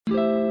We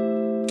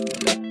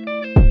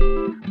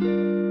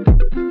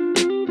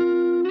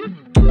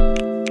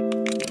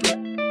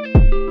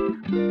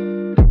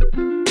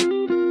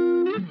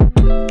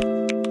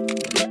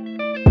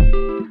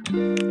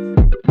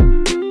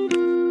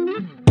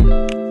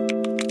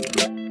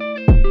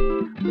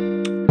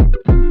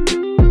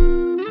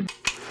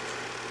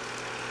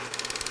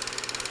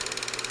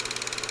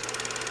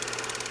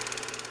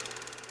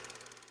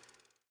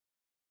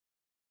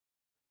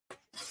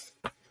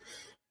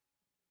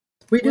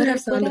do What have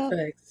up, what sound up?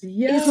 effects.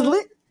 It's Yo.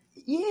 lit.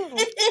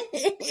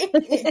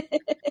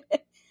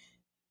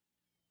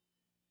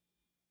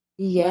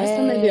 Yeah. Last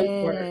time they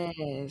didn't work.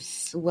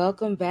 Yes.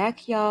 Welcome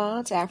back,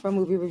 y'all, to Afro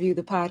Movie Review,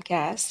 the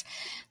podcast.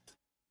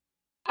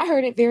 I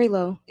heard it very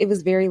low. It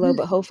was very low,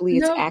 but hopefully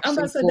it's No, I'm about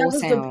actually to say that full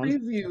was the sound.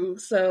 preview.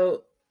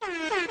 So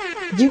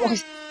You are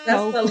that's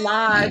so the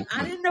live.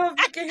 I didn't know if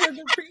you could hear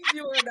the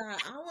preview or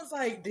not. I was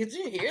like, did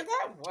you hear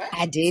that? What?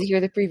 I did hear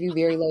the preview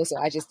very low, so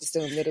I just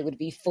assumed that it would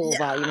be full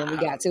volume when we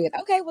got to it.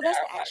 Okay, well, that's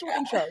Oh the my actual God.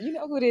 intro. You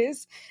know who it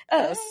is.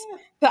 Us,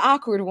 the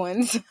awkward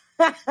ones.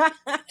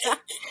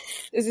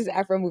 This is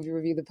Afro Movie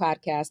Review, the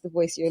podcast. The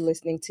voice you're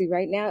listening to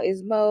right now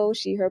is Mo,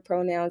 she, her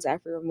pronouns,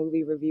 Afro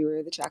Movie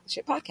Reviewer, the chocolate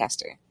chip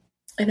podcaster.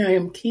 And I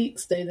am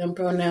Keeks, they them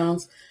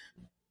pronouns.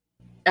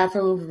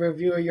 Afro Movie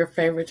Reviewer, your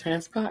favorite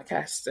trans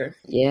podcaster.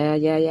 Yeah.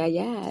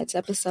 It's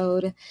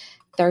episode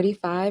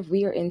 35.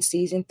 We are in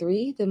season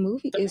 3. The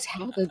movie is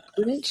How the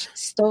Grinch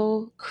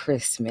Stole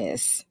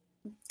Christmas.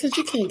 Because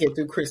you can't get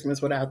through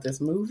Christmas without this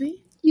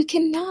movie. You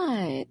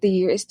cannot. The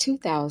year is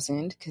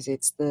 2000 because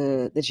it's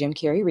the Jim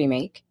Carrey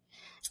remake.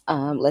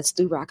 Let's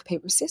do rock,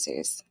 paper,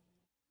 scissors.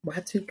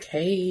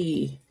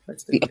 Y2K.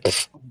 Let's do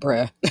it.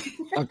 Bruh.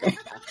 Okay.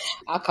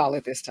 I'll call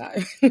it this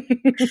time.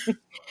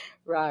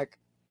 Rock,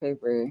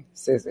 paper,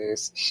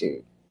 scissors,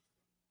 shoot.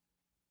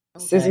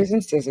 Okay. Scissors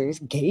and scissors.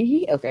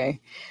 Gay?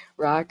 Okay.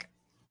 Rock,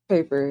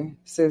 paper,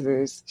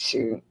 scissors,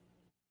 shoot.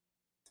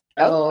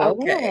 Oh,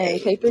 Okay. okay.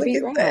 Paper Look beat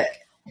at rock. that.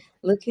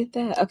 Look at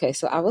that. Okay,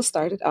 so I will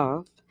start it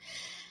off.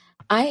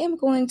 I am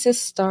going to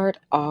start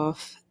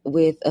off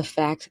with a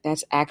fact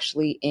that's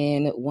actually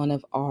in one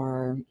of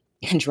our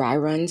dry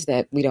runs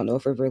that we don't know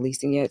if we're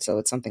releasing yet, so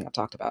it's something I've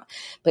talked about.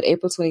 But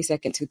April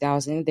 22nd,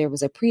 2000, there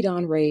was a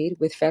pre-dawn raid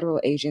with federal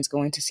agents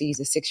going to seize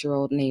a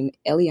 6-year-old named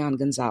Elian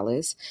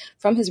Gonzalez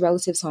from his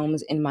relatives'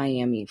 homes in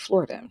Miami,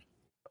 Florida.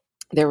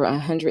 There were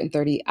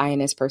 130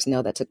 INS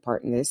personnel that took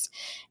part in this,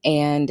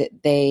 and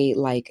they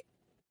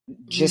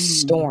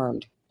just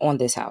stormed on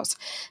this house.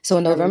 So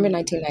in November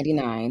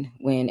 1999,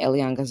 when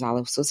Elian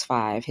Gonzalez was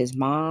 5, his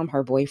mom,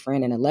 her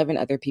boyfriend, and 11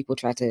 other people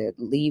tried to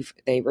leave.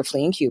 They were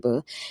fleeing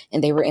Cuba,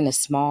 and they were in a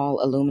small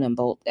aluminum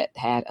boat that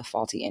had a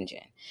faulty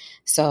engine.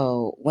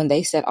 So when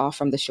they set off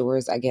from the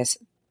shores, I guess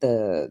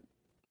the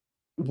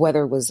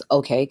weather was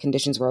okay,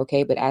 conditions were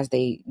okay, but as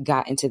they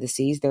got into the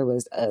seas, there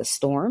was a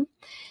storm,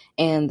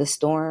 and the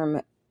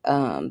storm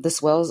the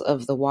swells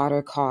of the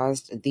water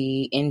caused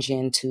the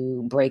engine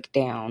to break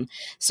down.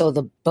 So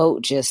the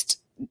boat just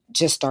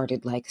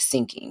started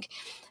sinking.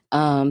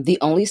 The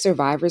only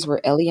survivors were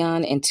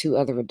Elian and 2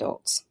 other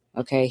adults.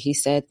 Okay. He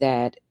said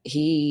that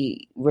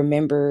he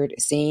remembered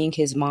seeing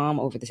his mom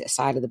over the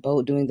side of the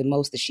boat doing the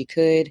most that she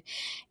could.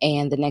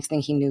 And the next thing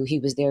he knew, he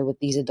was there with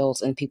these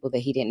adults and people that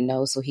he didn't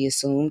know. So he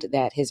assumed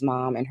that his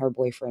mom and her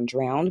boyfriend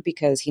drowned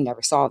because he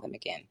never saw them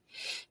again.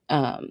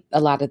 A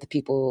lot of the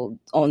people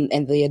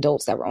and the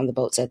adults that were on the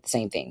boat said the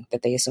same thing,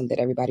 that they assumed that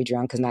everybody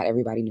drowned because not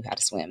everybody knew how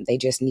to swim.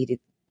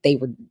 They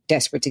were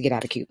desperate to get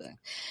out of Cuba.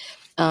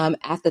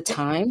 At the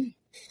time,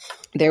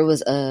 there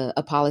was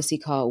a policy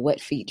called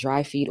wet feet,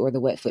 dry feet, or the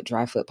wet foot,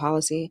 dry foot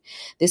policy.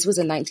 This was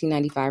a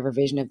 1995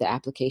 revision of the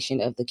application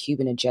of the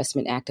Cuban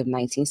Adjustment Act of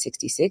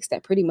 1966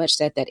 that pretty much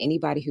said that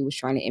anybody who was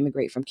trying to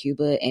immigrate from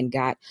Cuba and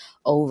got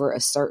over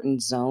a certain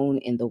zone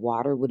in the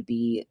water would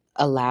be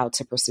allowed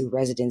to pursue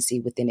residency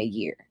within a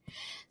year.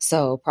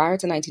 So prior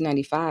to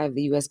 1995,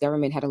 the U.S.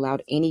 government had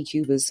allowed any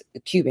Cubans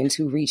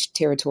who reached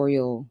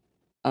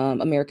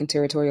American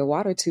territorial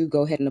water to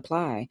go ahead and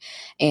apply.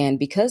 And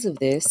because of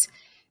this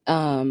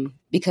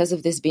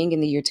being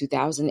in the year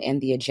 2000 and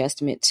the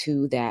adjustment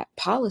to that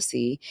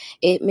policy,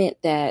 it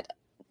meant that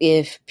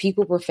if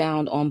people were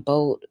found on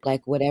boat,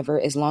 whatever,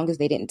 as long as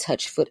they didn't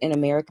touch foot in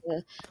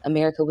America,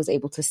 America was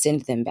able to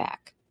send them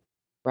back.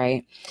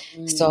 Right.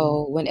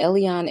 So when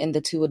Elian and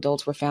the 2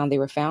 adults were found, they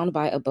were found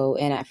by a boat,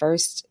 and at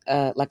first,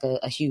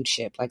 a huge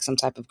ship, like some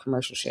type of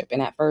commercial ship.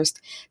 And at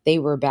first they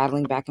were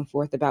battling back and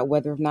forth about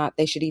whether or not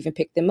they should even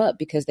pick them up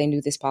because they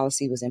knew this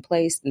policy was in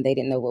place and they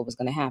didn't know what was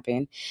going to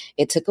happen.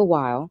 It took a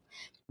while,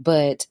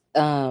 but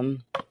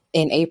in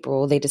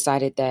April, they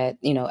decided that,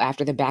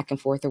 after the back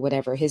and forth or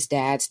whatever, his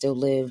dad still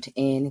lived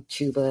in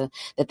Cuba,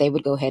 that they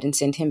would go ahead and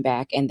send him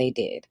back. And they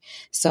did.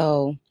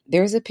 So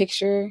there's a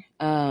picture,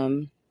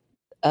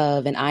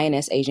 of an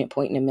INS agent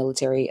pointing a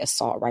military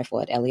assault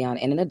rifle at Elian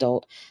and an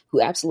adult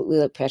who absolutely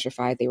looked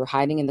petrified. They were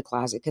hiding in the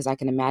closet because I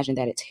can imagine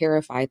that it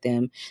terrified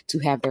them to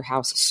have their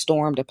house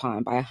stormed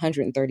upon by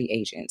 130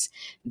 agents.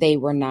 They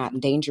were not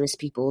dangerous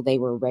people. They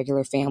were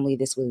regular family.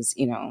 This was,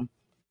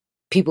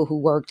 people who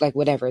worked like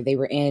whatever, they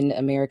were in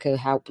America,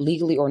 how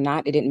legally or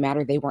not, it didn't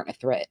matter. They weren't a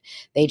threat.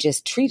 They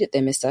just treated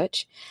them as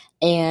such.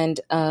 And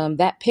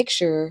that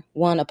picture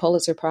won a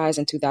Pulitzer Prize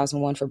in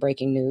 2001 for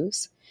breaking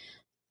news.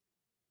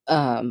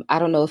 I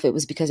don't know if it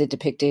was because it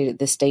depicted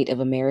the state of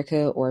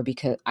America or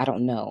because I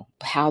don't know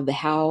how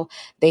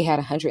they had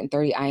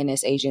 130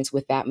 INS agents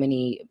with that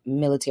many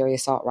military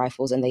assault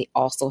rifles, and they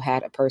also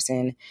had a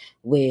person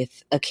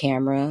with a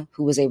camera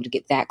who was able to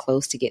get that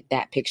close to get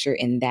that picture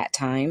in that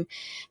time.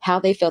 How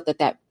they felt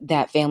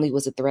that family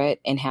was a threat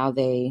and how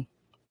they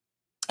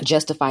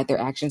justified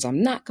their actions,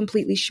 I'm not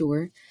completely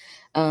sure.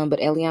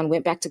 But Elian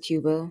went back to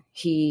Cuba.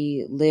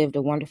 He lived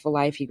a wonderful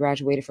life. He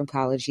graduated from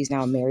college. He's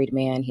now a married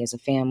man. He has a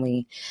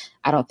family.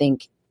 I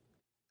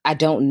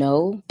don't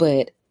know,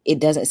 but it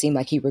doesn't seem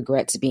like he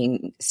regrets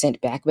being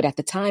sent back. But at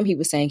the time, he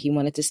was saying he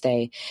wanted to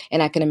stay.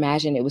 And I can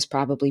imagine it was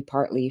probably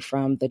partly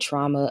from the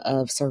trauma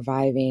of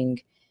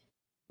surviving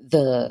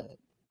the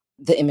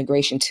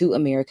immigration to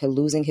America,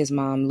 losing his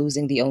mom,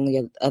 losing the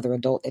only other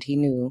adult that he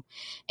knew,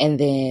 and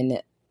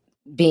then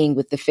being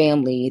with the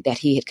family that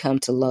he had come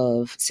to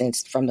love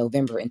since from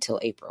November until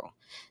April.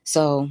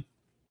 So,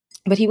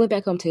 but he went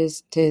back home to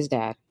his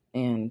dad,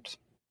 and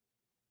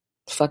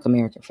fuck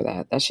America for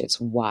that. That shit's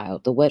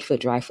wild. The wet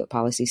foot, dry foot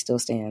policy still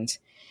stands.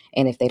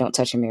 And if they don't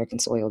touch American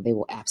soil, they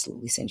will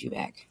absolutely send you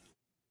back.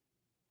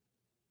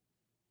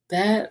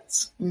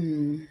 That's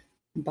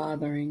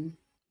bothering.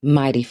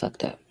 Mighty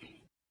fucked up.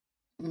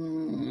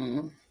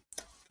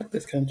 Fuck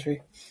this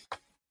country.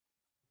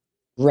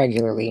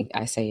 Regularly,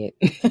 I say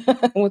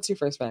it. What's your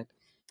first fact?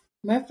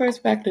 My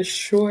first fact is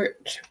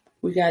short.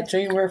 We got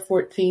January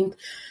 14th.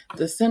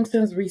 The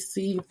Simpsons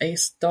received a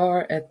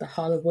star at the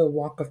Hollywood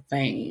Walk of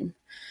Fame.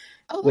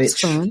 Oh,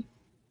 that's fun.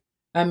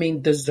 I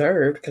mean,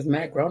 deserved, because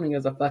Matt Groening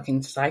is a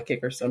fucking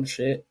psychic or some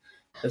shit.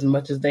 As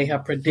much as they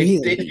have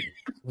predicted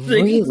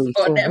really on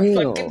for that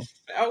real fucking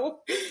show.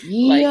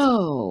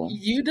 Yo, like,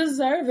 you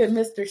deserve it,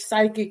 Mr.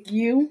 Psychic,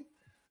 you.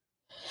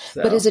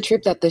 So, but it's a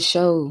trip that the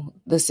show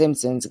The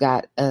Simpsons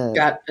got a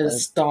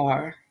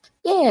star.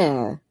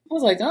 Yeah. I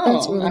was like,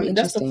 that's really I mean,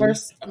 that's the interesting.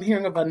 first I'm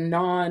hearing of a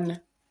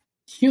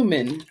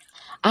non-human.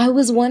 I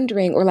was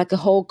wondering, or like a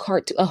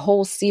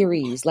whole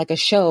series, like a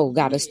show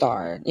got a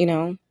star, you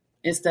know?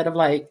 Instead of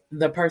like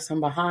the person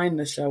behind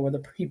the show or the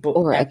people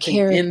or a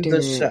character in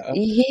the show.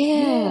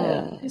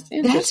 Yeah.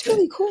 That's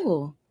really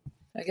cool.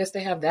 I guess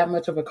they have that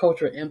much of a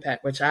cultural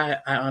impact, which I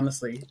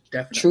honestly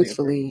definitely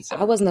truthfully agree, so.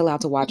 I wasn't allowed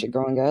to watch it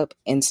growing up,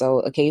 and so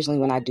occasionally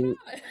when I do,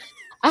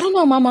 I don't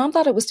know, my mom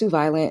thought it was too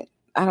violent.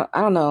 I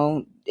don't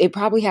know. It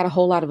probably had a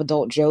whole lot of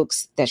adult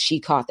jokes that she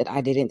caught that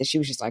I didn't, that she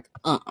was just like,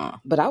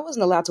 but I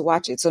wasn't allowed to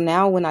watch it. So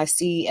now when I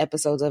see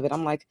episodes of it,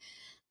 I'm like,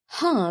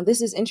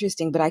 this is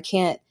interesting, but I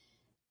can't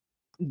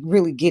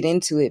really get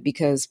into it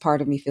because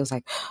part of me feels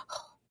like,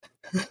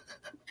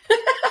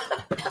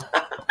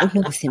 oh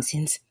no, The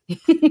Simpsons.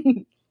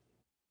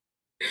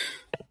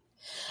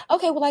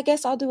 Okay, well, I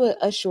guess I'll do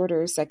a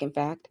shorter second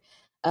fact.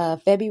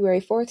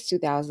 February 4th,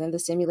 2000, the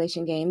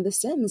simulation game The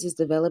Sims is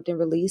developed and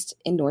released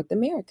in North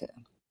America.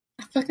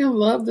 I fucking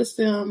love The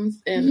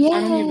Sims, and I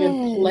don't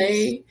even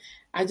play.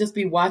 I just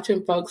be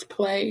watching folks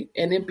play,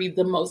 and it'd be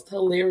the most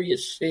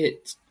hilarious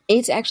shit.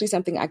 It's actually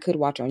something I could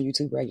watch on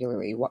YouTube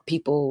regularly,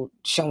 people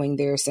showing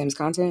their Sims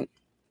content.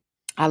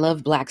 I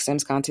love Black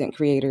Sims content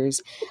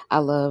creators. I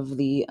love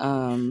the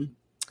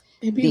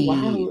It'd be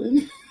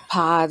wild.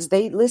 pods.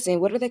 They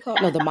listen, what are they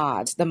called? No, the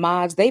mods. The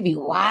mods, they be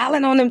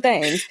wilding on them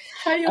things.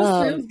 How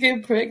your Sims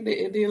get pregnant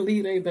and then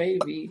leave a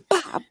baby?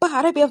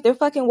 They be up there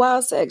fucking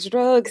wild sex,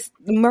 drugs,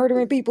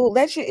 murdering people.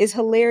 That shit is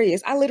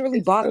hilarious. I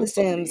literally bought The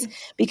Sims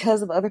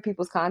because of other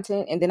people's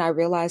content, and then I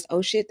realized,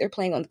 oh shit, they're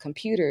playing on the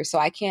computer, so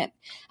I can't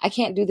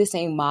do the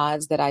same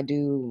mods that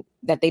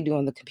they do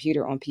on the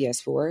computer on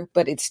PS4,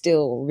 but it's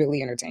still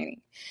really entertaining.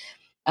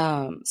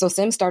 So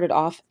Sims started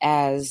off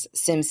as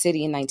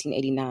SimCity in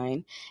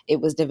 1989. It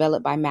was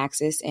developed by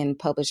Maxis and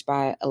published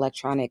by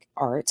Electronic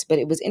Arts, but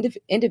it was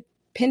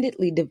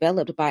independently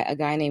developed by a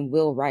guy named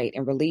Will Wright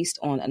and released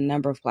on a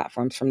number of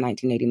platforms from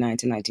 1989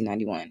 to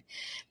 1991.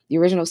 The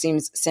original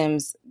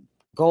Sims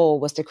goal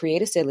was to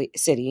create a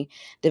city,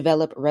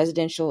 develop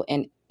residential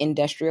and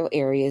industrial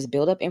areas,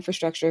 build up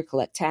infrastructure,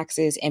 collect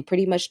taxes, and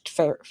pretty much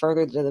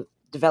further the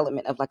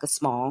development of like a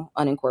small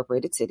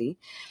unincorporated city.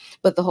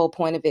 But the whole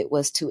point of it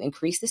was to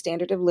increase the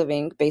standard of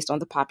living based on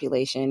the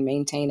population,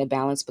 maintain a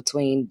balance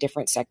between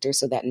different sectors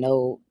so that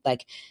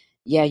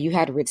you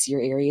had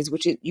richier areas,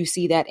 which you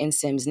see that in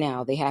Sims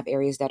now. They have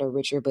areas that are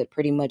richer, but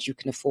pretty much you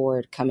can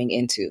afford coming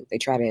into. They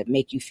try to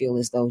make you feel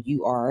as though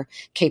you are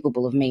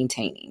capable of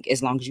maintaining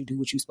as long as you do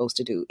what you're supposed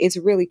to do. It's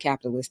really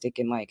capitalistic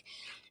and like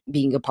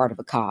being a part of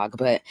a cog,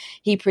 but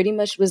he pretty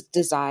much was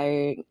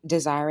desiring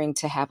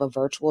to have a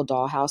virtual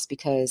dollhouse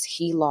because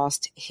he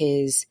lost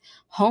his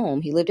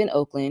home. He lived in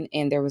Oakland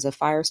and there was a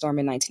firestorm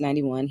in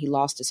 1991. He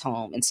lost his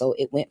home. And so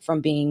it went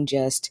from being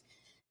just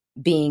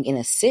being in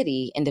a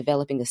city and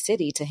developing a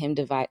city to him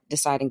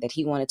deciding that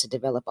he wanted to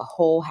develop a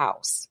whole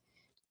house,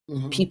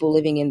 people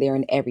living in there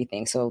and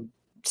everything. So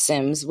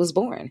Sims was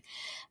born.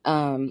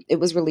 It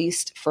was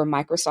released for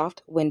Microsoft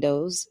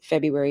Windows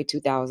February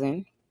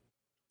 2000.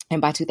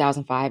 And by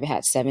 2005, it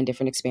had 7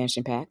 different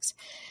expansion packs.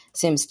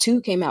 Sims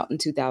 2 came out in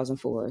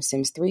 2004.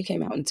 Sims 3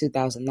 came out in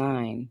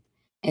 2009.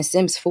 And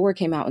Sims 4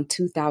 came out in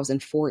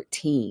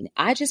 2014.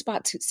 I just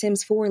bought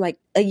Sims 4 like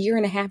a year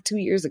and a half, 2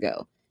 years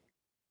ago.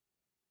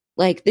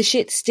 Like, the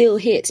shit still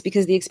hits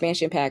because the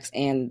expansion packs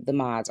and the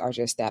mods are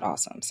just that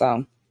awesome.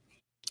 So,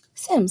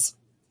 Sims.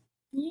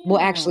 Yeah.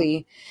 Well,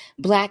 actually,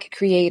 Black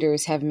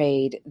creators have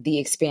made the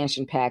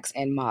expansion packs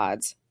and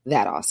mods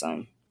that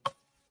awesome.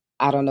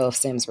 I don't know if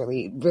Sims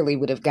really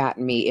would have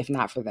gotten me if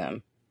not for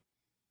them.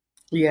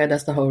 Yeah,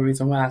 that's the whole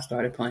reason why I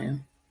started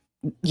playing.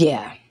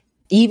 Yeah.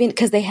 Even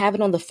because they have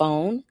it on the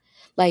phone.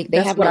 Like, they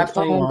That's have it what on I the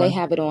play phone. They on.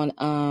 have it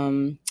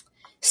on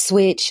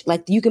Switch.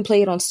 Like, you can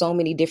play it on so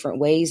many different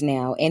ways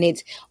now. And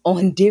it's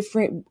on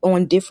different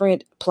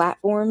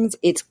platforms.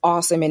 It's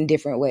awesome in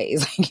different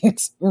ways. Like,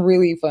 it's a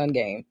really fun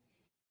game.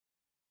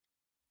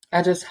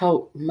 I just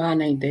hope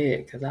mine ain't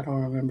dead because I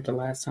don't remember the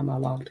last time I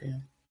logged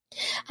in.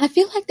 I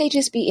feel like they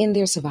just be in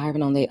there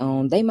surviving on their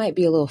own. They might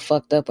be a little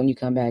fucked up when you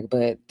come back,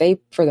 but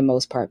they, for the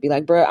most part, be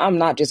like, bruh, I'm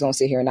not just going to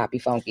sit here and not be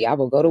funky. I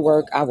will go to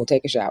work. I will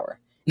take a shower.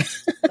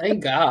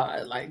 Thank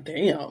God. Like,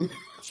 damn.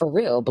 For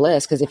real,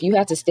 blessed. Because if you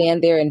had to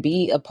stand there and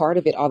be a part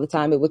of it all the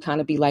time, it would kind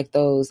of be like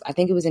those, I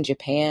think it was in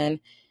Japan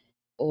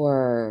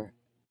or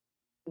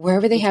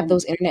wherever they Which have one?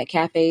 those internet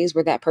cafes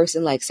where that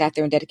person like sat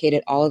there and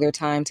dedicated all of their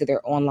time to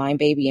their online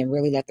baby and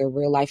really let their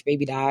real life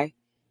baby die.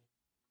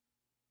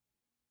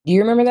 Do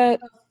you remember that?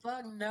 What the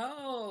fuck?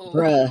 No.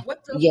 Bruh.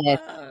 What the Yes.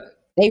 fuck?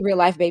 They real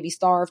life baby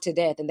starved to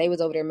death and they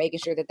was over there making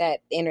sure that that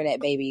internet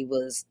baby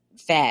was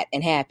fat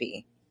and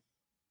happy.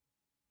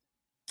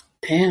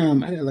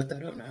 Damn, I gotta look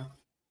that up now.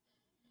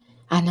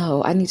 I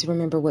know. I need to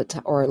remember what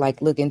time or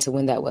like look into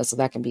when that was so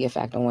that can be a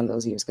fact on one of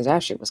those years because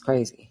that shit was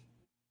crazy.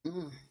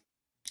 Mm,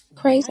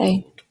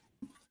 Crazy.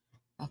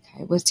 wild.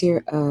 Okay. What's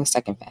your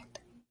second fact?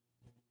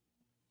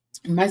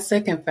 My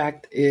second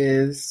fact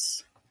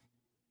is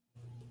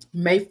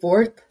May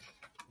 4th,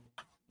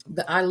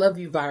 the I Love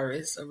You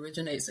virus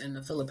originates in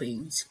the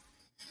Philippines.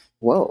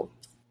 Whoa.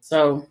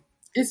 So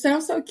it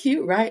sounds so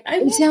cute, right? I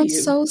It love sounds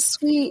you. so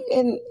sweet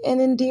and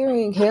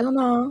endearing. Hell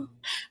no.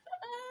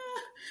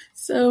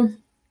 So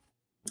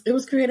it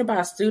was created by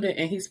a student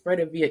and he spread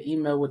it via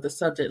email with the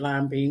subject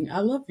line being I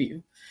love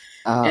you.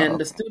 Oh, And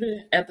the okay.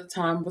 student at the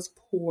time was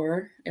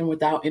poor and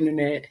without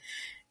internet.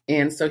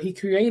 And so he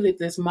created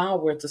this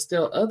malware to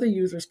steal other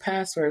users'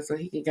 passwords so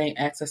he could gain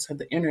access to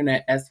the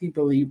internet as he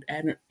believed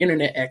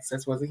internet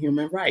access was a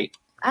human right,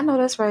 I know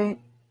that's right.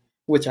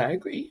 which I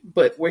agree.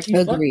 But where he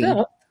fucked Agree.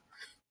 up,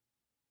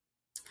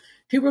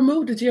 he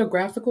removed the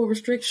geographical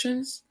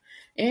restrictions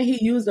and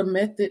he used a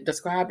method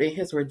described in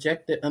his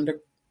rejected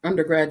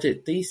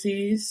undergraduate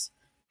theses.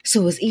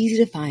 So it's easy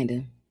to find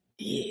him.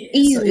 Yeah, so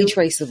Easily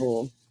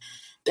traceable.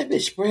 that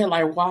bitch spread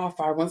like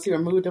wildfire once he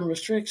removed them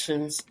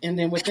restrictions. And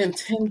then within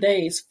 10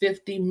 days,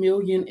 50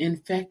 million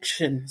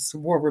infections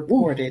were Woo.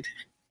 reported.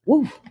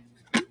 Woo.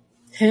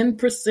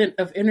 10%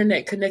 of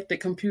internet connected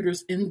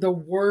computers in the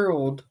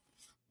world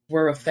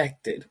were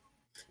affected.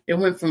 It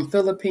went from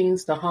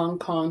Philippines to Hong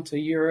Kong to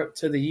Europe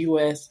to the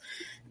US,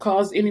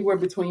 caused anywhere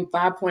between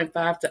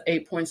 5.5 to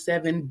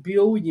 8.7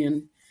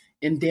 billion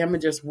in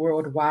damages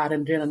worldwide,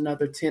 and then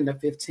another 10 to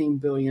 15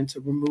 billion to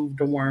remove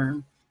the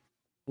worm.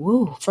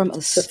 Woo. From a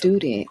The,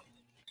 student.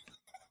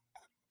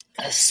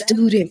 A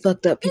student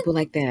fucked up people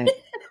like that.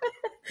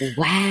 uh,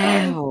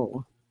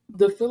 Wow.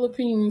 the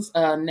Philippines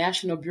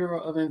National Bureau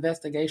of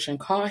Investigation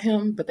caught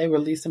him, but they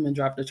released him and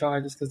dropped the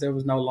charges because there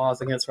was no laws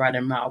against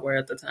writing malware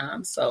at the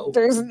time. So,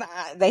 There's not.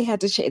 They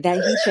had to change that.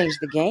 He changed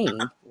the game.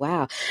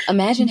 Wow.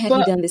 Imagine had he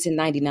but done this in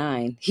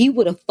 '99. He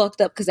would have fucked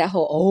up because that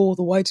whole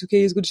the Y2K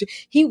is good shit.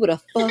 He would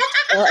have fucked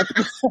up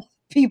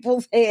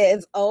people's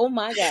heads. Oh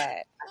my god.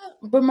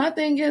 but my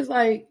thing is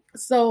like,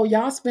 so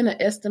y'all spend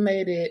an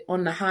estimated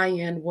on the high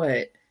end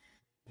what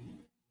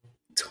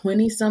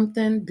 20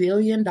 something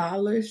billion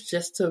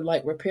just to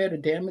like repair the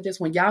damages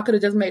when y'all could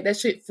have just made that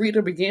shit free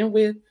to begin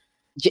with,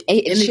 It and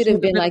it should have should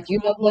have been been like, a you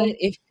know what? problem.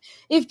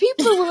 If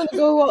people are willing to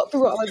go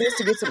through all of this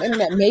to get some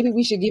internet, maybe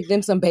we should give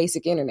them some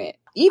basic internet.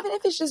 Even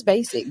if it's just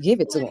basic, give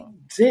it to Like, them.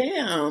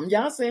 damn,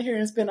 y'all sit here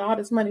and spend all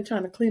this money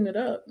trying to clean it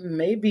up.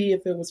 Maybe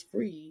if it was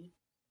free,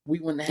 we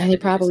wouldn't have And had to it do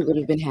this probably in the would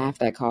have been first half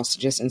place. that cost to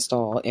just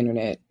install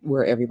internet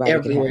where everybody could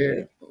have it.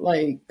 Everywhere,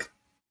 like,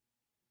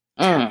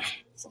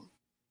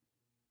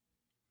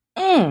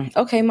 Mm.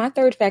 Okay, my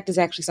third fact is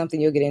actually something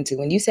you'll get into.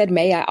 When you said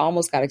May, I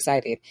almost got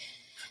excited.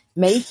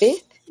 May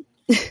 5th,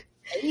 there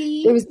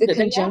hey, was the the day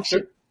conjunction.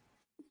 after.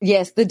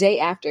 Yes, the day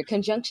after.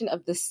 Conjunction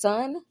of the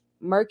Sun,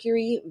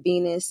 Mercury,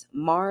 Venus,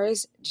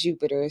 Mars,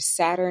 Jupiter,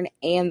 Saturn,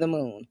 and the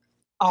Moon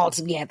all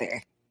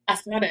together. I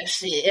saw that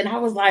shit and I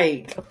was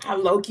like, I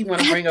low key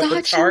want to I bring up a thought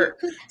you chart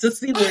could. to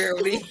see I where it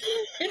thought is.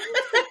 you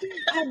did.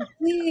 I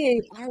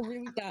did. I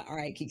really thought, all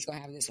right, Keek's gonna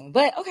have this one.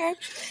 But okay.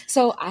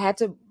 So I had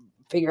to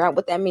figure out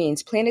what that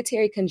means.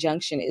 Planetary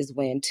conjunction is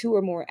when two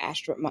or more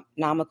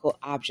astronomical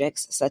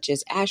objects, such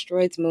as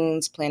asteroids,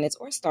 moons, planets,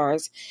 or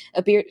stars,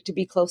 appear to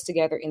be close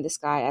together in the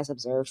sky as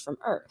observed from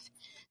Earth.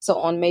 So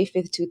on May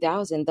 5th,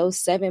 2000, those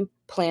 7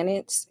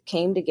 planets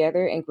came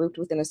together and grouped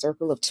within a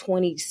circle of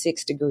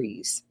 26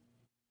 degrees.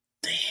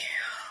 Damn.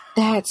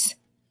 That's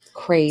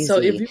crazy. So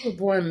if you were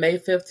born May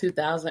 5th,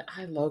 2000,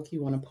 I low-key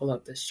want to pull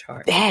up this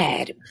chart.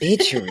 Bad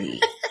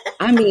bitchery.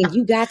 I mean,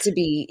 you got to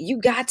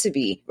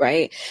be,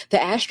 right? The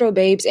Astro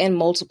Babes and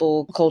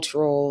multiple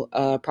cultural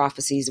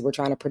prophecies were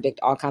trying to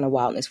predict all kind of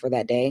wildness for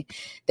that day.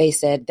 They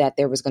said that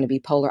there was going to be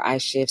polar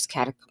ice shifts,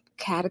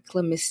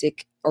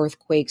 cataclysmic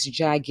earthquakes,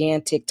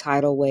 gigantic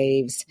tidal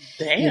waves.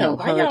 Damn,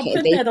 why y'all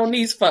putting that on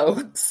these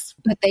folks?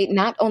 But they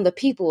not on the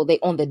people, they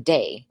on the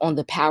day, on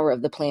the power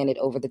of the planet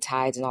over the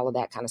tides and all of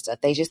that kind of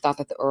stuff. They just thought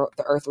that the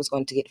earth was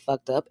going to get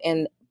fucked up.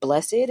 And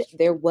blessed,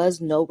 there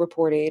was no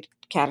reported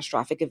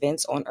catastrophic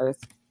events on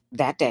Earth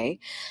that day.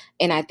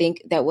 And I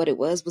think that what it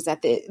was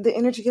that the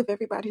energy of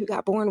everybody who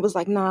got born was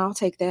like, nah, I'll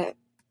take that.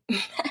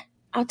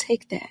 I'll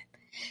take that.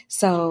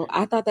 So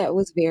I thought that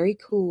was very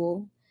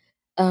cool.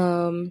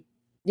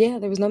 Yeah,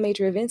 there was no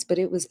major events, but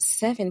it was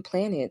 7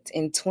 planets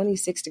in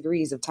 26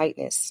 degrees of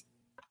tightness.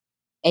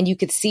 And you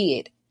could see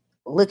it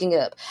looking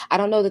up. I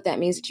don't know that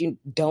means that you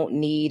don't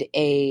need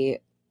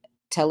a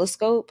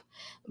telescope,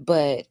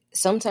 but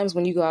sometimes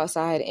when you go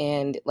outside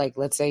and, like,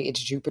 let's say it's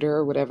Jupiter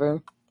or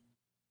whatever,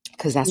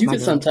 because that's you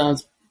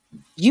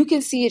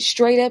can see it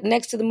straight up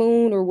next to the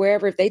moon or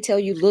wherever. If they tell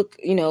you, look,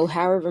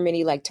 however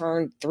many, like,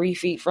 turn 3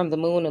 feet from the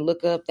moon and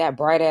look up that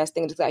bright ass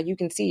thing, you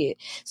can see it.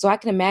 So I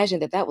can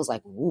imagine that was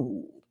like,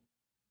 ooh.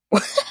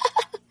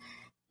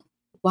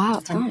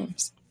 Wild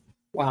times.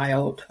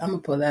 Wild. I'm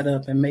going to pull that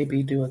up and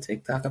maybe do a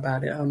TikTok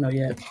about it. I don't know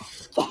yet.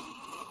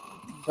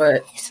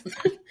 But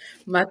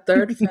my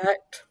third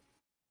fact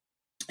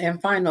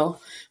and final,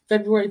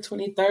 February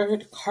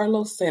 23rd,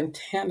 Carlos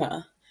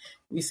Santana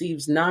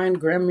receives 9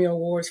 Grammy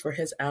Awards for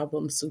his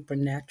album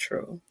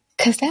Supernatural.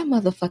 Because that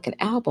motherfucking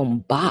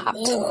album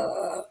bopped.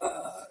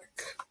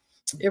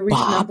 It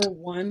reached number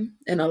 1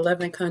 in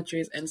 11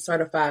 countries and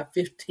certified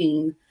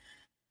 15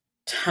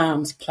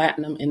 times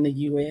platinum in the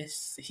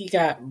U.S. He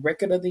got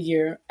Record of the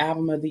Year,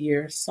 Album of the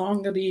Year,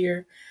 Song of the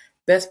Year,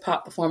 Best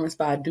Pop Performance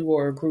by a Duo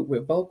or Group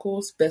with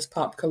Vocals, Best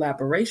Pop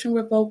Collaboration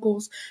with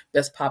Vocals,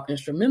 Best Pop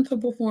Instrumental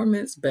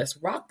Performance, Best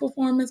Rock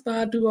Performance by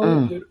a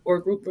Duo or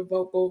Group with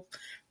Vocals,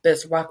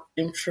 Best Rock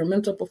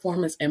Instrumental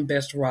Performance, and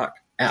Best Rock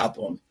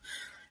Album.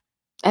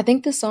 I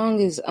think the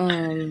song is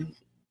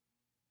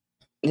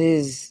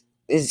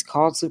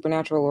called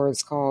Supernatural, or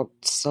it's called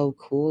So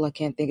Cool. I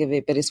can't think of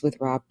it, but it's with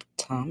Rob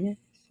Thomas.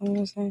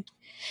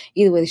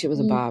 Either way, the shit was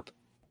a bop.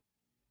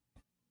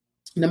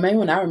 The main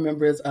one I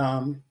remember is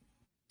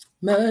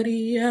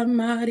Maria,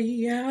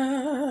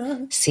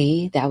 Maria.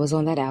 See, that was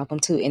on that album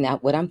too. And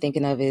what I'm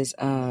thinking of is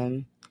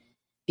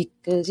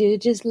because you're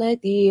just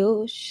like the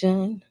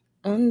ocean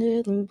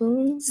under the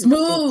moon.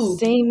 Smooth.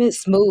 Same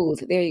as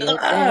Smooth. There you go.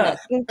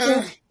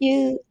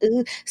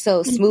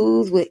 So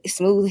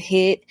Smooth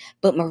hit,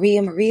 but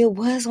Maria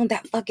was on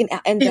that fucking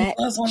album. It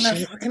was on that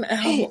fucking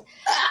album.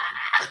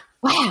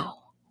 Wow.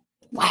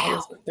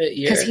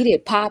 Because he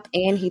did pop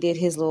and he did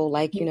his little,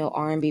 like,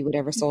 R&B,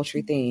 whatever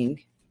sultry thing.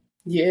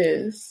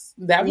 Yes.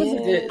 That was a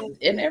good,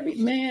 and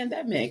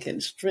that man can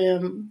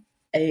strum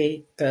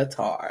a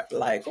guitar.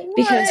 Like, what?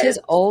 Because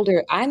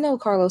I know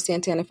Carlos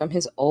Santana from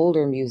his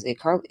older music.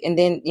 And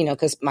then,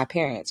 because my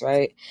parents,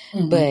 right?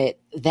 Mm-hmm. But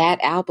that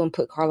album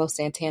put Carlos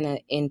Santana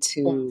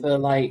into the,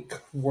 like,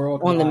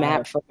 world on the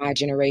map for my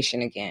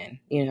generation again,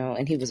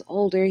 and he was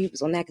older. He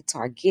was on that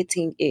guitar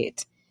getting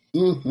it.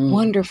 Mm-hmm.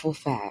 Wonderful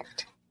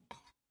fact.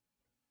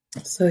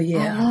 So,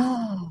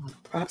 yeah,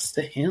 props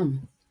to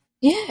him.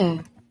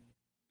 Yeah.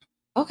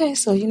 Okay,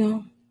 so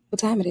what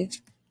time it is.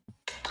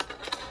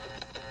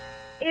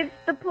 It's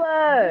the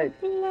plug.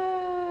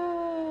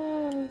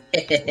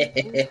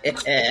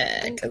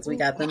 Because we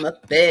got them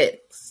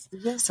effects.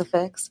 Yes,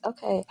 effects.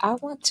 Okay, I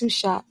want to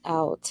shout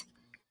out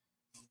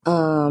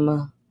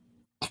the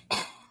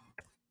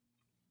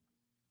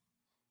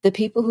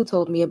people who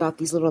told me about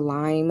these little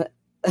lime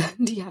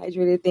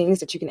dehydrated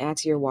things that you can add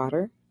to your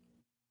water.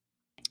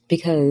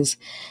 Because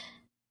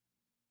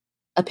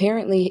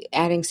apparently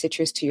adding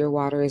citrus to your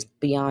water is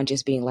beyond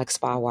just being like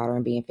spa water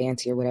and being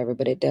fancy or whatever,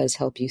 but it does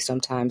help you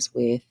sometimes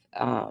with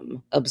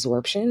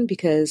absorption,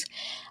 because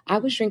I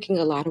was drinking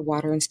a lot of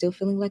water and still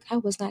feeling like I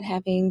was not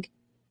having,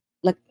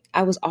 like,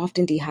 I was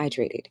often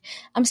dehydrated.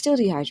 I'm still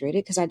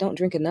dehydrated because I don't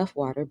drink enough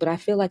water, but I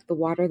feel like the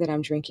water that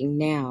I'm drinking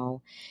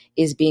now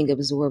is being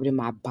absorbed in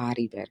my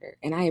body better.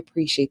 And I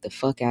appreciate the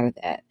fuck out of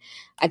that.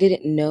 I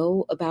didn't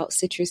know about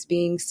citrus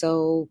being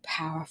so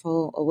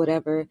powerful or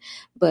whatever,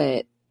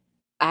 but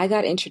I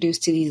got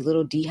introduced to these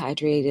little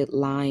dehydrated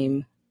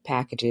lime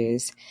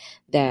packages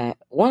that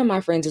one of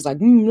my friends is like,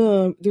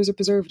 no, there's a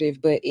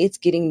preservative, but it's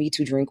getting me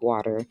to drink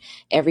water.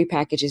 Every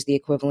package is the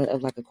equivalent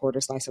of like a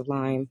quarter slice of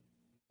lime.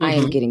 I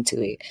am getting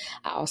to it.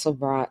 I also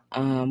brought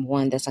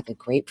one that's like a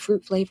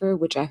grapefruit flavor,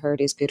 which I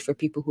heard is good for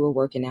people who are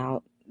working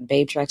out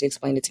Babe tried to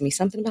explain it to me.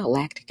 Something about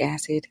lactic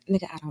acid.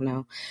 Nigga, I don't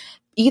know.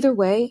 Either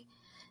way,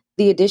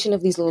 the addition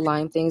of these little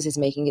lime things is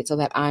making it so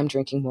that I'm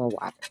drinking more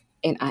water.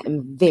 And I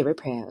am very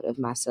proud of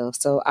myself.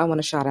 So I want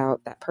to shout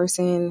out that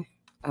person.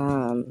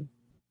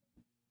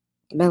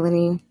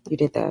 Melanie, you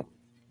did that.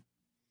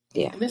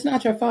 Yeah. And it's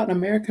not your fault.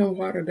 American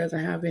water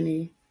doesn't have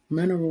any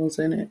minerals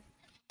in it.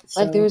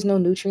 Like there is no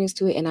nutrients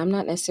to it, and I'm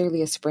not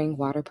necessarily a spring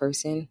water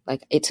person.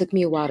 Like it took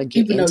me a while to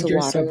get even into though you're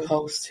water.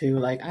 Supposed to,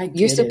 like I get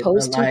you're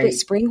supposed it, to, like, but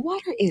spring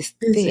water is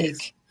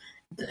thick.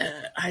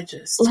 I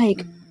just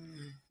like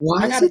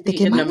why I is gotta it thick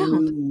be in the my mouth?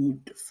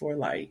 mood for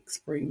like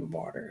spring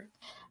water.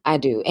 I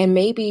do, and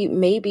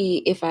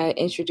maybe if I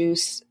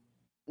introduce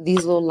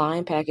these little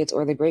lime packets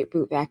or the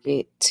grapefruit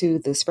packet to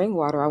the spring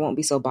water, I won't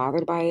be so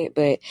bothered by it.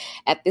 But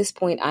at this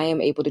point, I am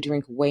able to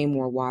drink way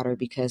more water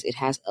because it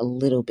has a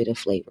little bit of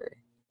flavor.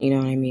 You know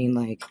what I mean?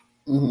 Like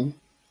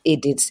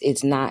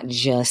it's not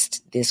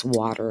just this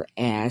water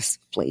ass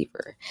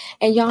flavor.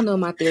 And y'all know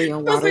my theory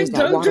on water is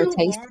that water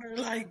tastes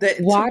like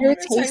that. Water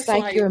tastes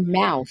like your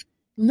mouth.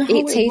 No,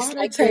 it tastes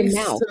like your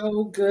mouth.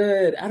 So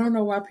good. I don't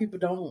know why people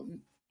don't.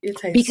 It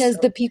tastes because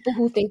so the people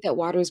who think that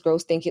water is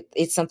gross think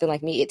it's something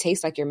like me. It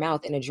tastes like your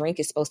mouth, and a drink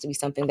is supposed to be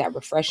something that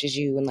refreshes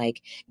you and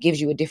like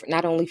gives you a different,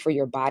 not only for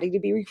your body to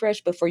be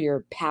refreshed, but for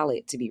your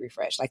palate to be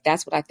refreshed. Like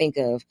that's what I think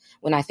of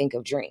when I think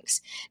of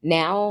drinks.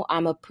 Now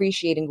I'm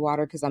appreciating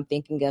water because I'm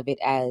thinking of it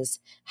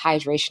as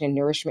hydration and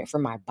nourishment for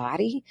my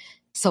body.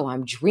 So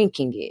I'm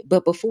drinking it.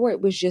 But before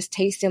it was just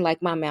tasting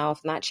like my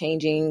mouth, not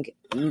changing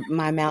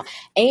my mouth.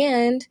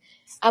 And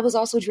I was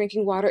also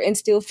drinking water and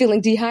still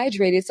feeling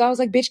dehydrated. So I was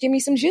like, bitch, give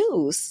me some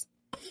juice.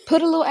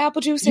 Put a little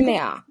apple juice in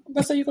there.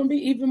 So you're going to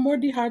be even more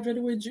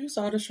dehydrated with juice,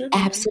 all the sugar.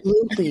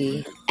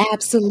 Absolutely.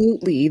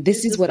 Absolutely.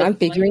 This is what I'm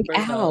figuring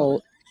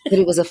out. But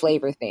it was a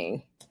flavor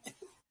thing.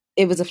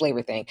 It was a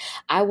flavor thing.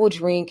 I will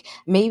drink,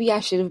 maybe I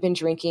should have been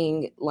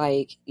drinking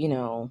like,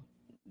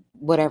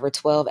 whatever,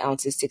 12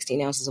 ounces,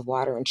 16 ounces of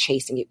water and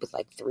chasing it with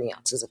like 3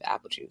 ounces of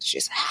apple juice,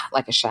 just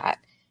like a shot.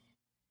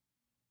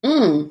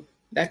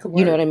 That could work.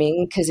 You know what I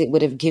mean? Because it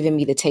would have given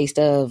me the taste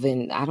of,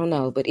 and I don't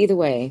know. But either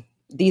way,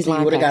 these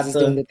lime packs is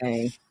doing the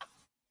thing.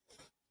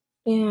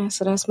 Yeah,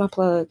 so that's my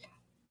plug.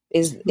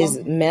 Is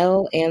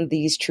Mel and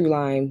these True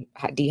Lime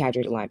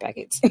dehydrated lime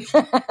packets.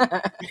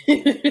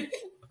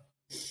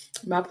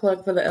 My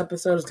plug for the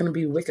episode is going to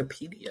be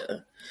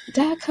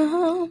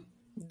Wikipedia.com.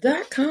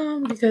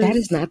 Because that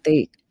is not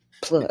the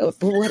plug,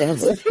 but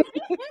whatever.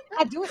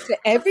 I do it to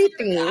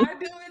everything. I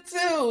do it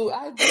too.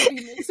 I do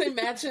be mixing,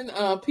 matching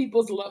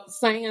people's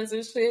sayings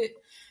and shit.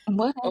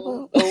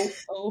 Whatever.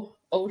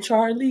 Oh,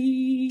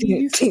 Charlie.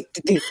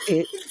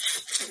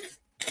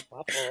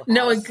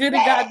 No, it good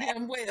and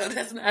goddamn well.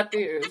 That's not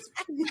theirs.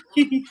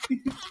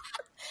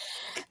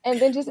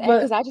 And then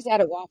because I just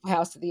added Waffle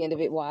House to the end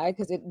of it. Why?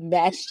 Because it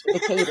matched the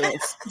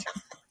cadence.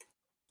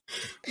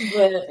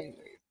 But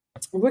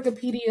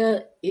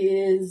Wikipedia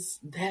is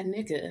that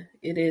nigga.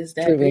 It is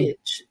that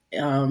bitch.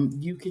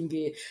 You can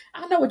get.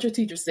 I know what your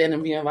teacher said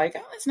and being like,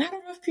 "Oh, it's not a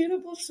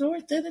reputable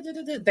source."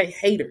 They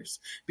haters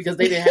because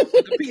they didn't have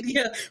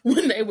Wikipedia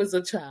when they was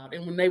a child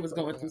and when they was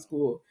going through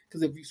school.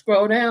 Because if you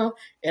scroll down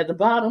at the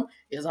bottom,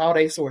 is all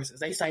their sources.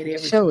 They cite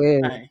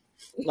everything.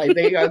 Like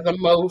they are the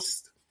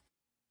most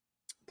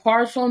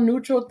partial,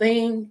 neutral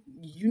thing.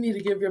 You need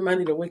to give your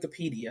money to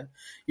Wikipedia.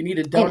 You need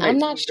to donate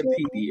to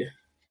Wikipedia.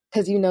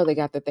 Because they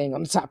got the thing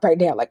on the top right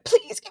now. Like,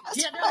 please give us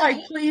money.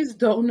 Like, please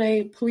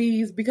donate,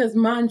 please. Because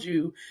mind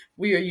you,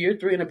 we are year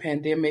 3 in a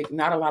pandemic.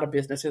 Not a lot of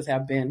businesses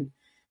have been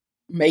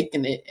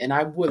making it. And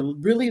I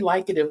would really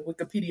like it if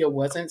Wikipedia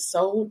wasn't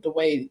so the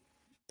way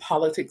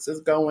politics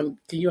is going.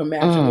 Can you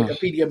imagine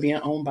Wikipedia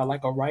being owned by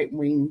like a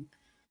right-wing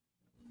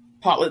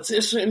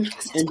politician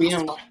and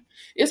being like,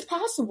 it's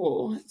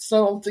possible.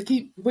 So to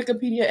keep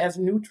Wikipedia as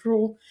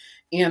neutral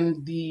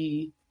and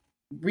the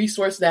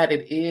resource that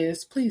it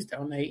is, please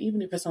donate,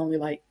 even if it's only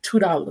like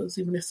 $2,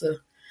 even if it's a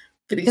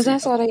 50 because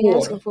that's all they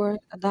asking for,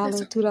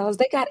 $1, $2.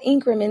 They got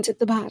increments at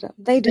the bottom.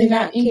 They do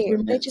not care.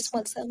 They just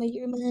want some of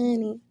your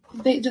money.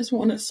 They just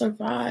want to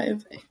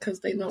survive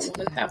because they don't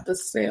want to have to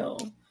sell.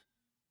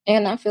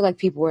 And I feel like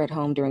people were at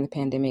home during the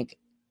pandemic,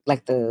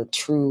 like the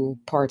true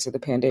parts of the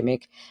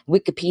pandemic.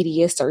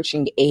 Wikipedia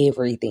searching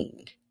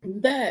everything.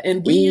 That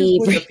and we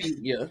use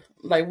Wikipedia.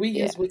 Like we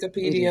use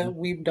Wikipedia.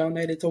 We've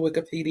donated to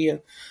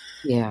Wikipedia.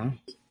 Yeah,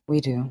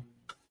 we do.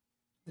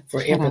 For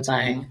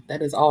everything.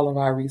 That is all of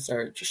our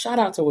research. Shout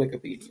out to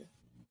Wikipedia.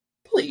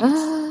 Please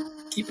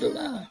keep it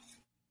alive.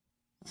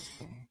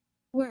 Okay.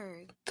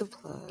 Word, the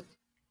plug.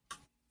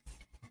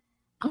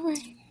 All right.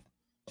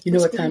 You know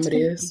what time it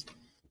is?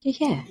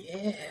 Yeah.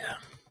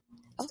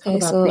 Okay,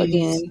 so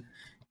again,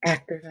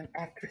 actors and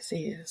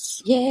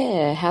actresses.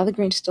 Yeah, How the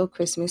Grinch Stole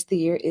Christmas. The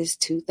year is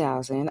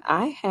 2000.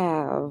 I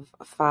have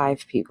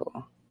 5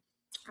 people.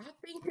 I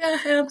think I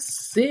have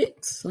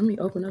 6. Let me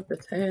open up the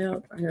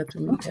tab. I got too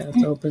many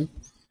tabs open.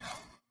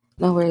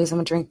 No worries. I'm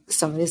going to drink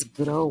some of this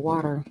good old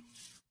water.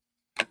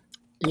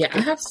 Yeah, I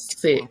have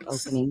 6.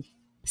 Opening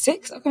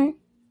 6? Okay.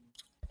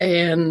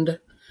 And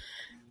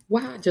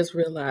Wow, I just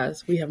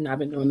realized we have not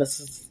been doing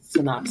this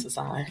synopsis.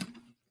 I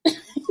was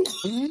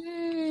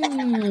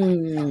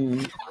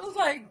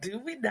like, do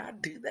we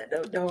not do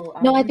that? No.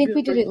 No, I We think do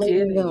we it did it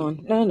later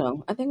beginning. on.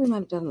 No. I think we might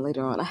have done it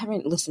later on. I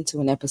haven't listened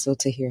to an episode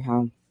to hear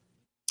how,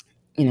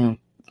 you know,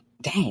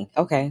 dang.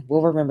 Okay,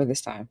 we'll remember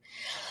this time.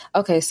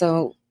 Okay,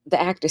 so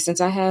the actor, since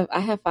I have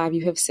five,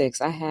 you have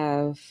six. I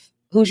have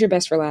who's your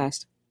best for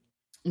last?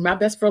 My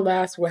best for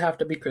last will have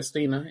to be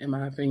Christina, in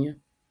my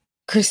opinion.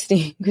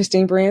 Christine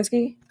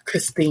Baranski.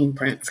 Christine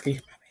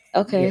Pransky.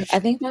 Okay, Yes. I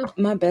think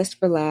my best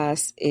for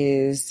last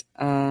is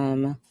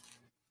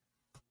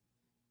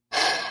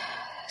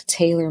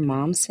Taylor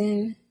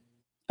Momsen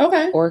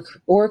Okay.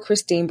 or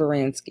Christine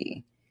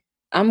Baranski.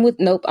 I'm with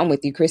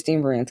you,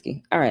 Christine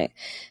Baranski. All right.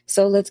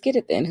 So let's get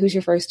it then. Who's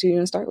your first two you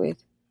want to start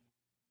with?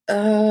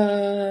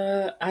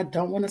 I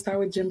don't want to start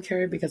with Jim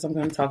Carrey because I'm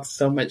going to talk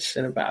so much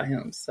shit about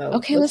him. So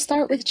Okay, let's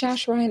start with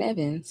Josh Ryan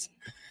Evans.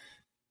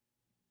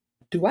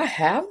 Do I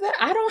have that?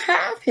 I don't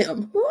have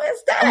him. Who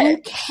is that?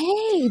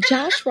 Okay,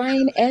 Josh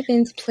Ryan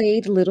Evans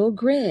played Little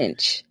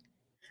Grinch.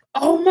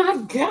 Oh my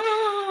God.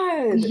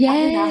 I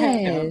do not have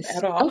him Yes.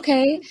 at all.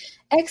 Okay.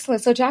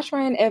 Excellent. So Josh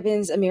Ryan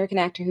Evans, American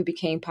actor who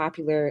became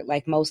popular,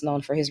 like most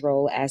known for his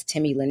role as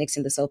Timmy Lennox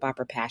in the soap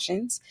opera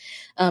Passions.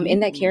 In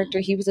that character,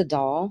 he was a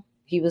doll.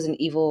 He was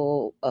an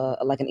evil,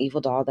 like an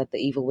evil doll that the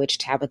evil witch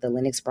Tabitha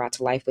Lennox brought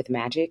to life with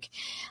magic.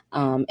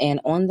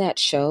 And on that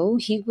show,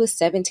 he was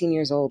 17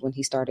 years old when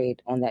he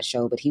started on that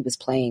show, but he was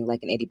playing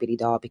like an itty bitty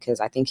doll because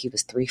I think he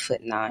was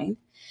 3'9".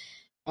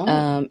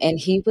 And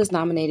he was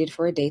nominated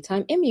for a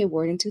Daytime Emmy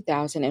Award in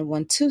 2000 and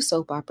won 2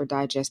 Soap Opera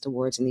Digest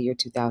Awards in the year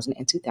 2000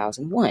 and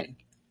 2001.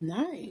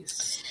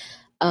 Nice.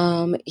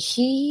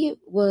 He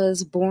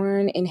was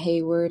born in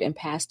Hayward and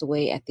passed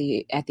away at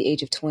the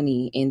age of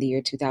 20 in the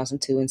year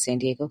 2002 in San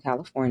Diego,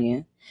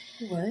 California.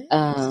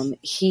 What?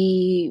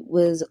 He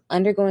was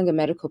undergoing a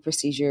medical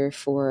procedure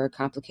for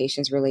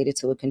complications related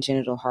to a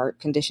congenital heart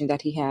condition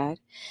that he had.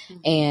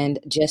 And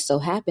just so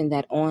happened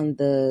that on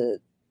the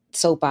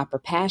soap opera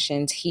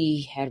Passions,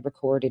 he had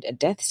recorded a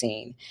death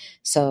scene.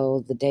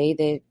 So the day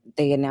that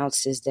they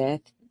announced his death,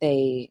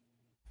 they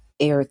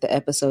aired the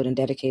episode and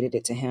dedicated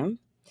it to him.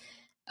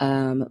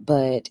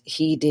 But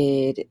he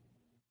did.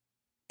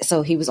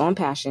 So he was on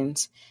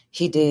Passions.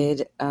 He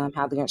did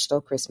How the Grinch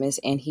Stole Christmas,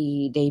 and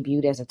he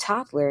debuted as a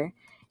toddler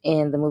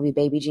in the movie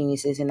Baby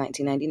Geniuses in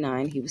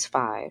 1999. He was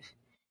 5.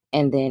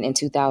 And then in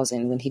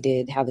 2000, when he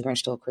did How the Grinch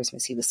Stole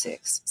Christmas, he was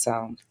 6.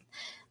 So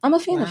I'm a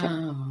fan of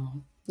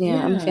him.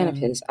 Yeah, I'm a fan of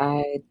his.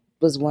 I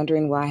was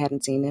wondering why I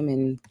hadn't seen him,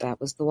 and that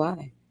was the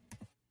why.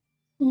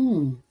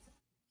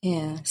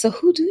 Yeah. So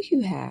who do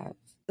you have?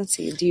 Let's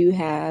see. Do you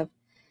have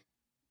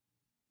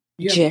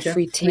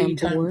Jeffrey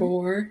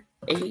Tambor?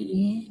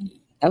 Yeah.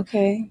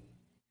 Okay.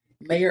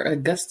 Mayor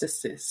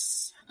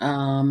Augustus.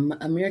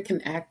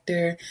 American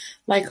actor.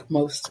 Like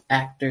most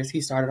actors,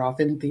 he started off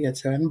in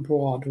theater and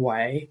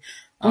Broadway.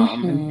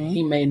 And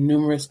he made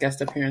numerous guest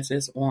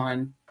appearances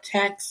on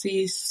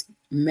Taxi,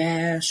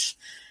 MASH,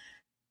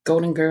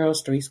 Golden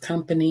Girls, Three's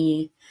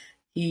Company.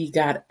 He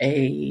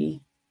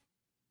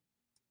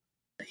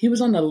was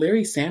on the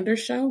Larry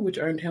Sanders Show, which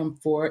earned him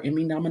 4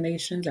 Emmy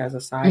nominations as a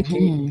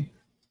sidekick.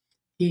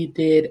 He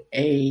did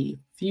a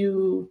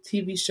few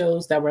TV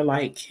shows that were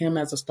like him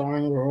as a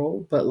starring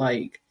role, but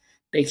like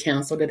they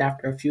canceled it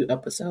after a few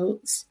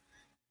episodes.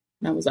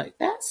 And I was like,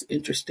 that's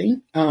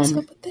interesting. What's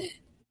up with that?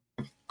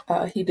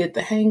 He did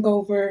The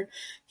Hangover.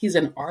 He's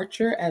an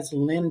Archer as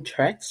Lynn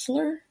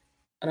Trexler.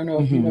 I don't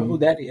know if you know who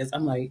that is.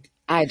 I'm like,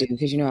 I do,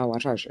 because you know I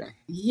watch Archer.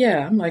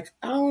 Yeah, I'm like,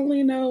 I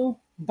only know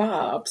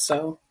Bob,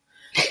 so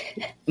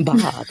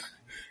Bob.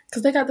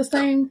 Because they got the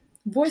same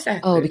voice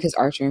actor. Oh, because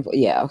Archer.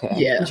 Yeah, okay.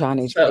 Yeah. John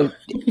H.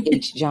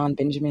 John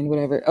Benjamin,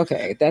 whatever.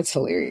 Okay, that's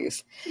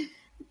hilarious.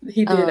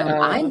 He did.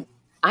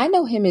 I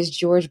know him as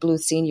George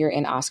Bluth Sr.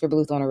 and Oscar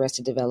Bluth on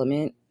Arrested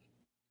Development.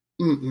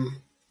 Never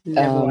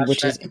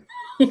watched that.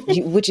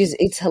 Which is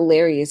it's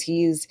hilarious.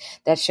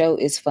 That show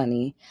is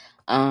funny.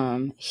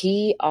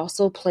 He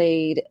also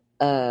played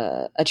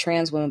a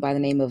trans woman by the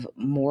name of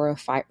Maura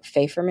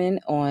Pfeifferman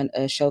on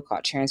a show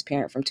called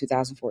Transparent from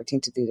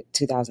 2014 to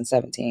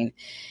 2017.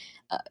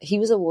 He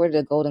was awarded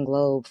a Golden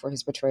Globe for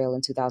his portrayal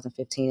in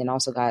 2015 and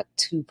also got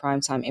 2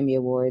 Primetime Emmy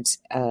Awards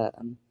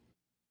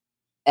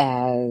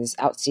as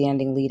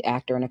Outstanding Lead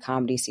Actor in a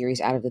Comedy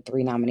Series out of the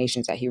 3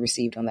 nominations that he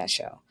received on that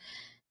show.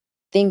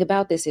 Thing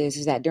about this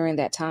is that during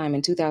that time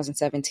in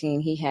 2017,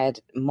 he had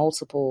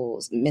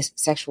multiple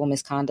sexual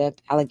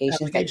misconduct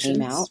allegations that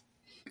came out,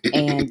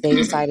 and they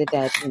decided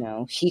that,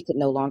 he could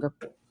no longer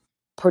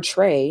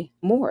portray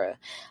Maura.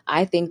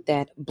 I think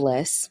that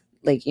the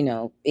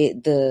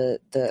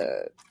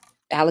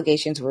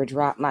allegations were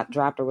not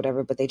dropped or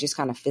whatever, but they just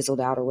kind of fizzled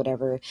out or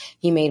whatever.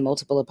 He made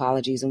multiple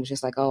apologies and was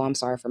just like, oh, I'm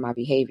sorry for my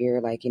behavior.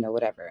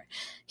 Whatever.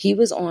 He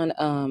was on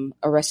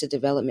Arrested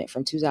Development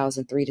from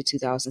 2003 to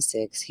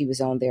 2006. He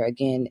was on there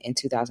again in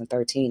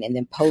 2013. And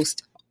then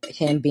post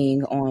him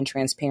being on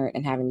Transparent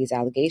and having these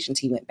allegations,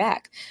 he went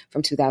back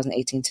from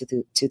 2018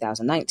 to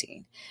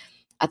 2019.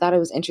 I thought it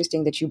was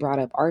interesting that you brought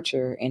up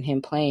Archer and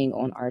him playing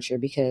on Archer,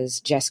 because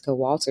Jessica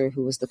Walter,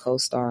 who was the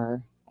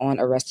co-star on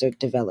Arrested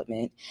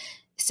Development,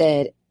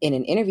 said in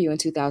an interview in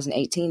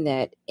 2018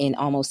 that in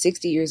almost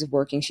 60 years of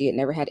working, she had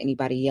never had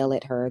anybody yell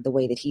at her the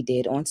way that he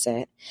did on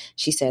set.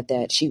 She said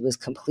that she was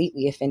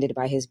completely offended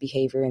by his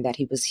behavior and that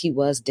he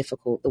was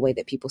difficult the way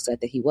that people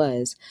said that he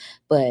was.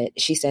 But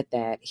she said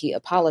that he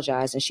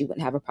apologized and she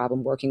wouldn't have a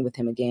problem working with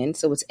him again.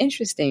 So it's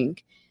interesting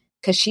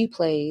because she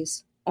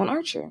plays on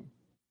Archer.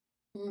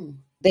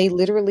 They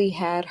literally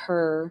had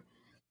her,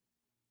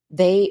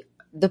 the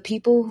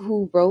people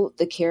who wrote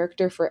the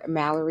character for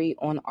Mallory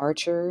on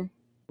Archer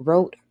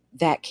wrote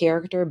that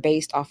character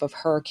based off of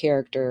her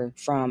character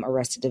from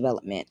Arrested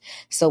Development.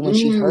 So when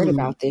she heard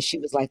about this, she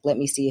was like, let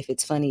me see if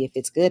it's funny, if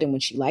it's good. And when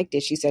she liked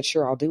it, she said,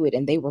 sure, I'll do it.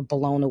 And they were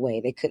blown away.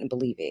 They couldn't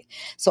believe it.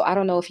 So I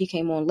don't know if he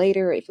came on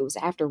later, if it was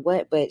after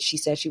what, but she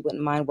said she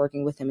wouldn't mind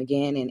working with him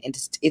again. And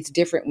it's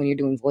different when you're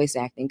doing voice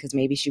acting, because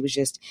maybe she was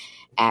just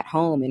at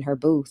home in her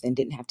booth and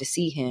didn't have to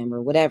see him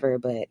or whatever.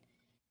 But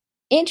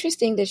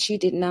interesting that she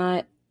did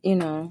not,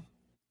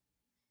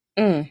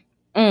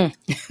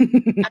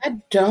 I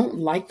don't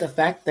like the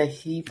fact that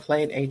he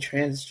played a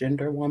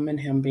transgender woman,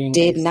 him being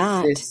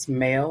cis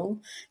male.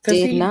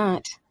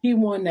 He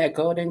won that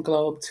Golden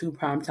Globe 2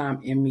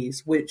 Primetime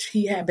Emmys, which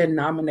he had been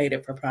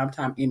nominated for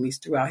Primetime Emmys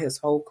throughout his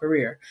whole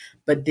career,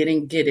 but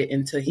didn't get it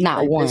until he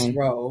played this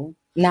role.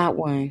 Not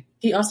one.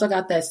 He also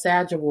got that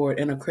SAG Award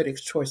and a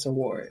Critics' Choice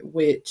Award,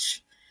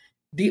 which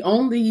the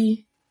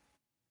only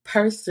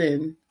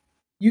person...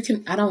 You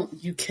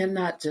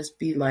cannot just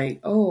be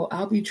like, oh,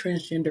 I'll be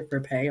transgender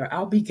for pay or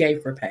I'll be gay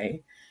for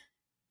pay.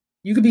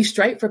 You could be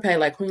straight for pay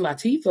like Queen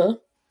Latifah.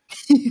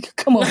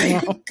 Come on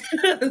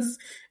now.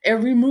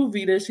 Every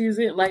movie that she's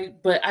in,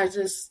 but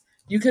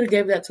you could have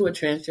gave that to a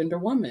transgender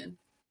woman.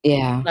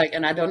 Yeah.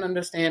 And I don't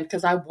understand,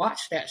 because I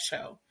watched that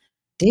show.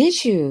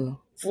 Did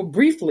you? For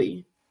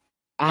briefly.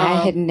 I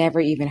had never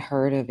even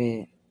heard of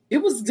it. It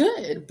was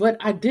good, but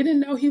I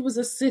didn't know he was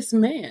a cis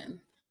man.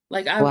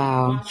 I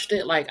watched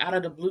it out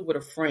of the blue with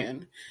a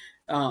friend.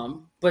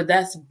 But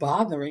that's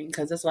bothering,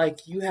 because it's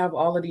you have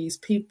all of these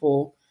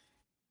people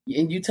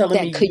and you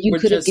telling me you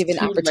could have given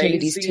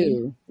opportunities lazy.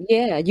 to.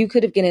 Yeah, you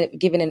could have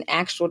given an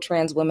actual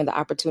trans woman the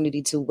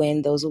opportunity to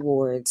win those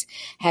awards,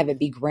 have it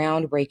be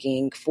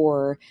groundbreaking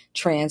for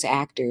trans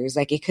actors.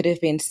 It could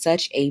have been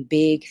such a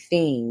big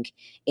thing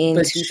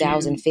in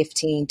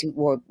 2015 to,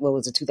 what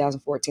was it,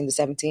 2014 to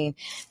 17,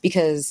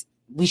 because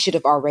we should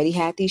have already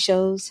had these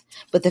shows,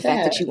 but the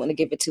fact that you want to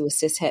give it to a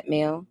cishet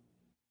male.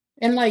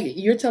 And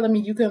you're telling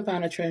me you couldn't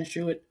find a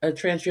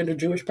transgender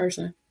Jewish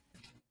person?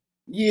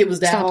 Yeah, it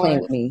was that Stop hard.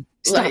 playing with me.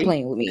 Stop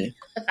playing with me.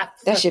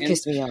 That shit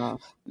pissed me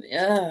off.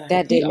 Yeah.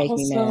 That did make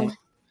me mad.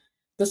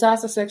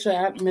 Besides the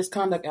sexual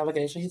misconduct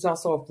allegation, he's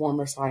also a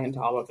former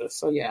Scientologist.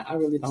 So yeah, I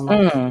really don't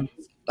like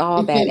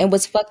all bad. And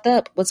what's fucked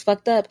up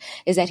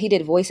is that he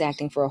did voice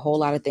acting for a whole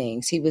lot of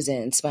things. He was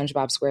in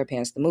SpongeBob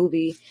SquarePants the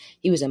movie.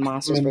 He was in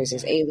Monsters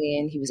vs.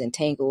 Alien. He was in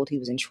Tangled. He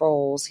was in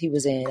Trolls. He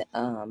was in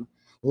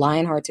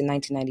Lionhearts in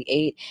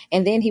 1998.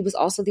 And then he was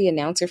also the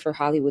announcer for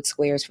Hollywood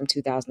Squares from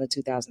 2000 to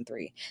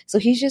 2003. So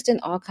he's just in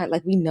all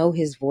kinds, we know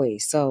his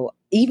voice. So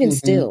even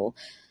still,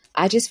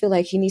 I just feel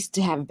like he needs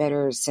to have a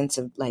better sense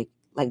of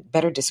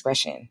better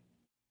discretion.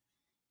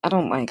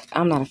 I'm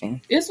not a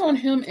fan. It's on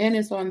him, and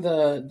it's on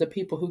the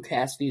people who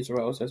cast these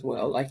roles as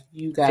well.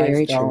 You guys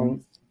Very don't.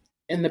 True.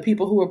 And the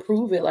people who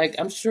approve it,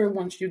 I'm sure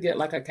once you get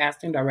a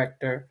casting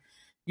director,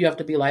 you have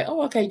to be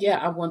oh, okay, yeah,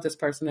 I want this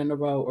person in the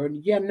role. Or,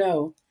 yeah,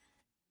 no,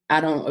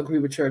 I don't agree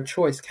with your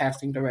choice,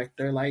 casting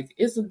director.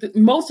 It's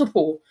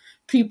multiple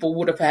people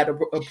would have had to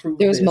approve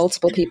There's this.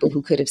 multiple people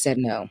who could have said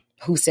no,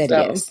 who said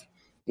yes.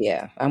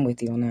 Yeah, I'm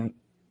with you on that.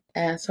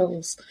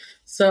 Assholes.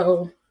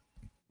 So...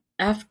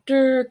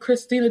 after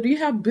Christina, do you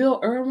have Bill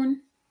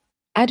Irwin?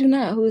 I do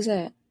not. Who is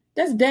that?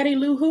 That's Daddy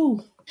Lou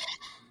Who.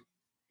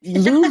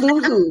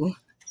 Lou.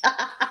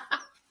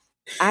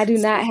 I do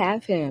not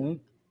have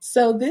him.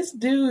 So this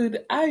dude,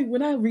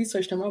 when I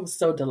researched him, I was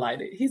so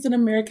delighted. He's an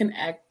American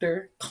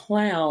actor,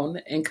 clown,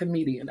 and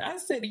comedian. I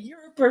said,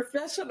 you're a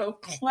professional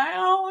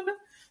clown?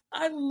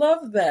 I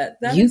love that.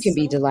 You can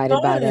be delighted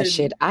by that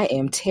shit. I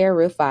am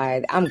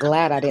terrified. I'm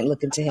glad I didn't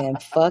look into him.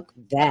 Fuck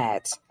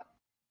that.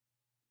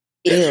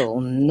 Ew,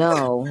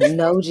 no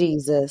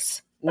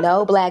Jesus,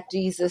 no Black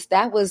Jesus.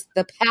 That was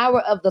the power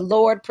of the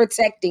Lord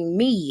protecting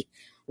me.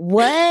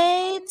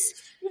 What?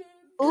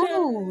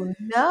 Ooh,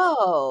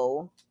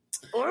 no.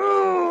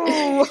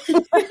 Ooh.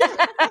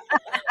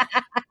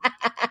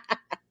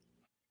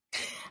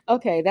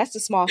 Okay, that's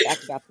the small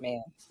fact about the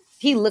man.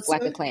 He looked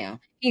like a clown.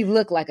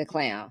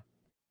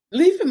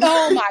 Leave him.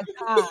 Oh my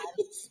God.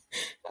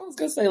 I was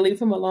gonna say leave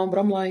him alone, but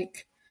I'm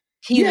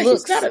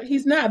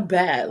he's not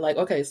bad.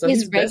 Okay, so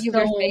his he's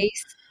regular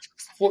face.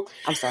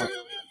 I'm sorry.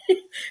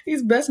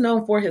 He's best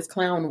known for his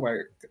clown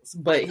work,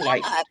 but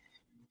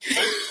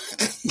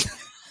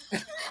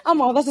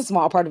that's a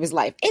small part of his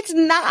life. It's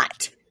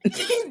not.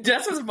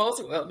 That's his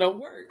most well-known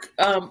work.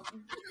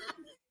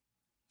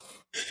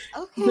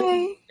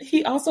 Okay.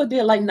 He also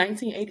did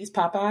 1980s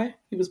Popeye.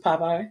 He was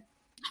Popeye.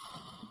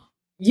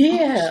 Oh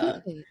Yeah.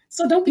 shit.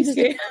 So don't be He was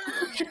the scared.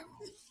 okay.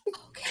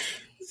 Okay.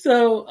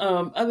 So,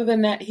 other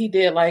than that, he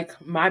did like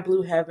My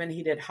Blue Heaven.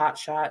 He did Hot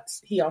Shots.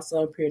 He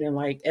also appeared in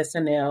like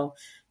SNL,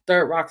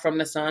 Third Rock from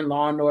the Sun,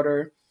 Law and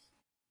Order.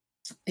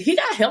 He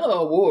got hella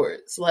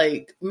awards.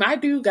 Like my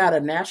dude got a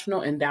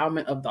National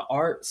Endowment of the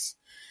Arts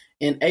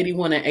in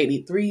 81 and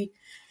 83.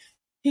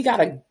 He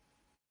got a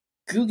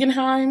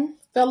Guggenheim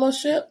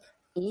Fellowship.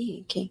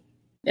 Okay.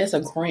 That's a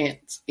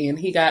grant, and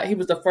he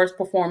was the first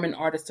performing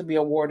artist to be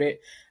awarded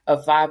a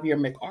 5-year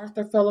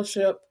MacArthur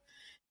Fellowship.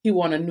 He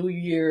won a New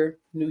York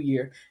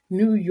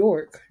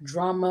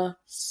Drama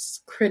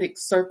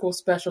Critics Circle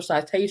Special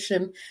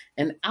Citation,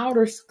 an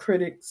Outer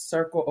Critics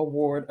Circle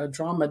Award, a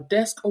Drama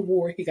Desk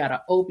Award. He got an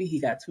Obie. He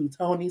got 2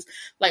 Tonys.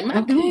 Like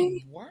my dude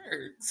Okay.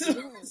 works.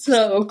 Some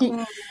So clown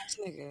ass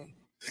nigga.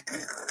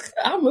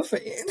 I'm a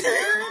fan.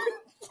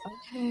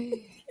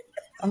 Okay.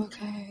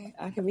 Okay.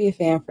 I can be a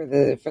fan for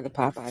the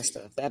Popeye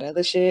stuff. That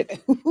other shit.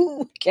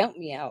 Count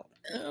me out.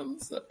 I'm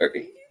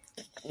sorry.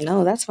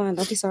 No, that's fine.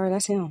 Don't be sorry.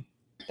 That's him.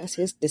 That's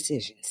his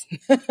decisions.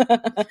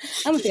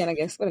 I'm a fan, I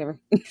guess. Whatever.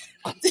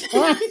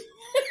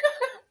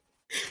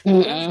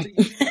 What else do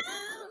you have?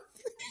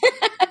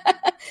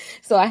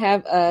 So I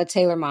have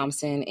Taylor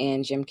Momsen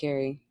and Jim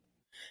Carrey.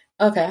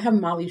 Okay, I have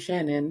Molly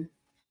Shannon.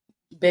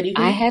 Betty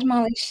I who? had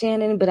Molly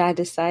Shannon, but I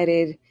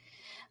decided,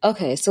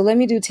 okay, so let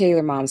me do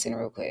Taylor Momsen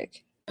real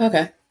quick.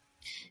 Okay.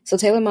 So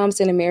Taylor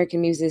Momsen,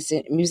 American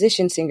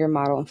musician, singer,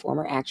 model, and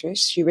former actress.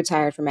 She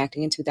retired from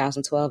acting in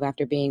 2012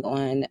 after being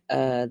on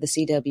the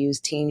CW's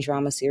teen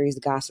drama series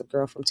Gossip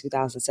Girl from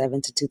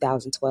 2007 to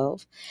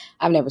 2012.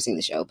 I've never seen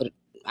the show, but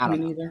I Me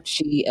don't know. neither.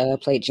 She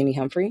played Jenny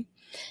Humphrey.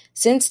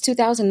 Since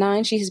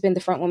 2009, she has been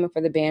the frontwoman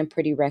for the band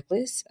Pretty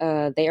Reckless.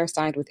 They are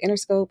signed with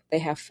Interscope. They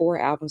have 4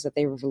 albums that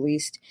they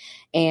released,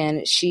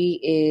 and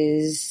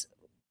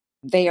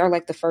they are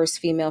like the first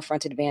female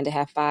fronted band to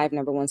have 5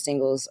 number 1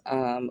 singles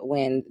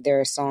when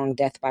their song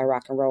Death by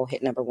Rock and Roll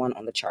hit number 1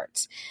 on the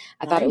charts.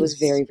 I thought it was Nice.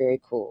 very, very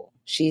cool.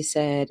 She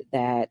said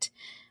that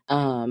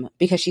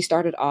because she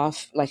started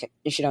off like,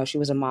 she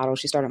was a model.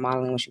 She started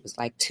modeling when she was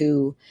like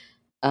 2.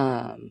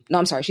 No,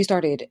 I'm sorry. She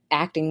started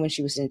acting when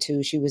she was in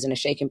 2. She was in a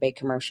Shake and Bake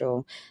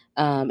commercial.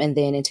 And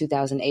then in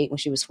 2008, when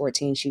she was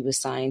 14, she was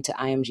signed to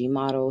IMG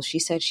Models. She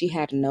said she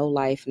had no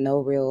life, no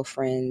real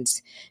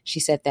friends. She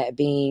said that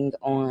being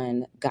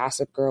on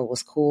Gossip Girl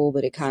was cool,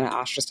 but it kind of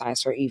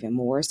ostracized her even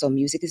more. So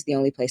music is the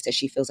only place that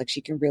she feels like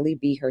she can really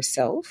be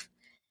herself.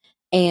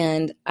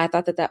 And I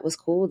thought that that was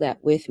cool,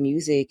 that with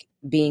music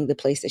being the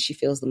place that she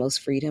feels the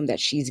most freedom, that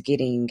she's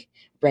getting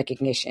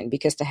recognition.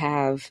 Because to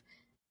have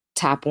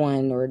top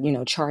 1 or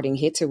charting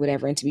hits or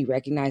whatever, and to be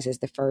recognized as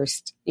the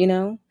first,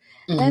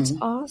 that's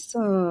Mm-hmm.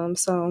 awesome.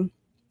 So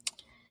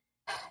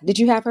did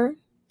you have her?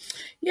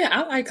 Yeah,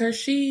 I like her.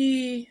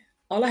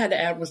 All I had to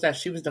add was that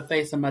she was the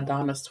face of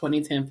Madonna's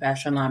 2010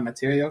 fashion line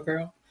Material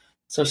Girl.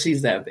 So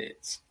she's that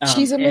bitch.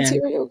 She's a And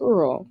material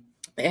girl.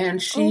 she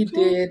Okay.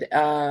 did,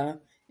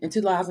 in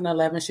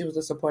 2011, she was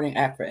a supporting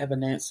act for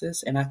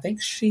Evanescence. And I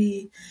think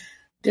she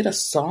did a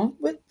song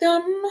with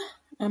them.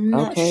 I'm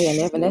not Okay, and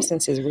sure.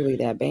 Evanescence is really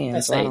that band,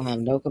 Let's so I say, don't have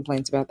no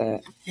complaints about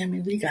that. I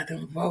mean, we got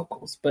them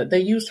vocals, but they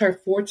used her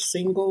 4th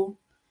single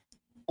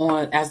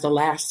on as the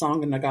last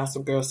song in the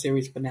Gossip Girl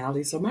series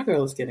finale. So my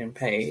girl is getting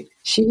paid.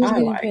 She was I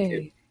getting like it.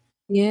 paid.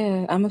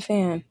 Yeah, I'm a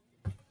fan.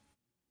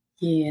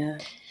 Yeah.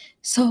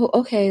 So,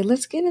 okay,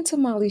 let's get into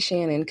Molly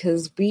Shannon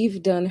because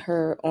we've done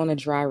her on a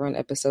dry run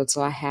episode.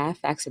 So I have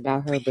facts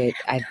about her, but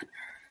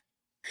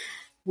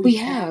We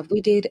have.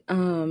 we did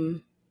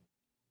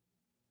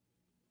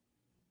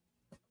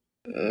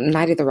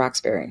Night at the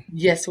Roxbury.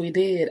 Yes, we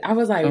did. I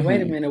was like,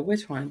 wait a Hmm. minute,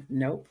 which one?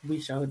 Nope, we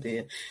sure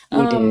did.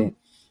 We did.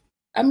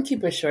 I'm gonna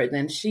keep it short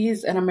then.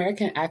 She's an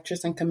American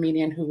actress and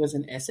comedian who was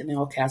an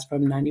SNL cast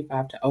from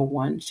 95 to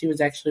 01. She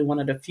was actually one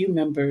of the few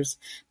members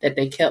that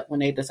they kept when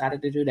they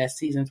decided to do that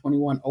season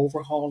 21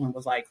 overhaul and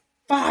was like,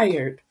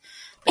 fired.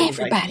 They was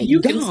like, Everybody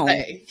you can gone.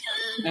 stay.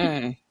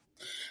 Mm.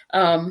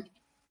 Um,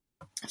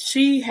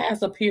 she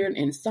has appeared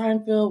in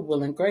Seinfeld,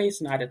 Will and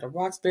Grace, Night at the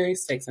Roxbury,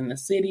 Sex and the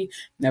City,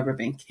 Never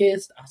Been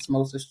Kissed,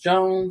 Osmosis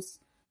Jones,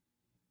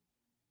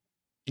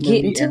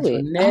 Getting Marie to it.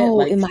 Antoinette.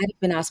 Oh, it Like, might have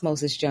been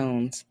Osmosis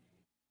Jones.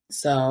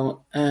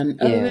 so, and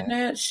other than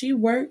Yeah. that, she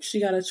worked. She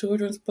got a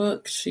children's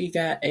book. She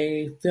got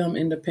a Film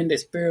Independent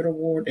Spirit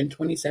Award in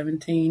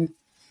 2017.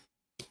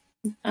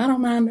 I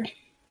don't mind her.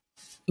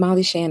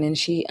 Molly Shannon,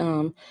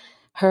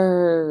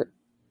 her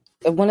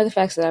one of the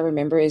facts that I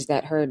remember is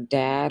that her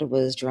dad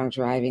was drunk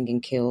driving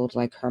and killed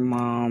like her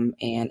mom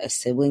and a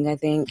sibling, I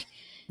think,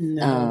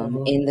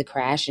 No. in the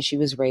crash. And she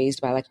was raised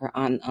by like her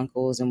aunt and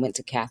uncles and went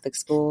to Catholic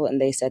school.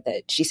 And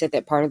she said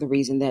that part of the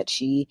reason that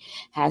she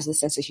has the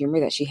sense of humor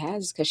that she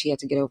has is because she had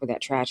to get over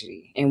that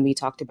tragedy. And we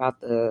talked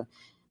about the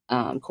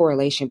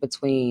correlation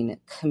between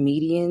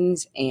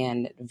comedians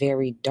and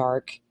very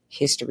dark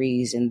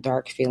histories and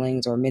dark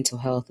feelings or mental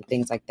health and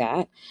things like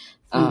that.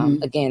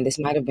 Mm-hmm. Again, this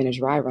might have been a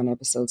dry run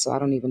episode, so I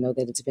don't even know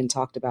that it's been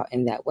talked about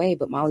in that way.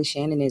 But Molly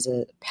Shannon is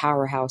a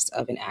powerhouse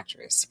of an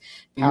actress,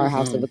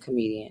 powerhouse of Mm-hmm. a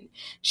comedian.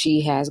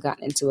 She has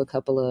gotten into a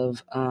couple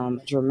of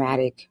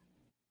dramatic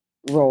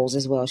roles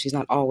as well. She's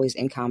not always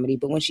in comedy,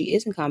 but when she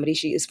is in comedy,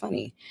 she is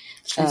funny.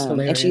 She's And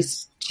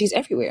hilarious. she's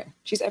everywhere.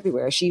 She's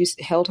everywhere.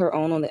 Held her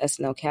own on the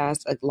SNL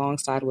cast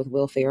alongside with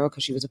Will Ferrell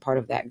because she was a part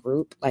of that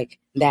group, like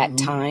that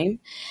Mm-hmm. time.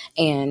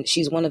 And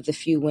she's one of the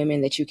few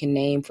women that you can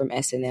name from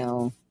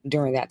SNL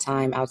during that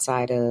time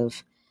outside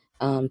of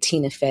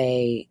Tina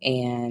Fey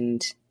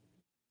and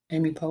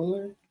Amy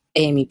Poehler,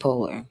 Amy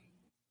Poehler.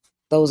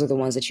 Those are the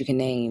ones that you can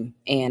name.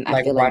 And I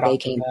like feel right like they off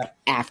the came bat.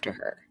 after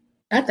her.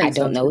 I I think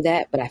so don't know too.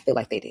 that, but I feel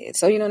like they did.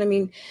 So, you know what I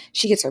mean?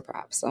 She gets her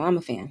props. So I'm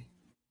a fan.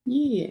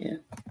 Yeah.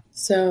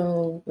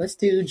 So let's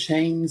do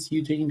James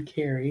Eugene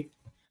Carey.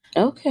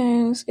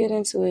 Okay, let's get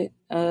into it.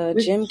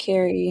 Jim Which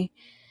Carrey,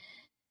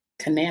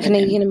 Cananigan.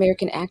 Canadian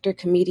American actor,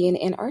 comedian,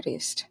 and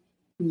artist.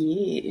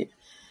 Yeah.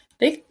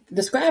 They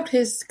described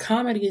his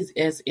comedies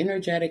as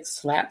energetic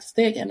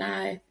slapstick, and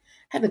I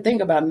had to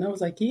think about it, and I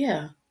was like,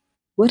 yeah.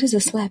 What is a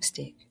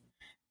slapstick?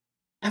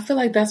 I feel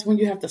like that's when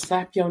you have to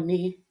slap your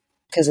knee.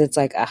 Because it's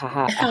like ah ha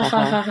ha ah Ha ha ha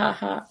ha. ha ha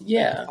ha.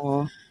 Yeah.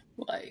 Oh,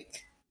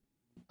 Like,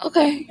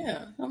 okay,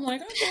 yeah. I'm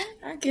like, okay,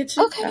 I get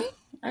you. okay.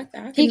 I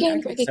He can gained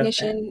accept that.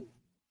 recognition.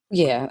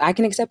 Yeah, I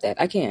can accept that.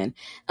 I can.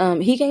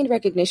 He gained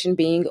recognition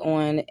being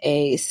on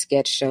a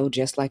sketch show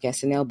just like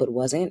SNL, but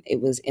wasn't. It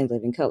was In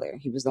Living Color.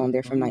 He was on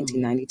there from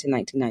Mm. 1990 to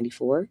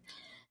 1994.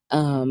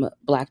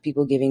 Black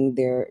people giving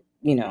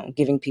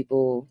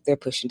people their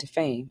push into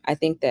fame. I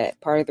think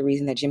that part of the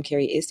reason that Jim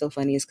Carrey is so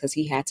funny is because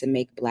he had to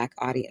make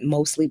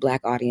mostly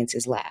black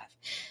audiences laugh.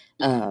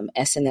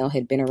 SNL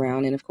had been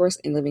around, and of course,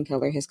 In Living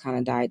Color has kind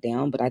of died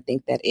down. But I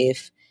think that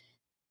if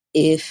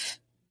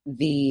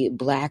the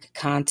black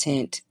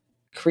content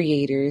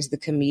creators, the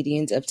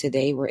comedians of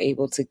today, were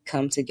able to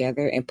come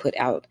together and put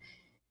out,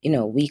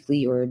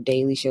 weekly or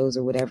daily shows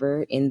or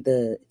whatever in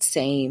the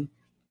same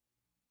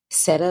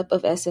setup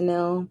of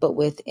SNL, but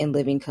with In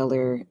Living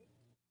Color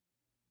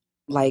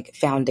like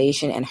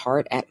foundation and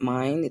heart at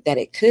mind, that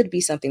it could be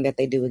something that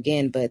they do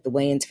again. But the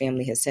Wayans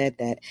family has said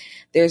that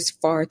there's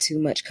far too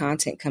much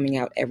content coming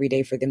out every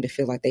day for them to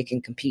feel like they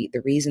can compete.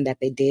 The reason that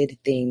they did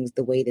things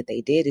the way that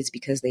they did is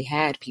because they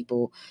had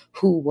people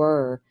who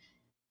were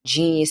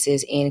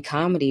geniuses in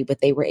comedy, but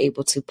they were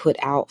able to put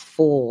out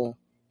full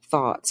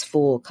thoughts,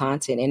 full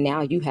content. And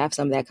now you have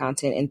some of that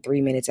content in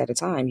 3 minutes at a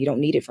time. You don't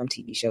need it from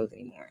TV shows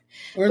anymore.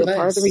 Or But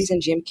part of the less. reason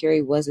Jim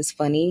Carrey was as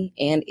funny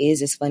and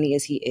is as funny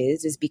as he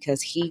is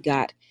because he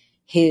got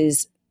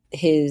his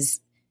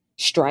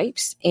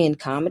stripes in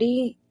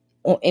comedy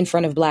in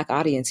front of black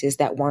audiences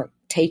that weren't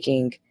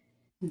taking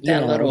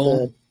That little.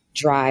 the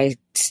dry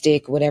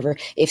stick, whatever.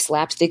 If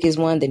slapstick is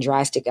one, then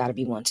dry stick got to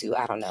be one too.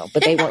 I don't know,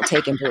 but they weren't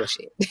taking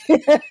bullshit.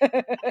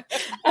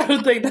 I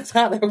don't think that's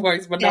how that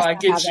works, but no, That's I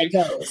not how get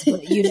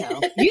that you.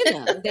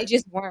 goes. But they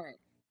just weren't.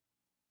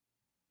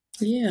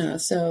 Yeah,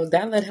 so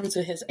that led him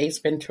to his Ace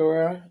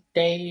Ventura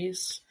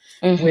days,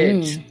 which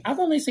Mm-hmm. I've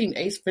only seen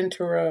Ace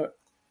Ventura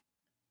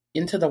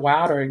Into the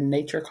Wild or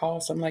Nature Call,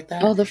 something like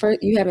that. Oh,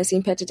 you haven't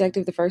seen Pet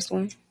Detective, the first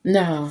one?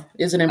 No,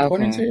 is it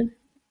important Okay. to?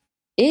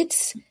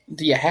 It's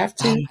Do you have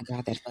to? oh my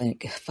god, that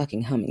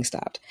fucking humming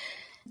stopped.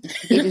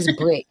 It is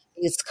brick.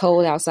 It's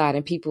cold outside,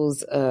 and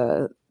people's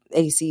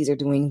ACs are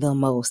doing the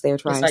most. They're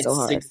It's trying like so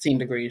hard. 16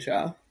 degrees,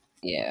 y'all.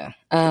 Yeah.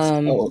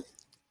 It's cold.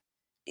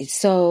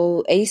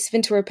 So Ace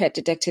Ventura Pet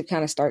Detective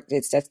kind of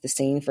sets the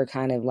scene for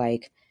kind of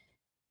like,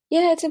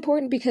 yeah, it's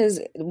important because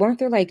weren't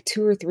there like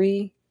 2 or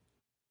 3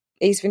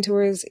 Ace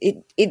Venturas?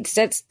 It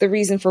sets the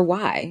reason for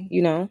why,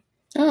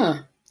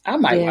 I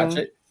might watch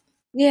Yeah. it.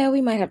 Yeah,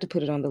 we might have to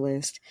put it on the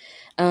list.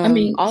 I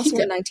mean, Also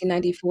in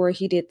 1994,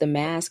 he did The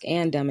Mask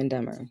and Dumb and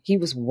Dumber. He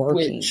was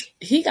working. which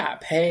he got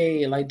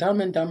paid. Like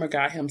Dumb and Dumber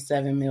got him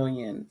 $7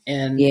 million,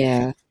 and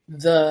Yeah.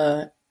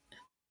 the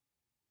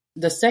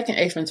second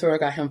Ace Ventura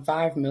got him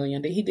 $5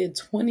 million. He did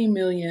 $20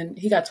 million.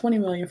 He got $20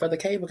 million for the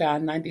Cable Guy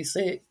in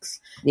 '96,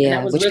 and that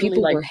Yeah, was which literally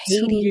people like were 2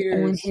 hating on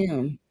years.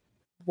 him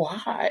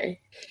Why?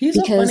 He's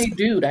a because funny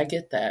dude. I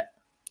get that.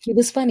 he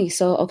was funny.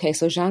 So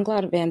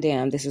Jean-Claude Van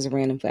Damme, this is a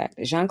random fact.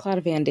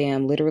 Jean-Claude Van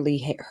Damme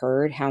literally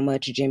heard how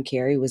much Jim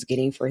Carrey was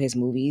getting for his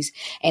movies.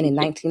 And in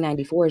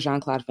 1994,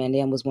 Jean-Claude Van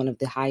Damme was one of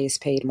the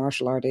highest paid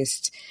martial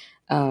artists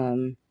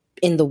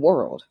in the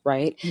world,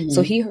 right? Mm-hmm.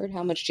 So he heard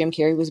how much Jim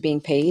Carrey was being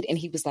paid, and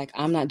he was like,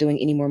 I'm not doing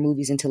any more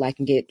movies until I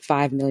can get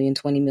 5 million,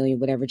 20 million,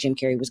 whatever Jim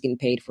Carrey was getting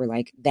paid for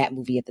like that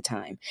movie at the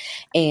time.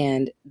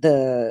 And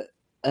the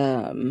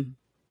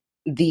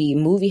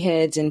movie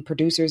heads and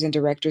producers and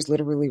directors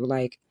literally were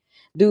like,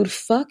 dude,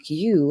 fuck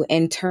you,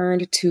 and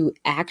turned to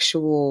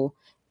actual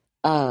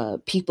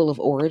people of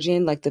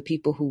origin, like the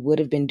people who would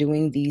have been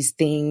doing these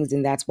things.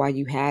 And that's why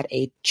you had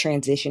a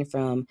transition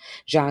from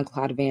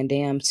Jean-Claude Van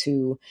Damme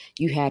to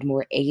you had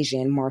more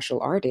Asian martial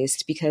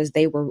artists because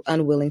they were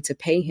unwilling to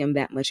pay him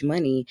that much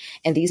money.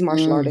 And these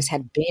martial Mm. artists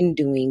had been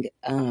doing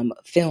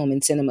film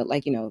and cinema,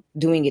 like, you know,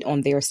 doing it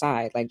on their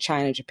side, like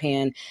China,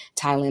 Japan,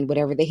 Thailand,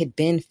 whatever. They had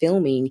been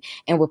filming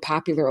and were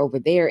popular over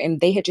there.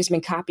 And they had just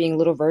been copying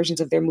little versions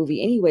of their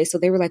movie anyway. So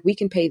they were like, we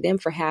can pay them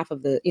for half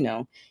of the, you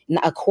know,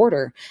 a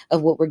quarter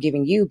of what we're giving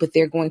you, but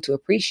they're going to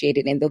appreciate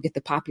it and they'll get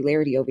the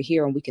popularity over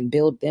here and we can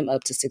build them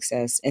up to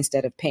success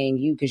instead of paying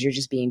you because you're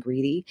just being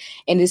greedy.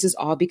 And this is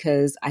all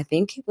because I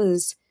think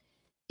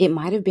it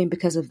might have been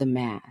because of The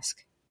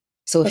Mask.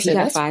 So I if he said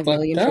got that's 5 fucked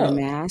million for The up.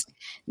 Mask,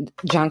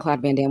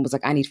 Jean-Claude Van Damme was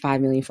like, I need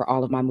 5 million for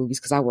all of my movies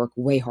because I work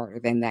way harder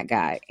than that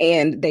guy.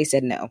 And they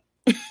said no.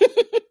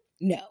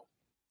 No.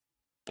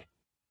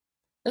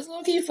 It's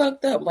low key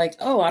fucked up. Like,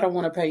 oh, I don't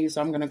want to pay you,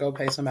 so I'm gonna go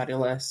pay somebody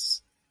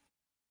less,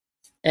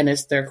 and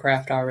it's their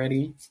craft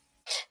already.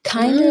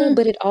 Kind of,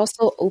 but it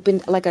also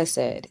opened, like I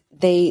said,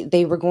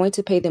 they were going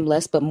to pay them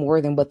less, but more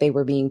than what they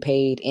were being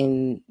paid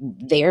in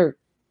their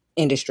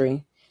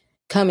industry.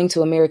 Coming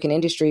to American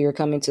industry or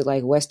coming to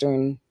like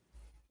Western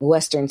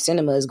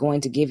cinema is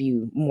going to give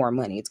you more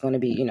money. It's going to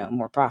be, you know,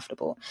 more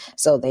profitable.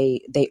 So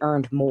they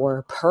earned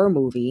more per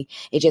movie.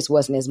 It just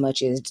wasn't as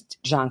much as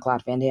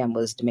Jean-Claude Van Damme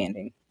was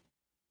demanding.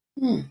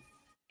 Hmm.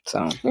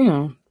 So, you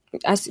know,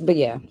 but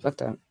yeah,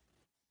 fucked up.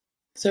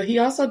 So he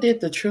also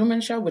did the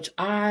Truman Show, which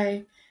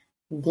I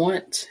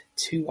want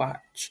to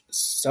watch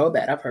so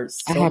bad. I've heard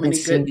I so haven't many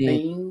seen good it.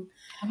 things.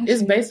 I haven't It's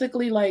seen it.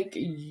 basically like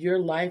your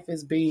life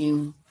is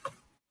being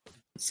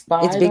It's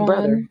spied Big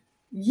Brother. on.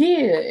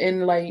 Yeah,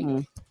 and like, Hmm.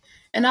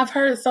 and I've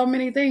heard so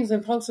many things,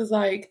 and folks is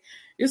like,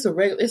 it's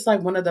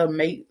like one of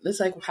the it's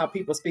like how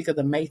people speak of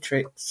the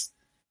Matrix.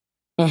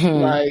 Hmm.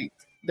 Like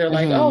they're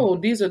like, Hmm. oh,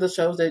 these are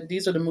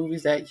the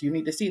movies that you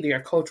need to see. They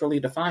are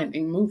culturally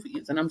defining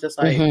movies, and I'm just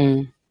like,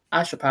 Hmm.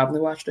 I should probably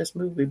watch this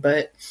movie,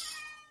 but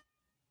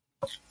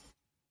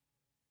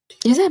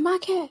Is that my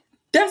cat?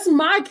 that's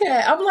my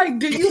cat. I'm like,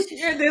 do you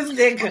hear this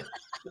nigga?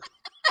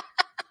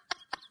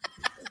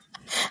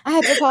 I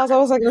had to pause. I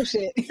was like, oh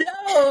shit.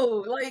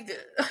 No, like,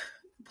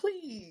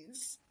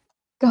 please,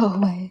 Go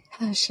away.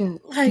 Oh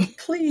shit. like,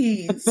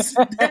 please,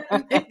 that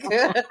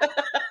nigga.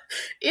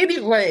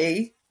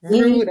 Anyway,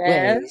 rude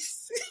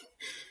Anyways.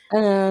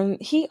 ass.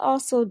 He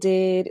also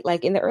did,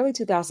 like, in the early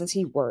 2000s,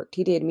 he worked.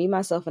 He did Me,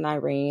 Myself, and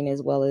Irene,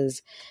 as well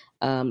as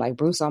like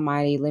Bruce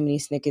Almighty, Lemony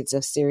Snicket's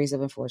A Series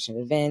of Unfortunate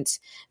Events,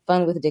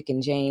 Fun with Dick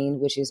and Jane,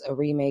 which is a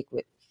remake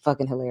with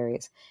fucking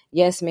hilarious.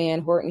 Yes Man,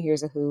 Horton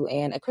Hears a Who,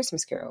 and A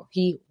Christmas Carol.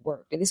 He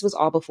worked. And this was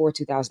all before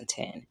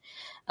 2010.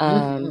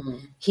 Mm-hmm.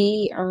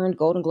 He earned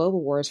Golden Globe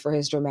Awards for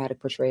his dramatic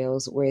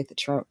portrayals with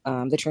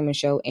The Truman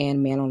Show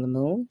and Man on the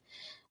Moon.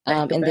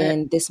 Back to And back.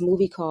 then this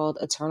movie called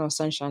Eternal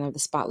Sunshine of the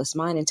Spotless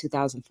Mind in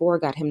 2004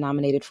 got him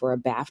nominated for a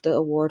BAFTA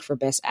award for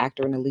Best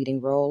Actor in a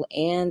Leading Role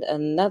and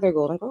another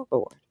Golden Globe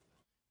Award.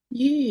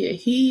 Yeah,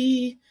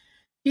 he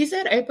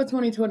said April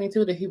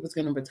 2022 that he was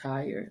going to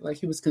retire. Like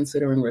he was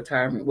considering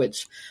retirement,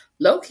 which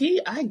low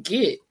key I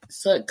get.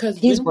 So because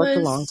He's when worked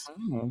a long was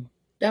time.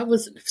 that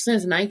was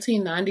since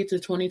 1990 to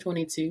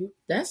 2022.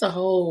 That's a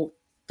whole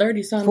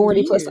 30 something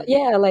 40 plus. years.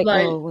 Yeah, like,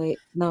 oh, Like, wait.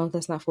 No,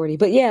 that's not 40.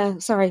 But yeah,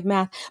 sorry,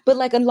 math. But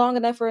like long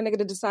enough for a nigga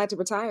to decide to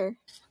retire.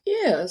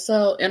 yeah.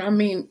 So, and I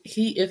mean,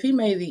 if he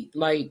made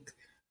like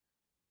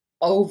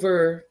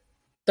over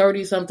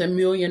 30 something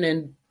million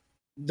in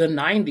the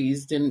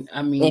 90s, then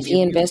I mean, If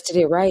he invested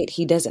it right,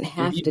 he doesn't if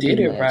have you to do did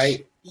it much.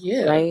 right,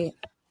 yeah. Right?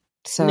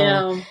 So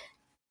Now,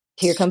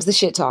 here comes the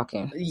shit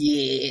talking.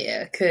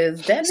 yeah,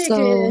 because that So,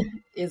 nigga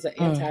is an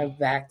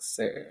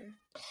anti-vaxxer.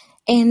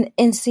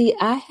 and see,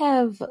 I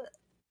have.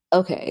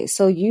 Okay,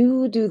 so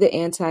you do the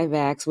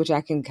anti-vax, which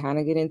I can kind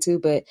of get into,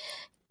 but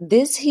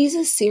he's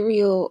a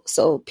serial.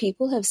 So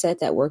people have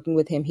said that working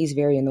with him, he's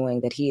very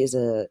annoying. That he's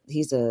a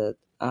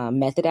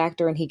method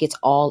actor, and he gets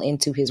all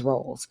into his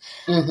roles.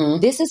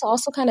 Mm-hmm. This is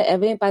also kind of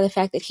evident by the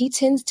fact that he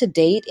tends to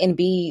date and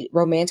be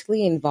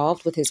romantically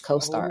involved with his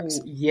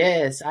co-stars. Oh,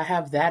 yes, I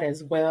have that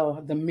as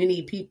well. The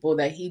many people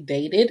that he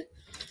dated,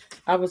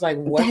 I was like,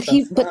 what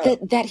the fuck?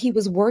 That he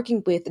was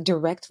working with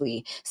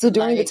directly. So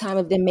during the Like, time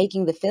of them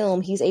making the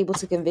film, he's able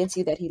to convince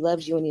you that he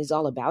loves you and he's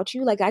all about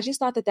you. Like, I just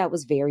thought that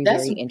was very,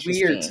 that's very weird to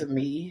interesting.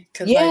 me.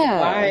 Because, like, Yeah.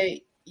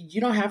 why? You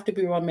don't have to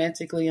be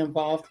romantically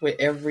involved with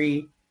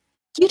every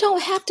You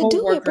don't have to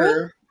do it, bruh.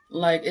 coworker.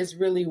 Like, it's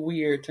really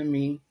weird to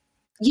me.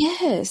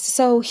 Yes.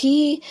 So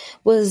he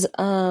was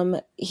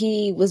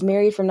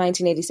married from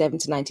 1987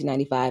 to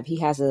 1995. He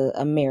has a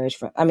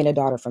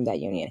daughter from that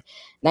union.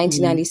 Mm-hmm.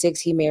 1996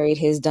 he married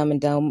his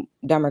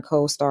Dumber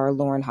co-star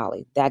Lauren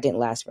Holly. That didn't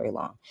last very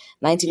long.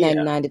 Yeah,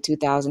 1999 to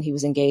 2000 he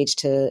was engaged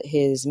to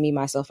his Me,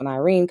 Myself and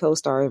Irene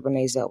co-star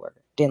Renee Zellweger.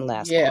 Didn't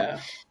last long. yeah.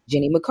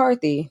 Jenny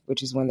McCarthy,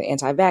 which is when the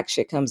anti-vax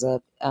shit comes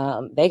up,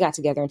 they got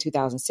together in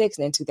 2006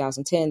 and in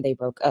 2010 they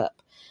broke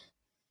up.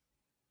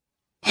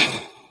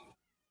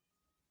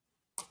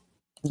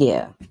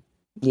 Yeah.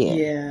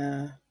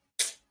 Yeah.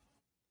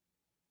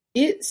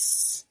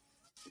 It's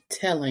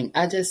telling.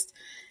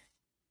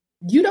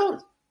 You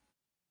don't,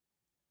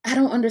 I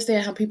don't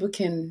understand how people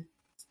can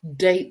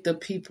date the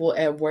people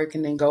at work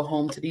and then go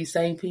home to these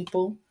same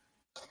people.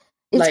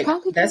 It's Like,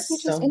 probably because you're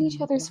that's just so in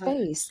each other's much.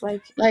 face,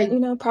 like,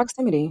 Like,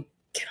 proximity.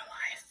 get a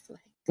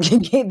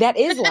life. That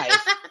is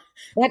life.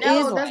 That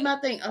is No, that's life.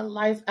 nothing. A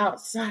life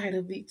outside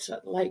of each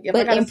other. Like, if I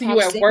But got to in see you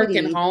at work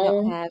and proximity, you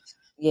don't home, have,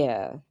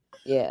 yeah,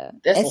 yeah.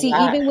 that's And a see,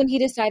 lot. even when he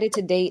decided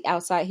to date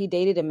outside, he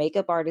dated a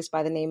makeup artist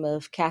by the name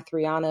of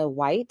Catriona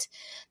White.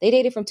 They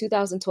dated from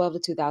 2012 to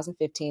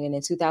 2015. And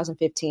in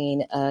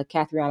 2015,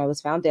 Catriona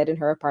was found dead in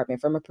her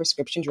apartment from a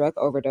prescription drug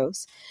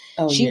overdose.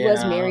 Oh, She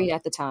was yeah. married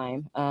at the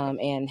time,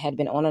 and had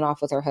been on and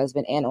off with her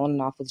husband and on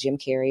and off with Jim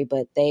Carrey.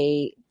 But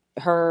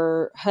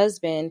her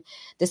husband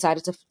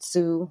decided to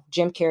sue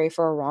Jim Carrey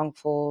for a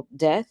wrongful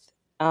death,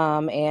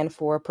 and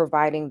for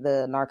providing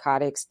the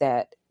narcotics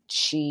that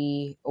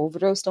she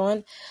overdosed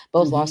on.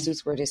 Both Hmm.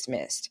 lawsuits were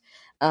dismissed.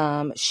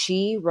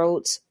 She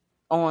wrote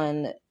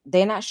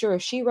they're not sure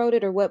if she wrote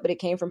it or what, but it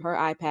came from her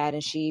iPad,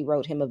 and she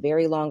wrote him a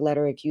very long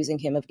letter accusing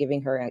him of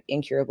giving her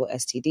incurable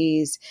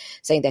STDs,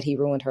 saying that he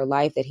ruined her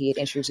life, that he had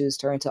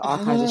introduced her into all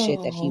kinds of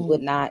shit that Oh.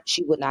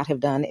 she would not have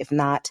done if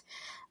not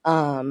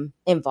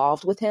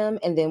involved with him.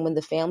 And then when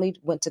the family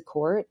went to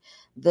court,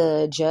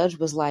 the judge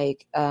was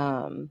like,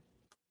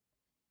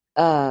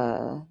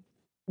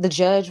 the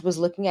judge was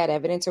looking at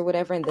evidence or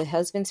whatever, and the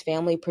husband's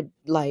family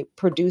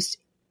produced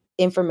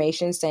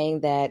information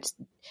saying that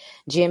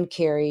Jim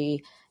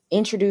Carrey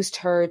introduced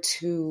her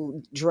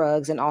to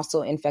drugs and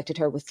also infected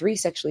her with 3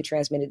 sexually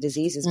transmitted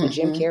diseases. But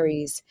Jim Hmm.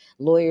 Carrey's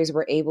lawyers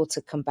were able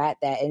to combat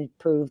that and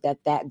prove that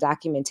that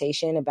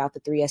documentation about the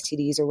 3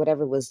 STDs or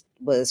whatever was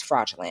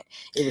fraudulent.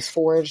 It was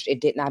forged.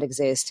 It did not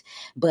exist.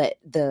 But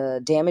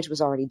the damage was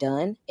already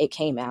done. It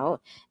came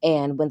out.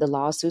 And when the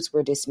lawsuits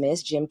were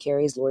dismissed, Jim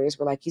Carrey's lawyers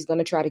were like, he's going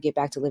to try to get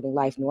back to living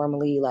life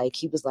normally.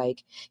 He was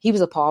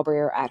a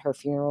pallbearer at her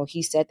funeral.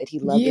 He said that he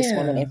loved this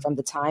woman. Yeah. And from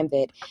the time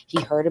that he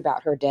heard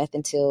about her death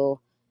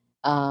until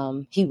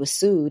he was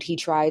sued, he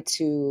tried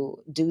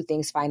to do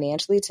things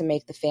financially to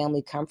make the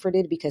family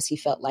comforted, because he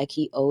felt like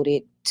he owed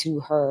it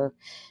to her,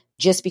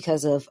 just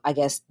because of, I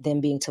guess,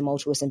 them being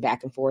tumultuous and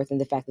back and forth and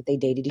the fact that they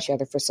dated each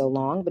other for so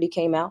long. But he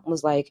came out and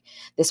was like,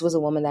 this was a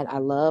woman that I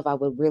love. I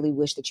would really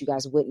wish that you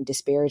guys wouldn't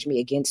disparage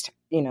me against,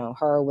 her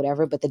or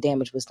whatever, but the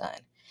damage was done.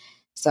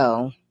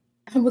 So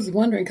I was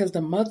wondering because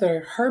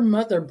her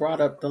mother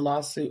brought up the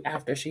lawsuit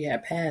after she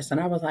had passed. And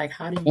I was like,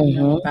 how do you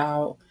know mhm,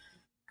 about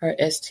her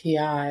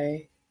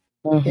STI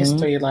mhm.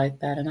 history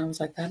like that? And I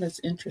was like, that is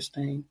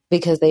interesting.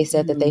 Because they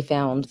said that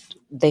Mm.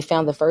 they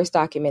found the first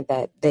document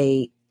that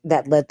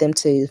led them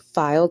to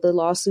file the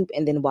lawsuit,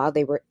 and then while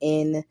they were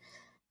in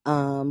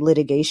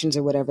litigations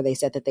or whatever, they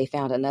said that they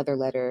found another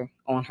letter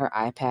on her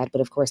iPad, but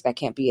of course that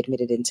can't be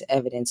admitted into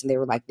evidence. And they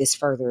were like, this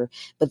further,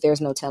 but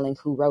there's no telling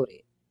who wrote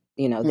it.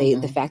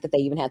 The Hmm. fact that they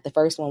even had the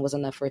first one was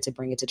enough for it to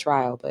bring it to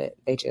trial, but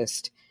they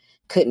just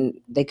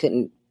couldn't.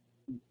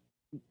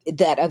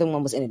 That other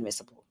one was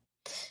inadmissible.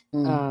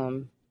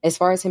 Mm. As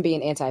far as him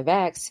being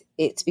anti-vax,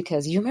 it's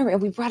because you remember,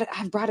 and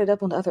I brought it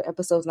up on the other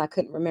episodes and I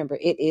couldn't remember.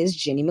 It is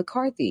Jenny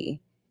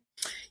McCarthy.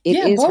 It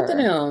Yeah, is both of her.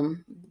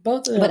 them.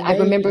 Both of But them. I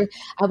remember They.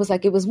 I was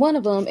like, it was one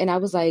of them, and I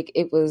was like,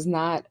 it was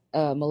not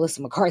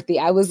Melissa McCarthy.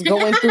 I was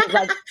going through,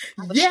 like,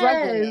 I was Yes,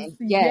 struggling.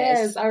 yes,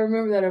 Yes, I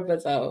remember that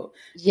episode.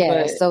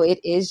 yes. But So it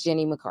is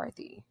Jenny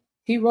McCarthy.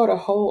 he wrote a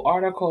whole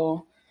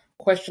article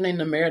questioning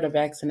the merit of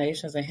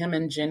vaccinations, and him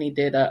and Jenny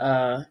did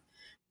a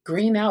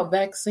green out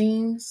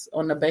vaccines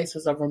on the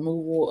basis of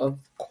removal of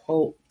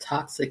quote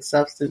toxic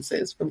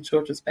substances from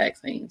children's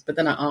vaccines. But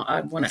then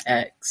I want to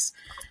ask,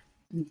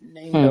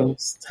 name Hmm.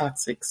 those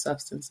toxic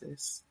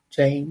substances,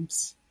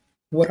 James.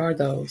 What are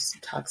those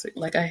toxic?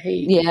 Like I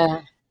hate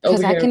Yeah, over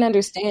because I can here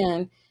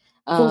understand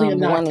fully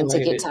wanting to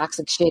get inoculated.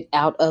 toxic shit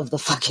out of the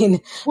fucking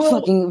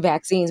Well,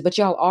 vaccines, but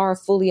y'all are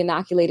fully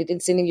inoculated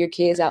and sending your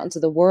kids out into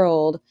the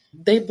world.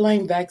 they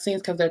blame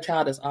vaccines because their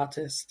child is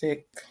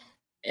autistic,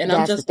 and I'm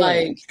That's the just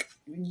thing. like,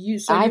 you.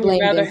 So I you would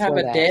blame rather them have for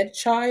a that dead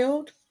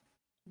child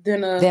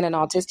than a. than an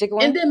autistic And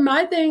one. then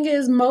my thing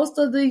is, most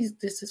of these.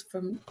 This is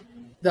from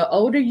the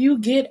older you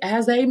get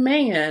as a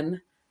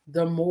man,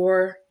 the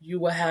more you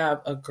will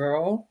have a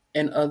girl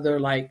and other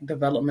like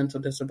developmental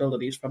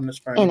disabilities from the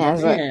sperm And of a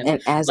as a man.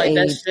 and as Like a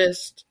that's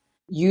just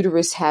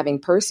uterus having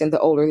person, the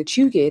older that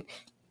you get,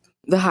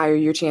 the higher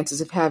your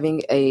chances of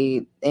having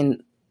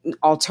an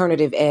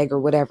alternative egg or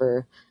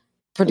whatever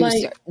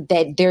produced. like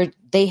That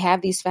they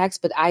have these facts,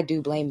 but I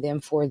do blame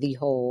them for the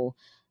whole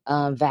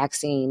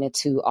vaccine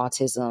to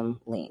autism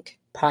link.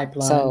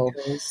 pipeline So,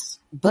 because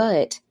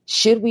but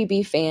should we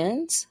be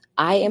fans?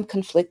 I am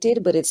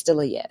conflicted, but it's still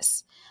a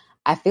yes.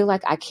 I feel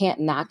like I can't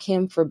knock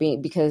him for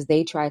being, because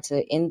they tried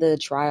to, in the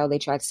trial, they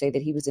tried to say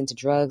that he was into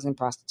drugs and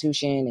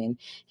prostitution and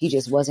he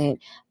just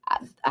wasn't.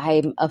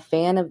 I'm a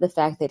fan of the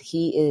fact that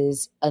he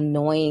is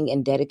annoying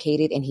and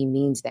dedicated and he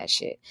means that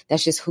shit.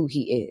 That's just who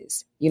he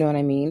is. You know what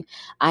I mean?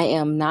 I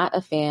am not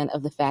a fan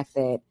of the fact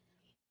that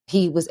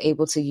he was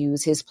able to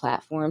use his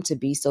platform to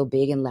be so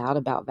big and loud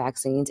about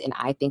vaccines. And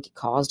I think it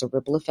caused a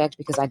ripple effect,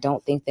 because I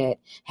don't think that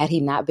had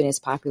he not been as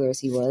popular as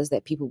he was,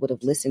 that people would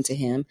have listened to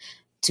him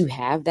to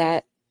have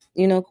that,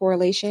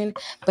 correlation.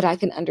 But I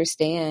can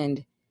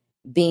understand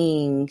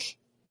being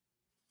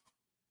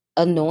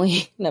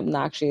annoying and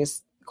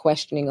obnoxious,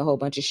 questioning a whole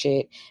bunch of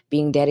shit,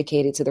 being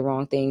dedicated to the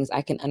wrong things.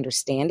 I can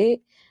understand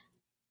it.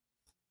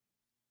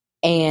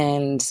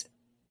 And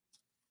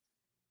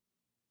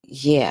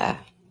yeah.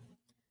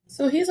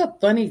 So he's a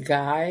funny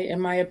guy,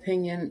 in my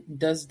opinion.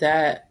 Does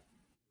that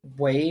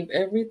waive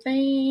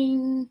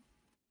everything?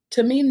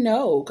 To me,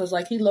 no, because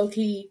like he low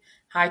key,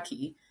 high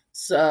key,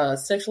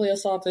 sexually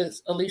assaulted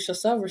Alicia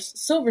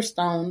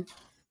Silverstone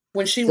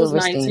when she was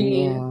Silverstein,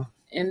 19 yeah,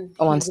 and he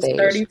on was stage.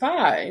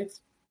 35.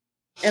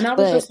 And I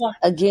was But just like,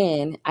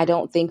 again, I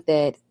don't think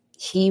that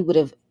he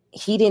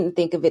didn't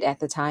think of it at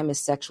the time as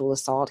sexual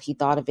assault. He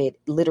thought of it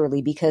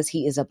literally because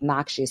he is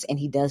obnoxious and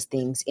he does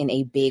things in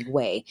a big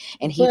way.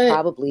 And he but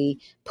probably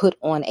put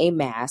on a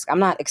mask. I'm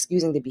not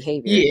excusing the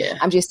behavior. yeah,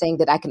 I'm just saying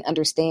that I can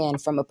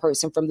understand from a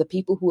person, from the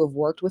people who have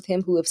worked with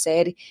him, who have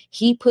said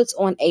he puts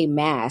on a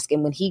mask.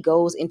 And when he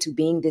goes into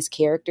being this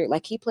character,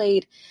 like he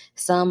played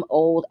some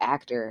old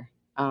actor,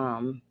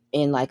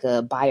 in like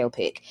a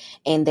biopic,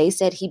 and they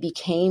said he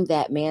became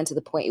that man to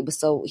the point it was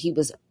so he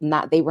was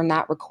not, they were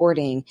not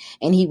recording,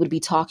 and he would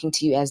be talking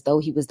to you as though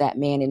he was that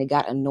man, and it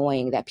got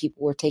annoying that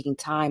people were taking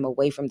time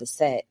away from the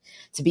set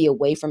to be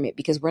away from it,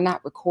 because we're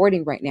not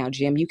recording right now,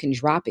 Jim. You can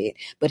drop it.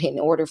 But in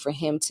order for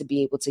him to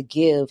be able to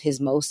give his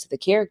most to the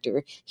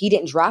character, he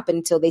didn't drop it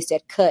until they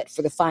said cut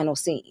for the final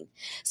scene.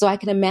 So I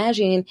can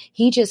imagine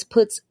he just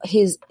puts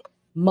his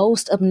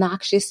most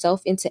obnoxious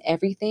self into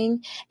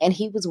everything, and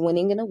he was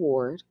winning an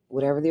award,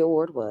 whatever the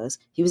award was.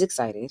 He was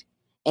excited,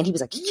 and he was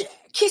like, yeah,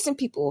 kissing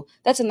people.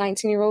 That's a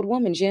 19-year-old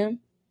woman, Jim.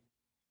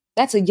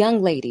 That's a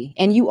young lady,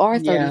 and you are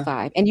yeah.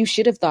 35, and you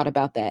should have thought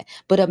about that.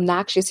 But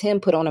obnoxious him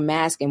put on a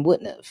mask and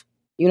wouldn't have.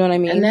 You know what I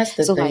And mean? that's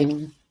the So like,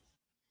 thing.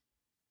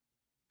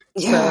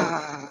 So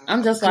yeah,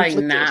 I'm just like,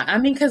 conflicted. nah. I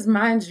mean, because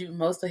mind you,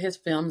 most of his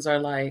films are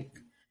like,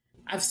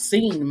 I've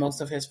seen most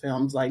of his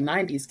films, like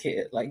 90s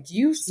kid. Like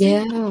you see,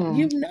 Yeah,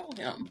 you know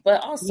him.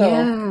 But also,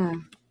 yeah.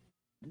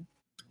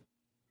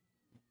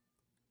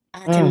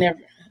 I can never,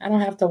 I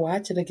don't have to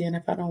watch it again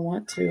if I don't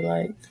want to.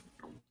 Like,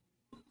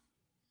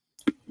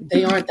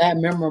 they aren't that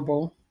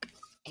memorable.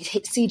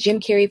 See, Jim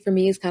Carrey for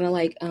me is kind of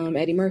like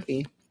Eddie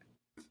Murphy.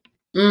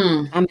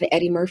 Mm, I'm an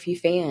Eddie Murphy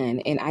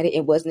fan, and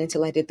it wasn't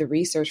until I did the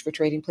research for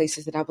Trading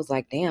Places that I was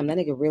like, damn, that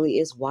nigga really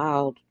is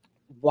wild,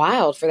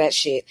 wild for that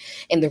shit.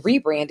 And the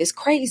rebrand is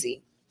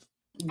crazy.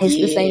 It's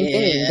the same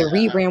thing. The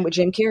yeah. rebrand with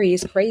Jim Carrey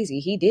is crazy.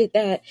 He did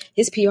that.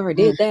 His PR Mm,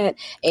 did that.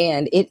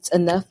 And it's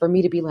enough for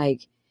me to be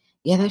like,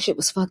 yeah, that shit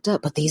was fucked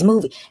up. But these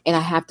movies, and I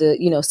have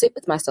to, sit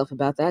with myself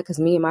about that, because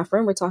me and my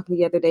friend were talking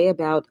the other day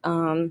about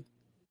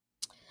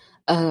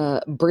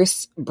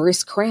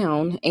Briss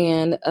Crown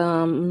and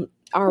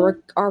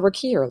our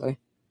Kearla.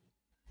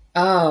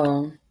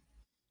 oh,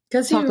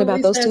 because he Talking about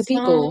released those that two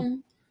people.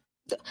 song.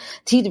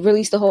 He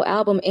released the whole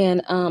album,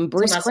 and Talking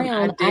Briss about some, I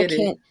Crown, I did it.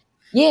 can't,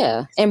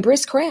 yeah, and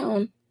Briss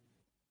Crown,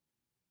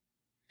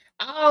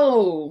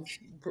 Oh,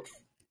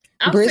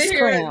 I'm Briss sitting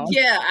here. Crown,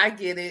 Yeah, I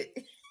get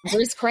it.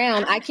 Briss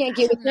Crown, I can't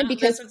I get with have him not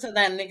because, listened to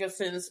that nigga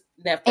since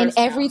that and first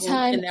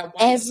album in that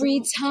white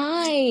suit.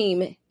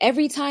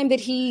 every time that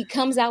he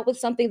comes out with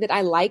something that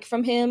I like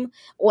from him,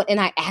 and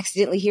I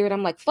accidentally hear it,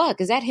 I'm like, fuck,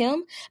 is that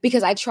him?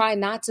 Because I try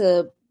not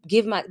to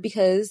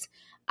because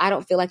I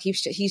don't feel like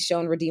he's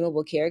shown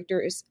redeemable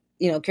characteristics.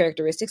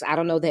 I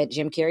don't know that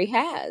Jim Carrey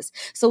has.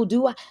 So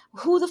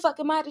who the fuck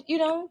am I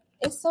to,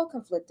 it's so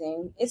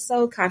conflicting. It's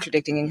so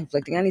contradicting and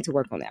conflicting. I need to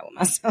work on that with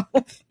myself.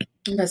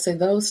 I'm gonna say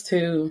those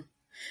two.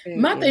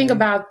 My thing Yeah.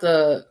 about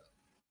the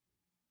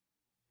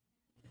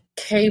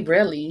K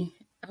Relly,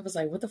 I was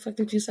like, what the fuck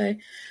did you say?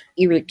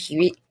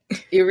 Irritated.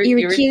 Irrit, irrit,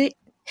 Irritated.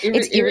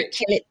 It's irrit, irrit.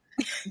 irritated.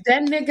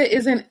 That nigga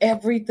is in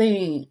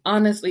everything,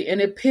 honestly, and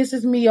it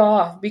pisses me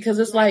off because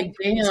it's like,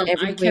 He's damn, I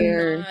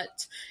everywhere. cannot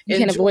You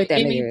can't enjoy avoid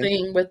that nigga.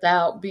 anything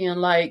without being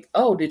like,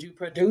 oh, did you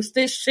produce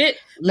this shit?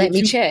 Let Did me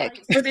you check.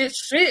 fight for this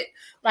shit?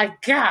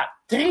 Like, god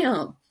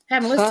damn,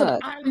 haven't listened to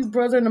Fuck. the Isley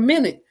Brother in a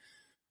minute.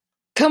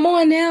 Come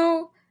on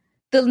now.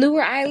 The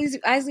newer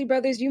Isley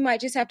brothers, you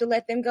might just have to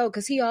let them go,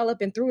 because he all up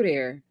and through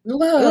there. Ugh.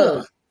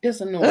 Look,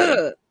 it's annoying.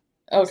 Ugh.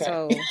 Okay.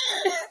 So,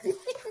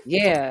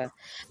 yeah.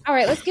 All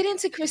right, let's get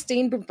into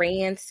Christine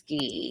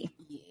Baranski.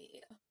 Yeah.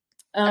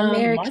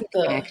 American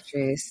Martha.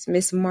 actress,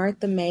 Miss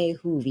Martha May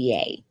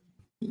Whovier.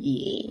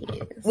 Yes.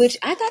 Which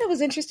I thought it was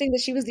interesting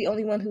that she was the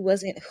only one who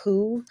wasn't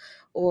Who,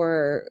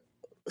 or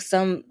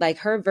some, like,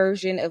 her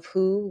version of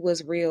Who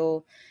was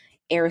real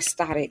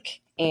aristocratic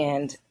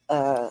and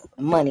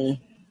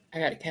money. I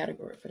got a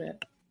category for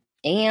that.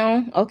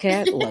 Damn. Okay,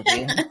 I love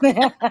you.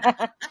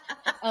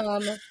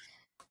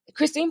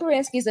 Christine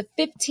Baranski is a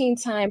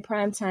 15-time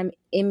Primetime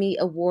Emmy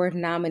Award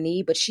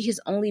nominee, but she has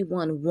only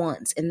won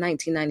once, in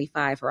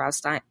 1995, for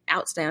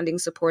Outstanding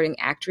Supporting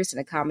Actress in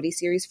a Comedy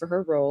Series for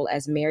her role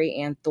as Mary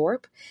Ann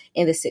Thorpe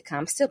in the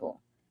sitcom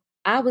Sybil.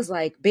 I was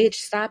like, bitch,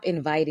 stop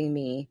inviting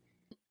me.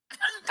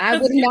 I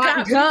would You not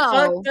got me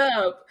go. fucked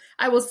up.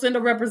 I will send a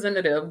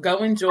representative. Go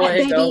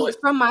enjoy. Go. Baby,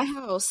 from my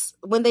house.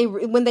 When they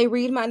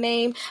read my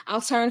name,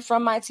 I'll turn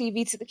from my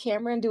TV to the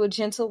camera and do a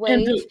gentle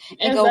And wave do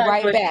and go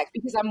right exactly. back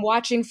because I'm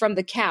watching from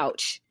the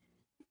couch.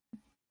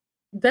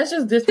 That's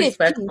just 15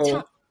 disrespectful.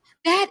 times.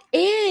 That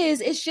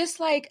is. It's just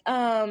like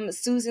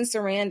Susan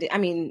Sarandon. I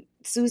mean,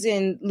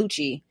 Susan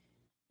Lucci.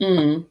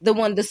 Mm.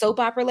 The soap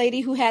opera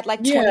lady who had like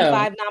Yeah.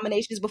 25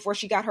 nominations before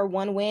she got her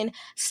one win.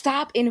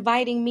 Stop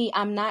inviting me.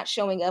 I'm not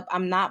showing up.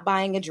 I'm not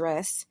buying a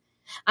dress.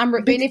 And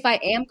if I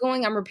am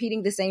going, I'm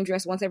repeating the same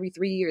dress once every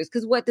 3 years.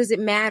 Because what does it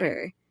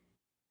matter?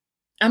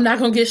 I'm not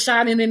gonna get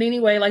shot in it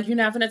anyway. Like, you're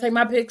not gonna take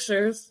my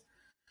pictures.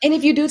 And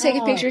if you do take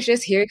a picture, it's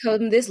just here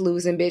comes this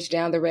losing bitch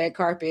down the red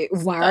carpet.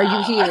 Why are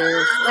you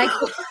here? Like,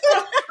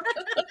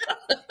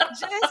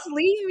 just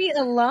leave me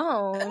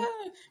alone.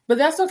 But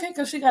that's okay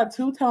because she got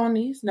 2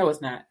 Tonys. No, it's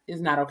not.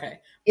 It's not okay.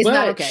 It's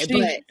not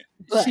okay,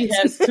 but she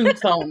has 2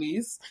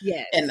 Tonys.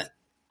 Yes. And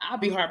I'll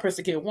be hard pressed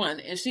to get 1.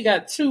 And she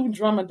got 2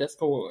 Drama Desk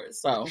Awards.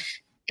 So.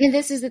 And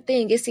this is the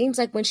thing. It seems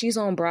like when she's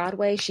on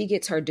Broadway, she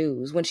gets her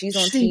dues. When she's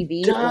on She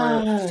TV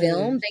does. or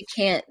film,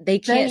 they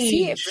can't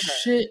see it for her.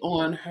 Shit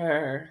on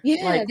her.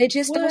 Yeah, like, they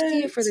just don't see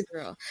it what? for the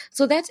girl.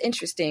 So that's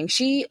interesting.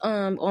 She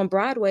on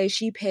Broadway,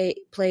 she played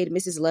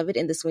Mrs. Lovett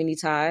in the Sweeney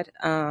Todd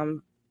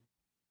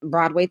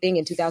Broadway thing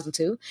in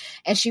 2002,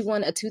 and she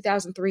won a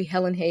 2003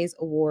 Helen Hayes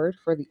Award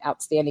for the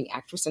Outstanding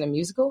Actress in a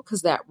Musical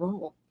because that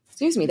role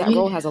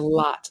has a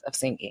lot of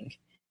singing.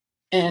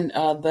 And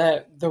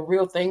the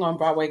Real Thing on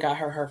Broadway got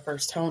her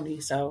first Tony,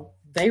 so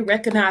they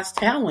recognize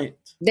talent.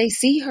 They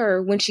see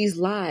her when she's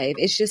live.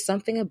 It's just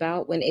something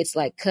about when it's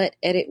like cut,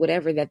 edit,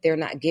 whatever that they're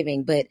not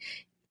giving. But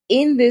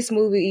in this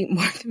movie,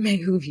 Martha May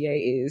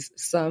Whovier is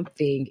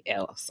something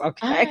else.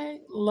 Okay, I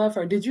love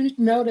her. Did you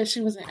know that she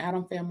was in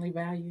Adam Family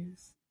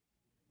Values?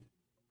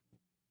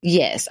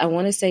 Yes, I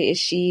want to say, is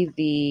she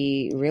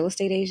the real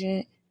estate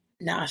agent?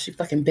 Nah, she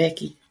fucking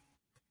Becky,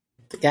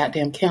 the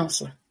goddamn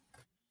counselor.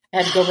 I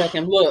had to go back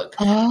and look.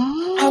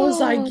 Oh, I was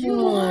like, you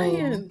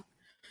lying.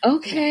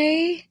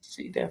 Okay.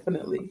 She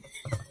definitely.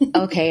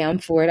 Okay, I'm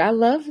for it. I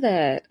love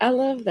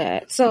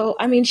that. So,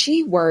 I mean,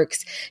 she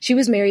works. She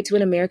was married to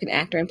an American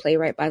actor and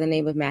playwright by the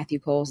name of Matthew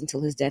Coles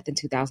until his death in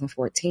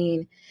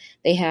 2014.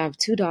 They have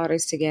 2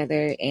 daughters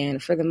together,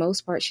 and for the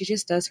most part, she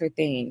just does her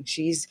thing.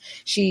 She's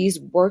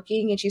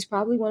working, and she's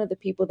probably one of the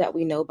people that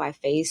we know by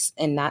face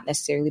and not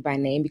necessarily by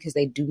name because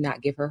they do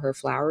not give her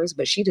flowers,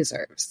 but she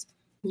deserves.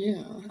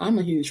 Yeah, I'm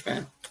a huge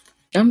fan.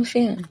 I'm a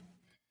fan.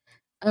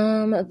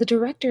 The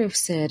director of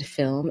said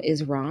film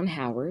is Ron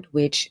Howard,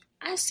 which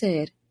I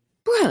said,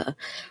 bruh.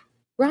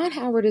 Ron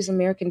Howard is an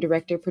American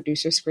director,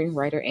 producer,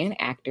 screenwriter, and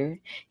actor.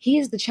 He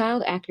is the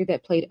child actor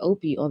that played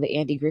Opie on the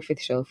Andy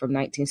Griffith Show from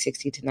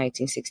 1960 to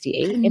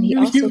 1968. And he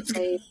also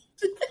played...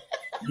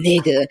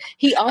 Nigga.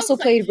 He also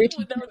played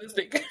Richie...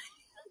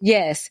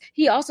 Yes.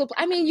 He also...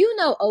 I mean, you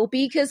know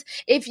Opie, because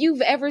if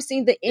you've ever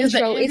seen the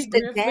intro, it's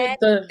the dad...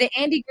 The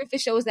Andy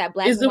Griffith Show is that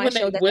black and white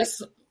show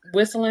that...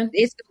 Whistling?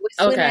 It's the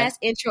whistling ass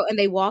intro, and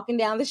they walking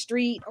down the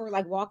street or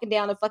like walking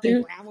down a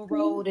fucking gravel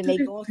road and they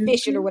going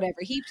fishing or whatever.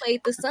 He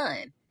played the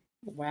son.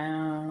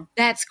 Wow.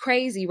 That's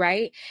crazy,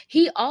 right?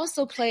 He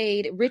also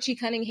played Richie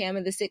Cunningham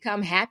in the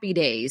sitcom Happy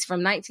Days from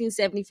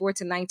 1974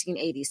 to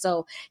 1980.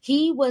 So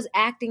he was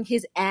acting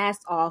his ass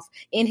off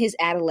in his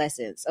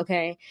adolescence,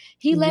 okay?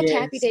 He left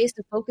Happy Days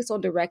to focus on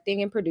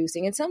directing and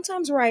producing and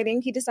sometimes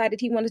writing. He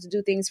decided he wanted to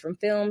do things from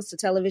films to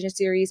television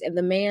series, and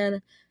the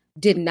man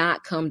did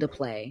not come to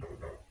play.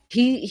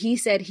 He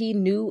said he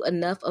knew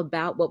enough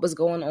about what was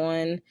going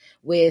on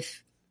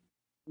with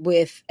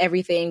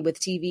everything with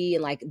TV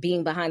and like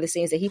being behind the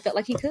scenes that he felt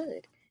like he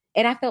could.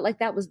 And I felt like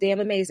that was damn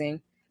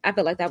amazing. I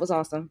felt like that was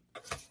awesome.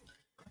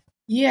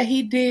 Yeah,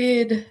 he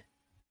did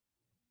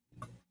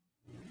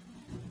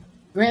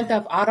Grand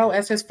Theft Auto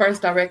as his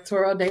first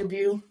directorial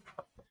debut.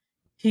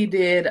 He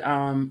did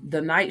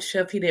The Night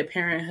Shift. He did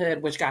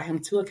Parenthood, which got him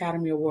 2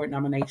 Academy Award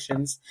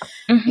nominations.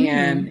 Mm-hmm.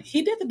 And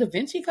he did the Da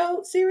Vinci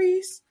Code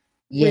series.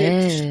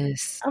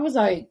 Yes. I was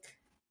like,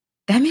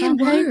 that man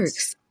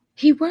works.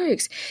 He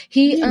works.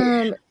 He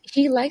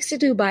likes to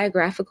do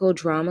biographical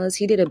dramas.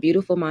 He did A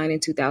Beautiful Mind in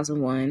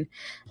 2001.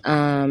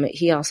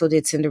 He also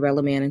did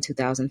Cinderella Man in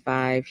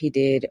 2005. He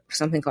did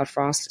something called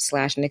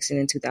Frost/Nixon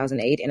in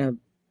 2008 and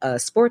a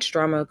sports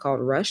drama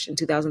called Rush in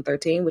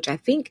 2013, which I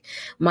think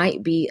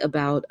might be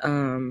about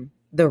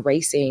the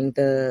racing,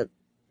 the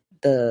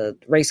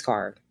race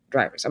car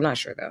drivers. I'm not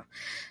sure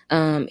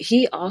though.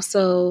 He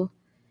also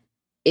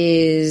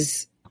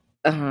is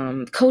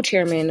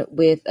co-chairman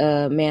with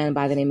a man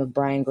by the name of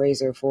Brian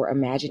Grazer for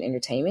Imagine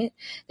Entertainment.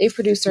 They've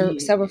produced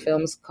several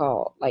films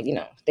called, like, you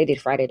know, they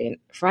did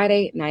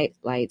Friday Night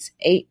Lights,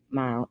 8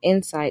 Mile,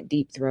 Inside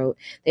Deep Throat.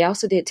 They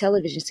also did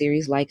television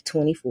series like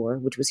 24,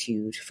 which was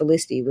huge.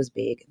 Felicity was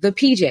big. The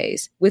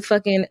PJs with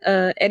fucking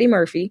Eddie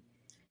Murphy.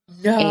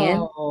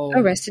 And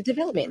Arrested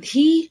Development.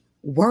 He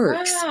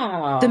works.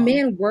 Wow. The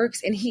man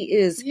works, and he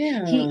is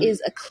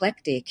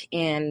eclectic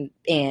and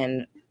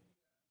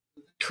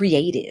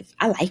creative.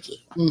 I like it.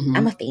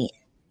 I'm a fan.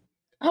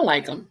 I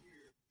like them.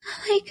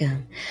 I like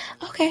them.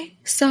 Okay,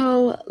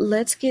 so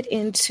let's get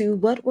into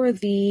what were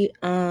the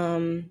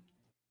What's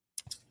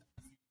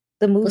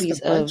the movies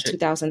of budget?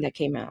 2000 that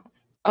came out.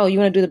 Oh, you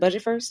want to do the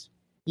budget first?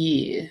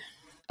 Yeah.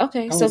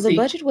 Okay, I want so to the see.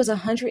 budget was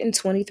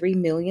 $123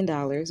 million,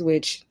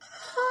 which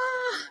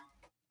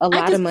a I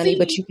lot can of money,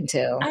 but see. you can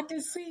tell. I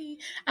can see.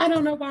 I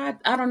don't know why.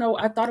 I don't know.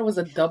 I thought it was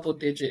a double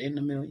digit in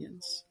the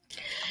millions.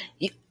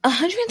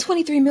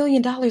 $123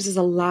 million is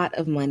a lot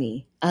of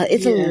money.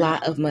 It's a Yeah.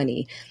 lot of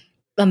money.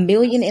 $1.25 I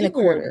see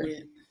where it million.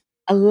 went.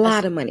 A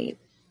lot of money.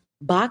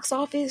 Box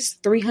office,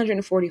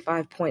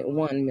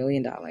 $345.1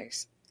 million.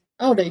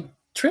 Oh, they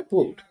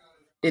tripled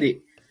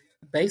it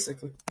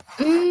basically.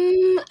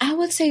 I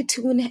would say like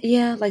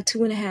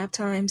 2.5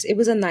 times. It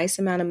was a nice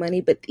amount of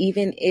money, but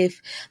even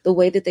if the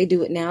way that they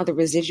do it now, the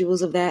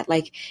residuals of that,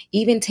 like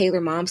even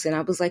Taylor Momsen,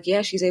 I was like,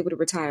 yeah, she's able to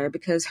retire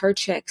because her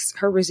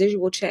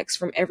residual checks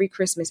from every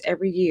Christmas,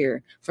 every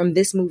year from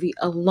this movie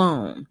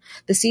alone.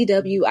 The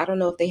CW, I don't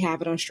know if they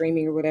have it on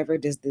streaming or whatever.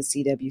 Does the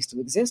CW still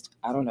exist?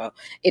 I don't know.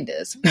 It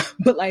does.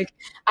 But like,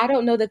 I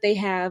don't know that they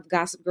have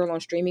Gossip Girl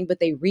on streaming,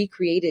 but they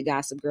recreated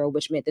Gossip Girl,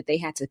 which meant that they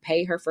had to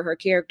pay her for her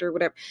character or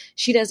whatever.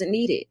 She doesn't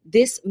need it.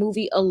 This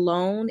movie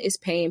alone is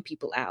paying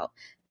people out.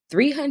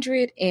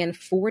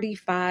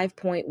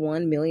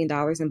 $345.1 million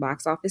in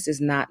box office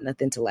is not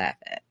nothing to laugh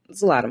at.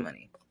 It's a lot of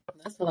money.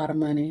 That's a lot of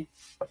money.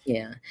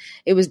 Yeah.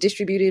 It was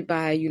distributed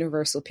by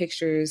Universal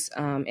Pictures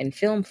and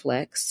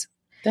Filmflex.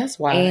 That's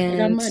why they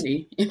got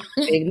money.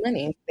 Big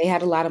money. They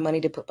had a lot of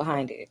money to put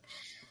behind it.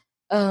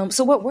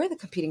 So what were the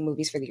competing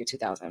movies for the year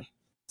 2000?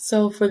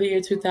 So for the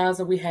year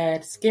 2000, we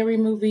had Scary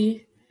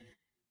Movie.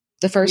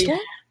 The first one?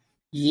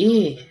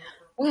 Yeah.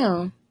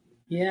 Wow.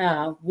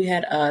 Yeah. We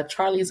had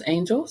Charlie's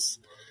Angels,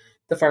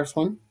 the first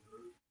one.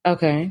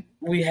 Okay.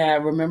 We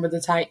had Remember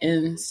the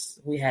Titans.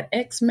 We had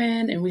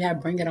X-Men, and we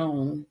had Bring It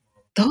On.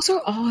 Those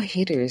are all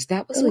hitters.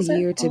 That was a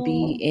year to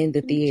be in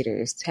the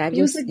theaters. Have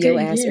It was a your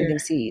good ass in year.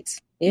 these seats.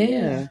 Yeah.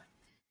 Yeah.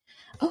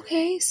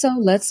 Okay, so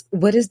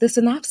what is the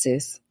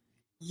synopsis?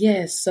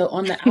 Yes, so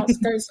on the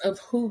outskirts of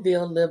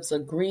Whoville lives a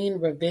green,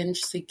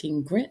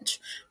 revenge-seeking Grinch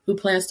who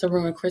plans to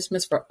ruin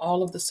Christmas for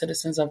all of the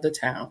citizens of the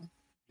town.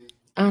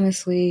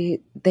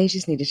 Honestly, they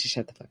just needed to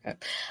shut the fuck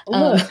up.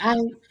 Look,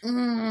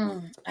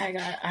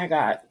 I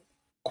got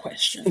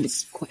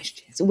questions.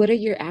 What do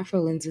your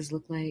Afro lenses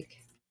look like?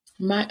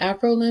 My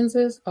Afro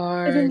lenses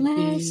are The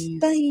last these.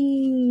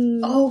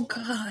 thing. Oh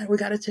God, we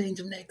gotta change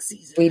them next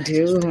season. We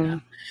do.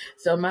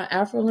 So my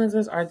Afro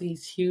lenses are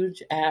these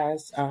huge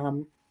ass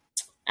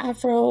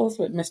afros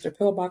with Mr.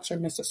 Pillbox or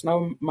Mr.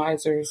 Snow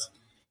Miser's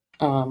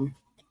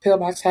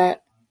pillbox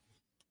hat.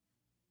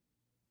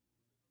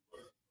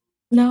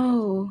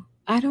 No,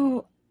 I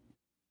don't.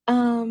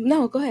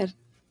 No, go ahead.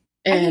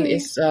 And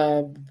it's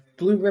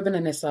blue ribbon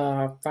and it's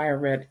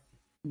fire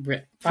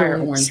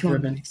orange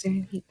ribbon.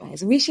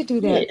 We should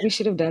do that. Yeah. We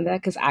should have done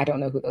that because I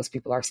don't know who those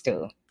people are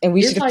still, and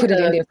we should have put it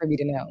in there for me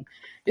to know.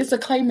 It's a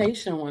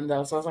claymation one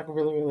though, so it's like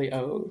really, really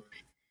old.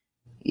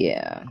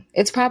 Yeah,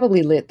 it's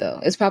probably lit though.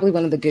 It's probably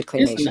one of the good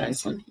claymations. It's a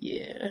nice one.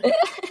 Yeah.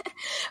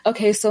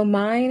 Okay, so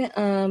mine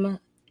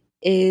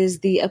is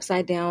the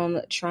upside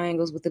down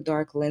triangles with the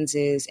dark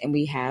lenses, and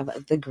we have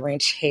the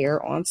Grinch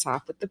hair on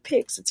top with the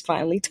pics. It's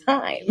finally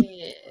time.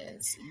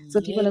 Yes. So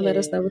if you want to let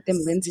us know what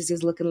them lenses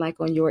is looking like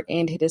on your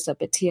end, hit us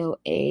up at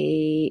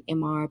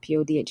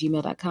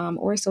toamrpod@gmail.com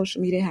or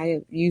social media,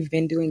 how you've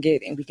been doing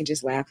it, and we can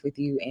just laugh with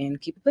you and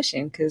keep it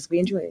pushing because we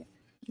enjoy it.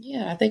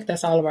 Yeah, I think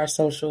that's all of our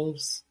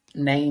socials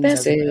names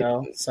That's as it.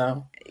 well.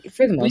 So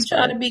for the most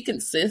part, we try to be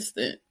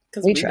consistent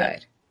because we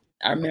tried.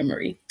 Our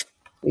memory.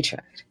 We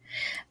tried.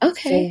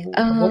 Okay. So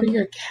what are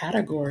your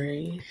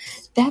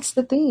categories? That's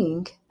the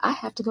thing. I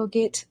have to go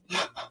get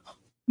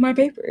my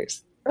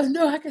papers. Oh,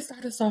 no, I can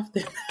start us off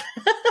then.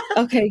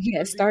 Okay,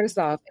 yeah, start us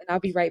off, and I'll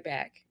be right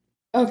back.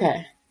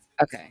 Okay.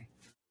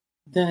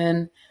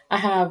 Then I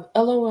have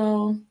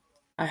LOL.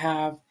 I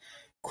have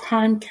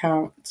Crime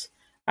Count.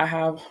 I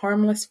have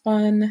Harmless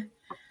Fun.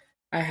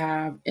 I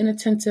have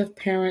Inattentive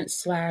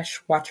Parents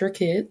 / Watch Your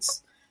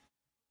Kids.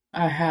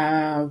 I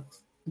have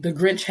The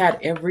Grinch Had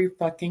Every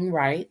Fucking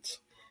Right.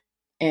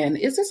 And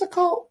is this a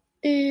cult?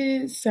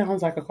 It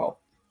sounds like a cult.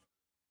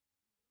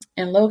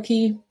 And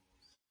low-key,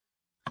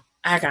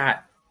 I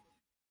got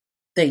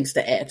things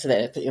to add to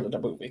that at the end of the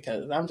movie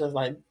because I'm just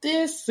like,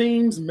 this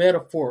seems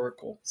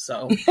metaphorical.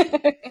 So,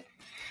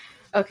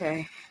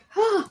 okay.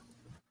 All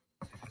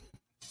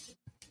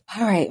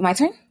right, my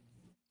turn?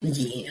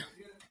 Yeah.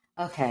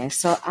 Okay,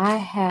 so I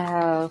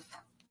have,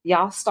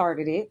 y'all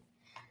started it.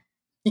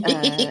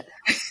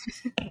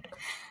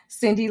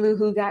 Cindy Lou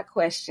Who Got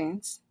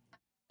Questions.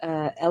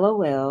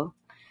 LOL.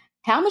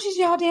 How much is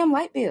y'all damn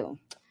light bill?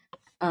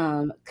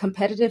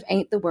 Competitive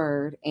ain't the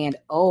word. And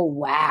oh,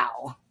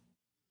 wow.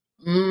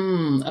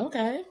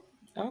 Okay.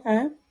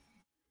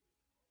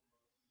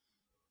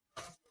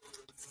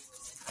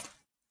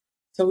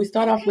 So we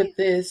start off with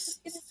this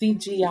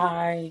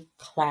CGI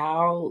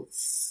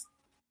clouds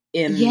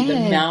in the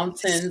Yes.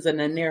 mountains and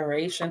the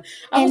narration.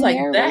 I was And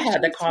like, that had to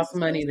narration cost tells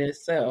money us, to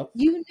itself.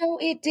 you know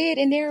it did.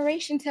 And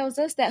narration tells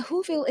us that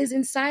Whoville is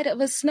inside of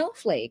a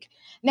snowflake.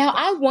 Now,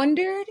 I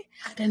wondered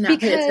I did not pay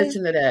because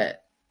attention to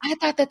that. I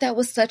thought that that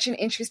was such an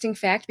interesting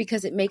fact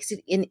because it makes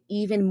it an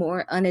even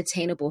more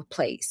unattainable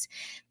place.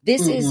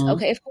 This is, Mm-hmm.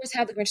 okay, of course,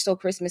 How the Grinch Stole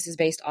Christmas is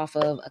based off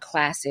of a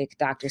classic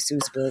Dr.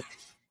 Seuss book,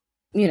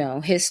 you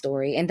know, his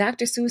story. And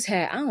Dr. Seuss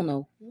had, I don't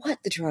know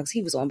what the drugs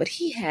he was on, but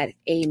he had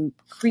a He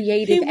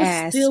creative was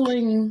ass.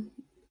 stealing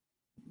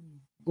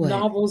What?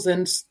 novels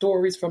and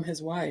stories from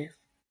his wife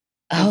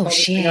and Oh,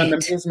 publishing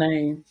under shit. his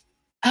name.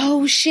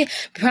 Oh, shit.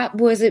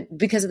 Was it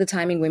because of the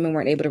timing women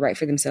weren't able to write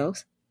for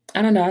themselves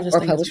I don't know. I just or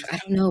think publish? it's I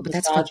don't know, but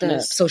that's fucked up.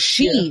 misogynist. So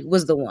she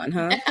was the one,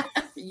 huh?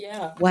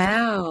 Yeah.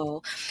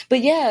 Wow.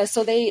 But yeah,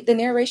 so the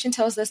narration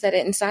tells us that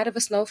inside of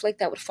a snowflake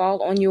that would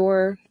fall on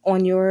your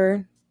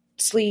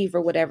sleeve or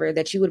whatever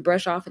that you would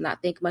brush off and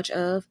not think much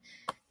of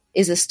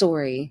is a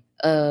story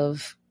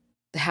of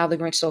How the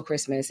Grinch Stole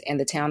Christmas and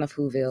the town of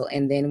Whoville.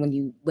 And then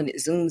when it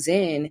zooms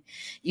in,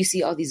 you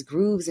see all these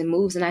grooves and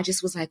moves. And I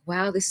just was like,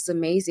 wow, this is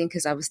amazing.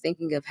 Because I was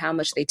thinking of how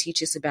much they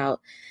teach us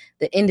about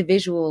the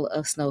individual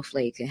of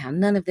snowflakes and how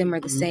none of them are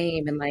the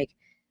same. And like,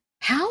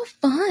 how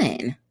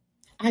fun.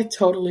 I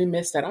totally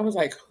missed that. I was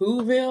like,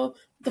 Whoville? What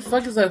the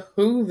fuck is a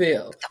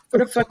Whoville?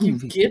 Where the fuck you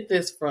get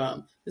this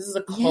from? This is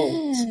a cult.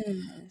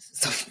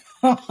 Yes.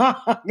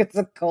 It's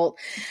a cult.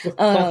 It's a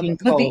fucking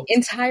But the cult.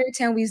 entire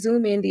town, we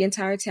zoom in, the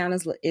entire town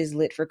is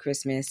lit for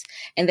Christmas.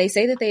 And they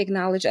say that they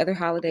acknowledge other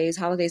holidays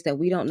that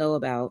we don't know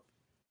about.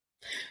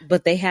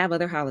 But they have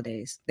other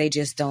holidays. They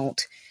just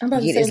don't. I'm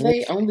about to say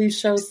they only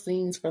show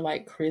scenes for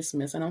like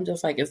Christmas. And I'm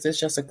just like, is this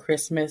just a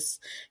Christmas?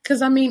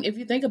 Because I mean, if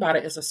you think about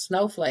it, it's a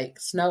snowflake.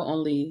 Snow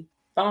only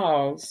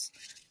falls,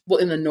 well,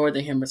 in the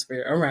northern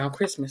hemisphere around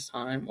Christmas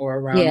time or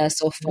around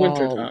so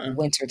fall,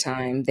 winter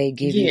time. They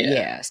give you,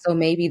 so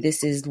maybe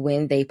this is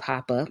when they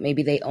pop up.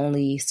 Maybe they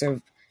only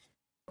serve,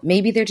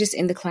 maybe they're just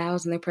in the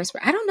clouds and they're pressed.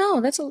 I don't know.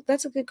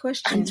 That's a good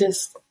question.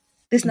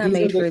 It's not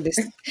made for this.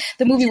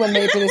 The movie wasn't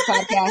made for this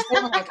podcast.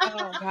 They were like,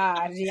 oh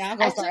God, y'all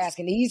gonna start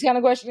asking these kind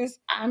of questions?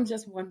 I'm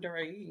just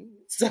wondering.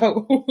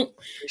 So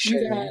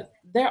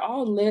they're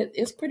all lit.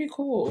 It's pretty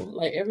cool.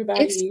 Like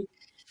everybody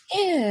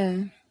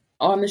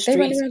on the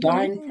streets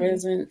buying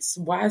presents.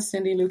 Why is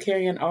Cindy Lou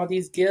carrying all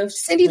these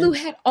gifts? Cindy Lou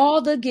had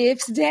all the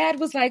gifts. Dad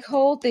was like,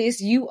 hold this.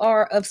 You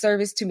are of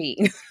service to me.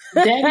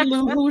 Daddy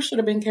Lou Who should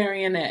have been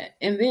carrying that.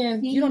 And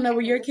then you don't know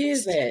where your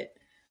kid's at.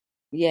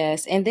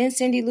 Yes. And then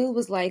Cindy Lou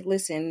was like,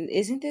 listen,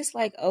 isn't this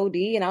like OD?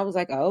 And I was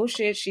like, oh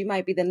shit, she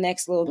might be the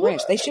next little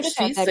Grinch. They should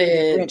have had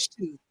that Grinch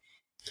too.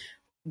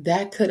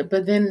 That could,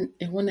 but then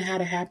it wouldn't have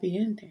had a happy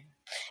ending.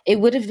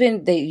 It would have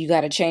been that you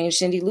got to change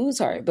Cindy Lou's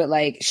heart. But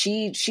like,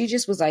 she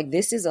just was like,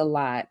 this is a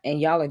lot and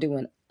y'all are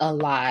doing a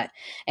lot.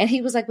 And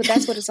he was like, but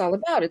that's what it's all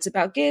about. It's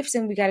about gifts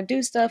and we got to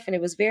do stuff. And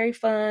it was very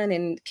fun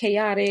and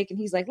chaotic. And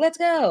he's like, let's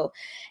go.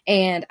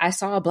 And I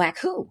saw a black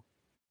Who.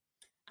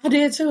 I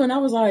did too. And I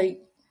was like,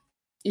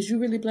 is you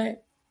really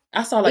black?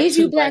 I saw like, is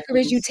you black or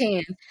is you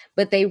tan?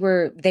 But they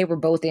were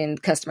both in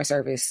customer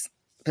service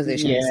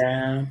positions.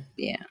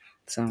 Yeah.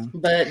 So,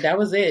 but that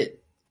was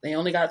it. They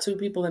only got 2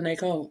 people in their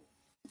coat.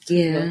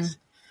 Yeah.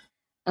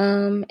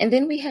 And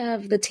then we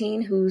have the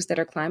teen Who's that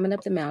are climbing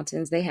up the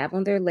mountains. They have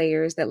on their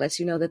layers that lets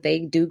you know that they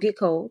do get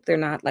cold. They're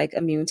not like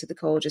immune to the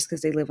cold just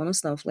because they live on a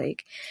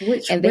snowflake.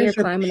 And they are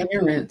climbing up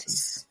the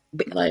mountains.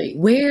 Like,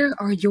 where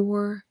are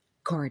your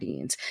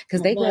guardians?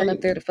 Because they going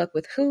up there to fuck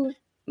with who?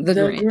 The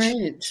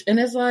Grinch. And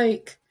it's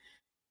like,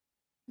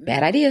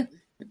 bad idea.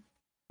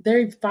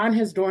 They find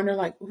his door and they're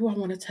like, ooh, I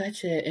want to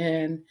touch it.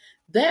 And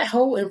that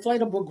whole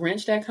inflatable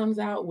Grinch that comes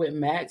out with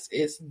Max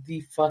is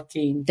the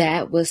fucking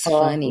that was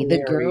funny.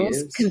 The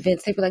girls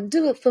convinced, they were like,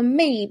 do it for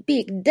me,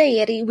 Big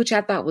Daddy, which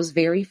I thought was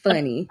very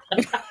funny.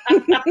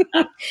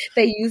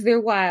 They used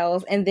their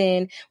wiles. And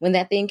then when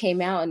that thing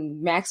came out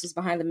and Max was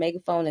behind the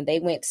megaphone and they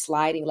went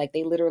sliding, like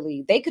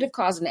they could have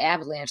caused an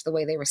avalanche the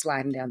way they were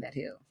sliding down that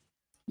hill.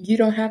 You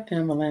don't have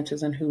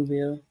avalanches in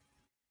Whoville.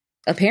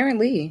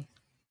 Apparently.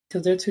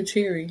 Because they're too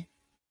cheery.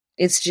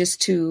 It's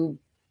just too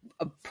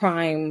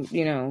prime,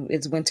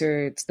 it's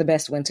winter. It's the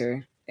best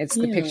winter. It's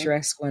the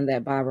picturesque one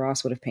that Bob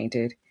Ross would have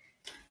painted.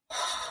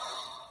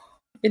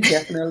 It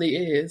definitely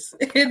is.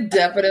 It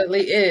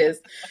definitely is.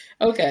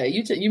 Okay,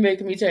 you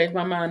making me change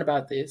my mind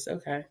about this.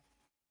 Okay.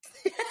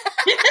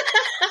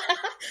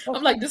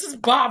 I'm like, this is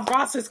Bob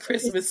Ross's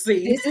Christmas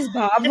scene. This is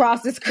Bob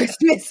Ross's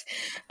Christmas.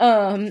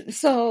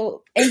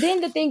 So, and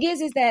then the thing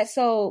is that,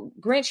 so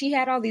Grinch, he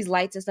had all these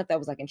lights and stuff that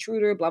was like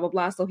intruder, blah, blah,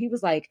 blah. So he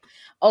was like,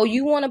 oh,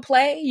 you want to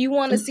play? You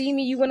want to see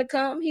me? You want to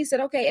come? He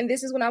said, okay. And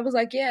this is when I was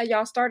like, yeah,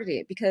 y'all started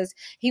it, because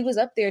he was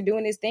up there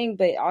doing his thing,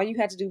 but all you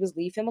had to do was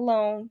leave him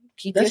alone.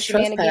 Keep your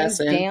shenanigans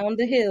down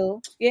the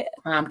hill. Yeah.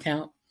 Crime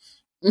count.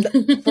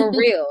 For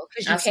real.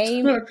 Because you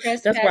came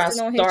that's where I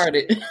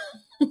started.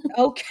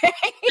 Okay.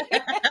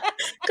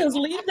 Because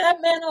leave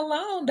that man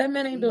alone. That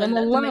man ain't doing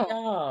nothing to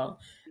y'all.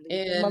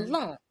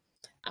 And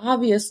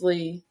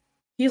obviously,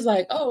 he's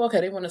like, oh,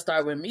 okay, they want to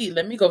start with me.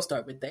 Let me go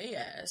start with they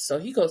ass. So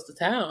he goes to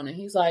town and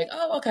he's like,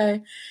 oh,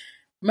 okay.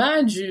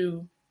 Mind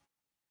you,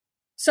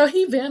 so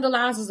he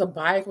vandalizes a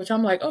bike, which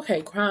I'm like,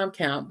 okay, crime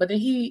count. But then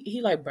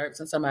he like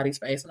burps in somebody's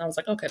face, and I was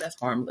like, okay, that's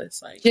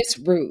harmless. Like, just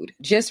rude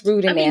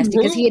and nasty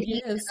because he had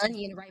eaten an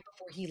onion right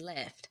before he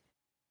left.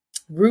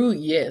 Rude,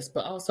 yes,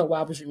 but also,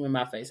 why was you in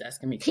my face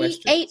asking me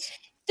questions? He ate.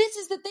 This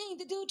is the thing.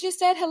 The dude just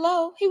said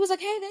hello. He was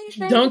like, "Hey,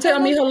 there." Don't tell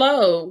me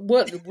hello.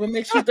 What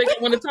makes you think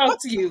I want to talk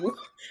to you?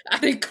 I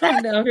didn't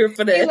come down here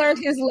for that. He learned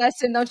his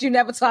lesson. Don't you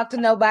never talk to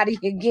nobody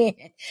again.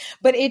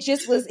 But it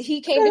just was.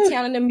 He came to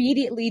town and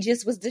immediately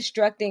just was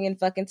destructing and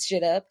fucking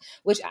shit up,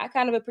 which I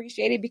kind of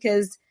appreciated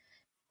because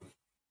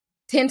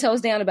 10 toes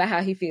down about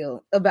how he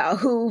feel about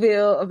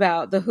Whoville,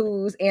 about the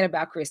Who's, and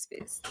about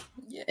Crispus.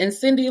 Yeah, and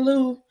Cindy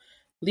Lou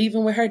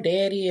leaving with her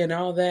daddy and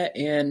all that,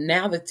 and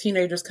now the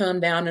teenagers come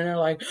down and they're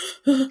like,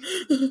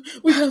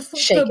 we got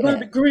fucked up by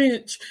the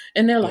Grinch,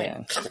 and they're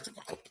like,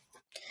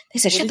 they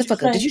said, shut the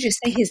fuck up. Did you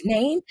just say his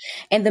name?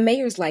 And the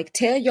mayor's like,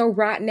 tell your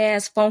rotten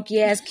ass, funky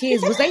ass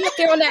kids, was they up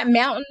there on that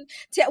mountain?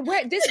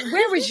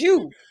 Where was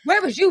you?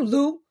 Where was you,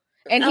 Lou?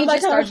 And he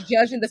just starts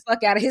judging the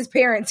fuck out of his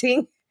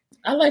parenting.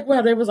 I like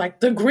where they was like,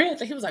 the Grinch.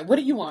 And he was like, what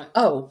do you want?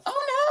 Oh no.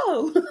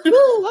 Ooh,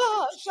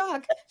 oh,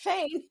 shock,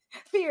 pain,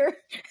 fear.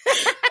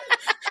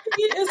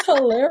 He is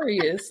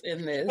hilarious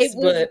in this.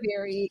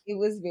 It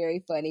was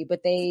very funny.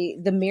 But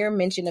the mere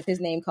mention of his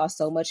name caused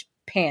so much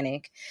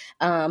panic.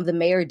 The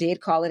mayor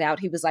did call it out.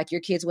 He was like,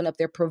 your kids went up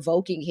there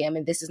provoking him,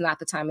 and this is not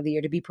the time of the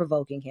year to be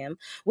provoking him,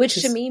 which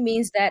to me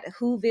means that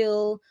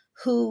Whoville,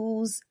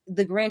 Who's,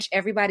 the Grinch,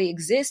 everybody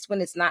exists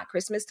when it's not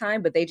Christmas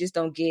time, but they just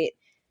don't get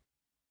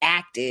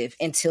active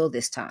until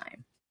this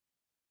time.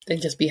 They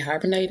just be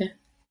hibernating?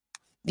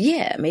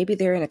 Yeah, maybe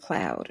they're in a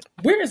cloud.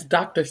 Where is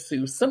Dr.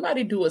 Seuss?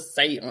 Somebody do a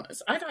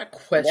seance. I got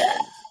questions.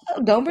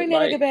 Don't bring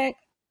that nigga back.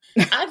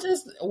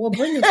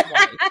 Bring his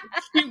wife.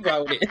 She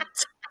wrote it.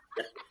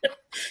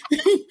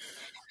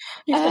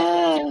 He's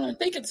like, I'm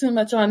thinking too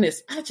much on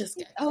this. I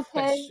just got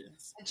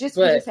questions. We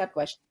just have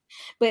questions.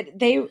 But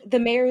the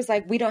mayor is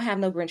like, we don't have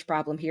no Grinch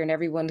problem here. And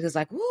everyone is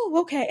like,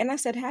 whoa, okay. And I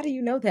said, how do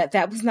you know that?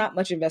 That was not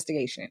much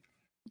investigation.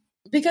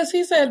 Because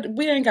he said,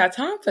 we ain't got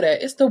time for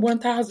that. It's the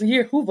 1,000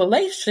 year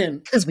Whovilation.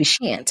 Because we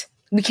shan't.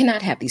 We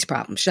cannot have these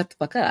problems. Shut the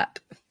fuck up.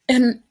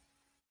 And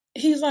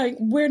he's like,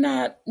 we're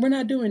not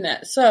doing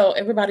that. So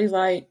everybody's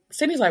like,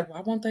 Cindy's like, why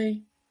won't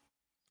they?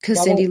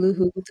 Because Cindy Lou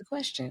Who with the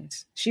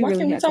questions. Why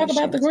can't we talk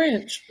about the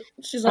Grinch?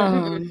 She's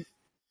like,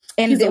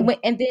 and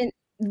then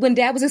when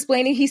Dad was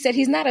explaining, he said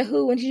he's not a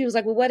who, and she was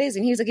like, well, what is it?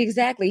 And he was like,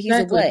 exactly, he's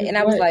a what? And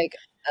I was like,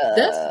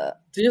 that's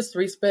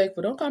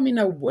disrespectful. Don't call me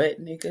no what,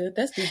 nigga.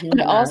 That's the human.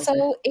 But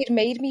also, it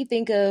made me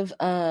think of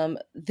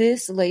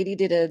this lady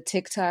did a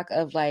TikTok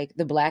of like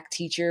the black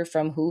teacher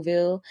from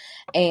Whoville,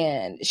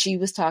 and she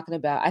was talking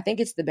about, I think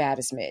it's the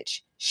baddest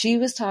Mitch. She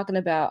was talking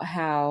about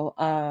how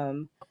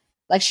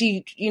like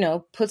she,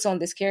 puts on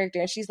this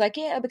character and she's like,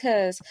 yeah,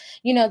 because,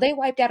 they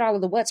wiped out all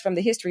of the whats from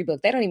the history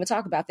book. They don't even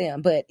talk about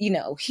them. But,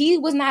 he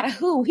was not a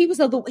who. He was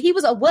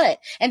a what.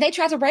 And they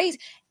tried to raise,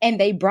 and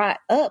they brought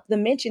up the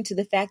mention to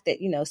the fact that,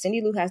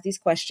 Cindy Lou has these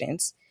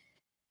questions.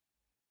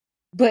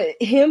 But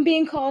him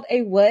being called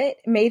a what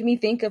made me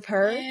think of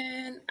her.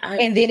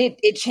 And then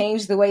it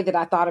changed the way that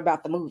I thought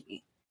about the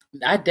movie.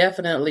 I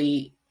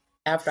definitely,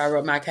 after I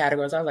wrote my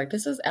categories, I was like,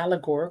 this is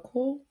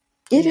allegorical.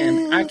 It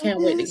is. I can't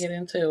wait to get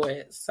into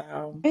it.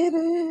 So it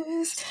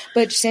is.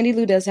 But Cindy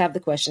Lou does have the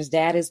questions.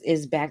 Dad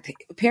is back.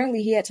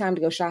 Apparently, he had time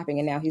to go shopping,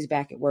 and now he's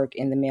back at work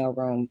in the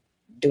mailroom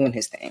doing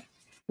his thing.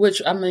 Which,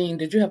 I mean,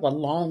 did you have a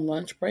long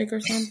lunch break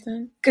or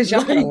something? Because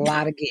y'all had a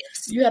lot of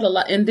gifts. You had a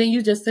lot, and then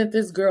you just sent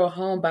this girl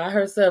home by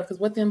herself. Because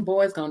what them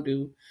boys gonna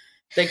do?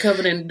 They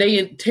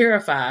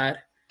terrified.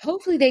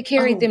 Hopefully they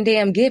carried them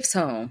damn gifts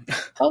home.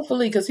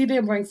 Hopefully, because he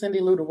didn't bring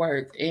Cindy Lou to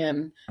work,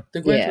 and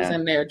the Grinch was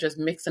in there just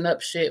mixing up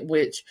shit,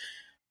 which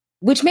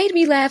made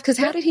me laugh, because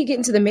how did he get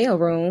into the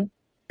mailroom?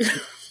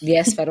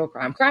 Yes, federal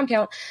crime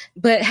count.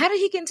 But how did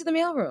he get into the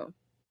mailroom?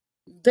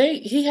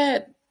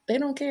 They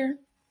don't care.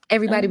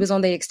 Everybody was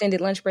on their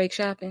extended lunch break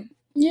shopping.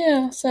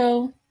 Yeah,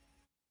 so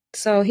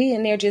he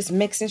in there just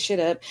mixing shit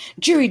up.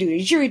 Jury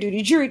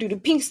duty,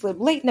 pink slip,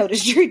 late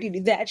notice, jury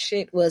duty. That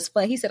shit was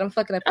fun. He said, I'm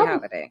fucking up the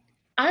holiday.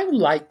 I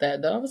like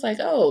that, though. I was like,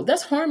 oh,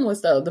 that's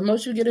harmless, though. The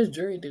most you get is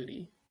jury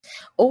duty.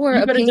 Or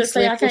a pink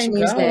slip, which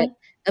means that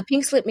a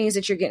pink slip means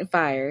that you're getting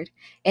fired,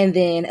 and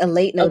then a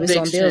late notice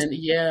on bills.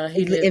 Yeah,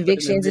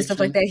 evictions and stuff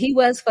like that. He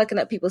was fucking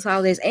up people's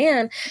holidays.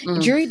 And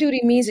jury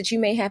duty means that you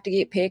may have to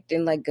get picked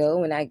and like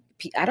go. And I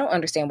don't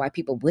understand why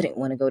people wouldn't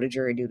want to go to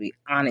jury duty,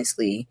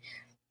 honestly.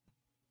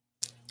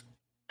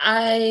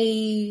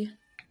 I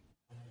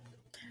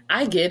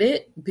I get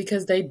it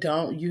because they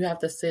don't. You have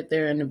to sit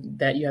there and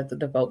that you have to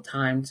devote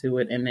time to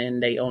it, and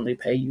then they only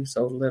pay you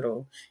so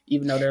little,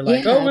 even though they're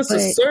like, "Oh, Yeah, it's a but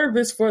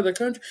service for the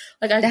country."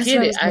 Like, I that's get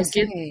what I it. was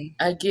gonna say.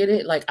 I get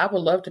it. Like, I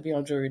would love to be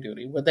on jury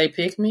duty. Would they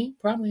pick me?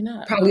 Probably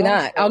not. But Probably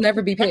not. I'll also,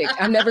 never be picked.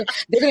 I'm never.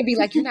 They're gonna be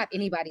like, "You're not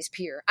anybody's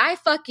peer." I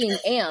fucking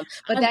am.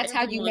 But I'm that's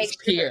how you make everyone's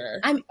sure peer.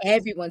 I'm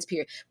everyone's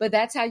peer. But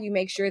that's how you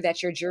make sure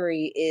that your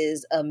jury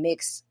is a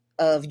mix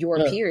of your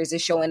Ugh. peers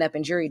is showing up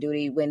in jury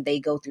duty when they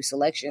go through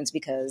selections.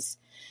 Because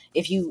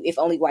if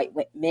only white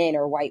men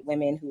or white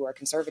women who are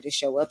conservatives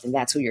show up, then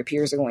that's who your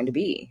peers are going to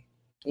be.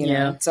 You know,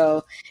 Yeah.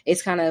 so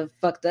it's kind of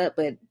fucked up.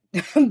 But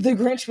the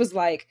Grinch was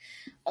like,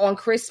 on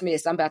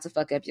Christmas, I'm about to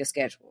fuck up your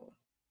schedule.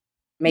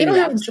 They Maybe don't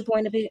that have. was the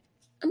point of it.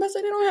 I'm about to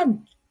say they don't have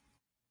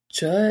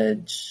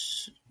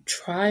judge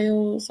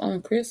trials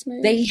on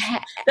Christmas. They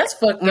had That's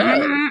fucked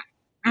up.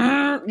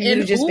 In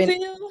you've just been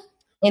Whoville,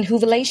 in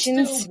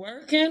Hoovalations. still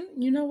working.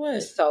 You know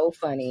what? So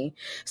funny.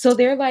 So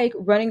they're like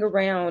running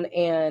around,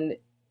 and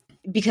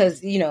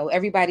because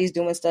everybody's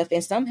doing stuff,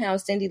 and somehow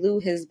Cindy Lou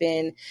has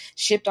been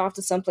shipped off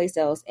to someplace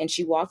else, and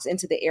she walks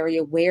into the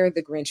area where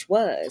the Grinch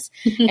was,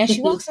 and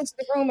she walks into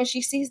the room and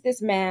she sees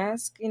this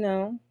mask.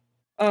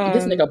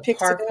 This nigga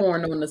Picks it up.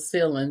 parkouring on the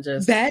ceiling.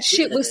 Just That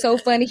shit was so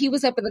funny. He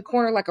was up in the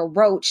corner like a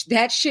roach.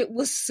 That shit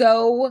was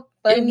so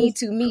funny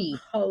to me.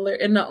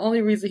 Hilarious. And the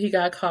only reason he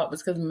got caught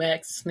was because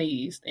Max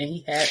sneezed and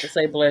he had to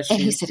say bless you.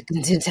 And he said,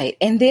 "Contentate."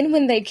 And then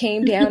when they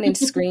came down and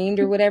screamed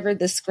or whatever,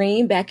 the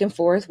scream back and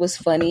forth was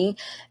funny.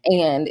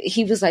 And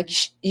he was like,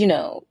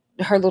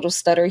 her little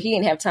stutter, he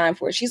didn't have time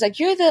for it. She's like,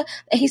 "You're the,"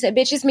 and he said,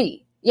 "Bitch, it's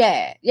me.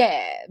 Yeah,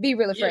 be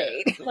real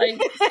afraid." Yeah,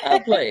 like,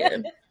 stop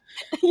playing.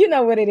 You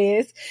know what it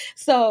is.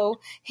 So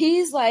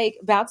he's like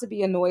about to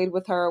be annoyed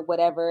with her,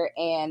 whatever,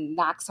 and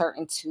knocks her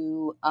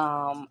into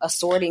a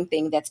sorting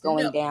thing that's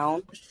going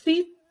down.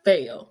 She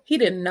fell. He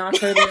didn't knock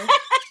her there.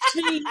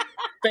 She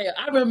fell.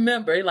 I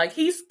remember, like,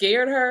 he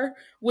scared her,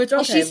 which,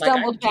 okay, she like, I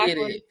stumbled get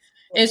backwards. it.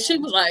 And she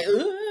was like,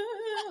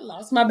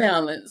 lost my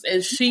balance.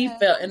 And she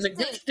fell. And the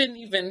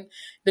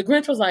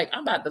Grinch was like,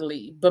 I'm about to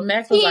leave. But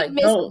Max was like,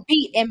 don't.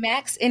 Beat. And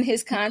Max in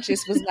his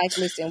conscience was like,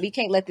 listen, we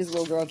can't let this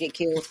little girl get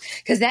killed.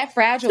 Because that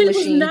fragile She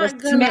machine was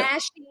not gonna-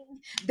 smashing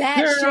that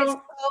Girl, shit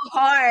so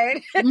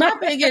hard. My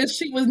thing is,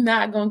 she was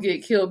not gonna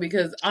get killed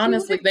because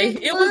honestly,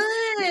 it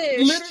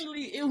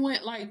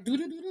went like do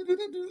do do do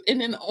do do, and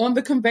then on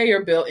the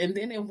conveyor belt, and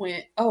then it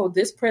went, oh,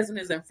 this present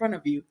is in front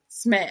of you,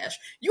 smash.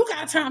 You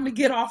got time to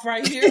get off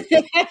right here.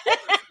 You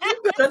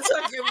better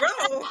tuck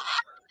and roll.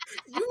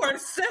 You are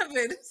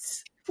 7.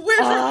 Where's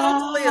your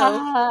mom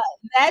live?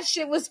 That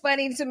shit was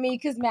funny to me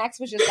because Max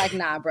was just like,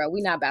 nah, bro,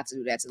 we're not about to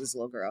do that to this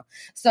little girl.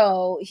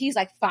 So he's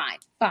like, fine.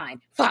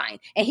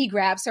 And he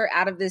grabs her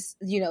out of this,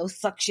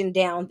 suction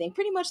down thing,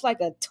 pretty much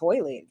like a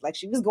toilet. Like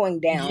she was going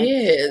down.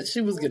 Yeah,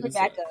 she was getting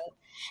back up.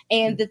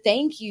 And the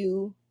thank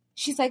you,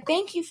 she's like,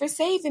 "Thank you for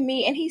saving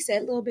me." And he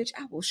said, "Little bitch,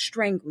 I will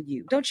strangle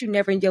you. Don't you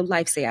never in your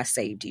life say I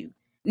saved you.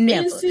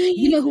 Never.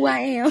 You know who I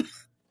am."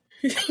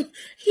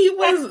 He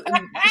was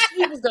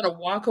gonna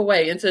walk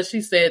away until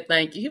she said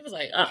thank you. He was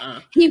like,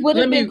 He would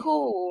have been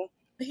cool.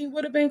 He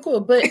would have been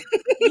cool, but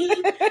he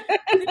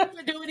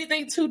didn't do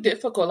anything too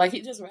difficult. Like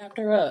he just wrapped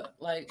her up.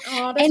 Like,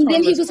 oh, that's and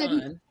then he was fun.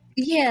 like,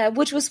 yeah,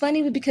 which was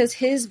funny because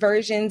his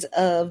versions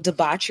of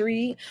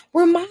debauchery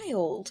were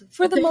mild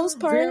for the most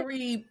part.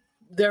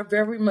 They're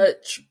very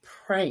much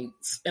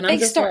pranks, and they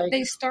started.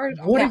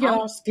 What are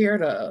y'all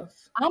scared of?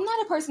 I'm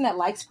not a person that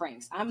likes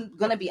pranks. I'm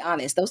gonna be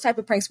honest; those type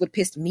of pranks would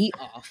piss me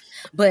off.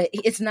 But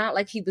it's not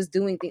like he was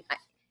doing things.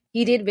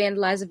 He did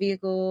vandalize a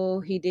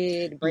vehicle. He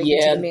did break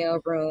into the mail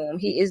room.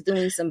 He is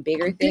doing some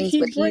bigger things,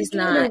 but he's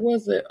not. Or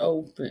was it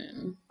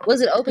open?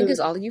 Was it open because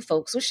all of you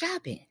folks were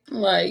shopping?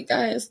 Like,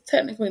 it's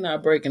technically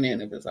not breaking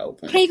in if it's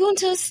open. Hey, going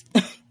to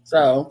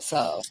So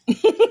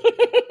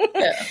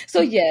yeah. So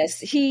yes,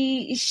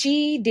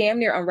 she damn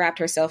near unwrapped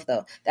herself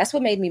though. That's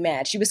what made me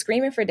mad. She was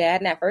screaming for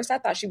dad, and at first I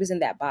thought she was in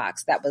that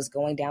box that was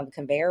going down the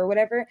conveyor or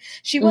whatever.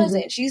 She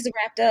wasn't. She's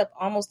wrapped up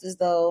almost as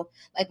though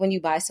like when you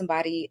buy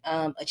somebody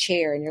a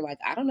chair and you're like,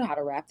 I don't know how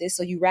to wrap this,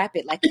 so you wrap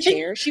it like a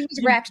chair. She was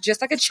wrapped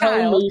just like a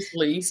child,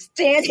 loosely,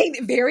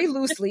 standing very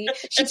loosely.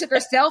 She took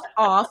herself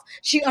off.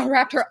 She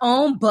unwrapped her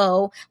own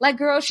bow. Like,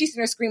 girl, she's sitting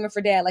there screaming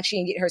for dad like she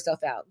didn't get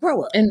herself out.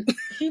 Grow up. And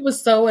he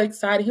was so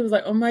excited. He was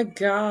like, oh my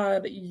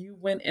God, you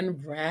went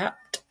and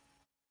rapped.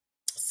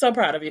 So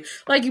proud of you.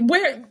 Like,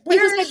 where he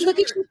was like, look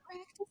at you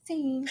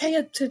practicing. Pay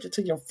attention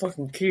to your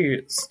fucking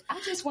kids. I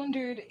just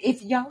wondered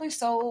if y'all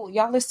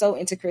are so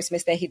into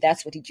Christmas that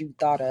that's what you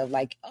thought of.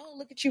 Like, oh,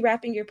 look at you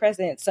wrapping your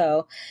presents.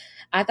 So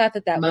I thought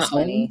that was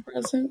funny. My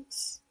own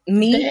presents?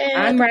 Me, Dad.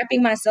 I'm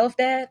wrapping myself,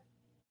 Dad.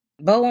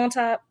 Bow on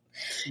top.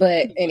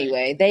 But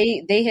anyway,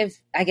 they have,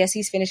 I guess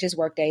he's finished his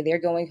workday. They're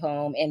going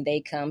home and they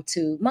come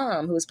to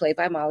Mom, who is played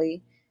by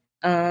Molly.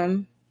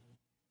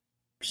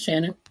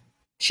 Shannon.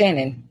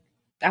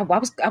 I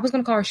was going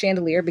to call her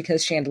Chandelier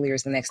because Chandelier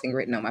is the next thing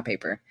written on my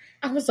paper.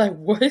 I was like,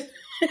 what?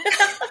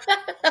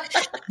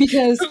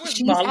 Because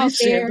she's out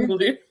there.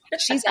 Chandelier?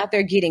 She's out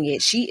there getting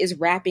it. She is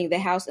wrapping the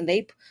house, and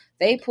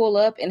they pull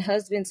up, and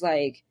husband's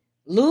like,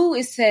 Lou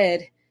is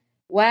said,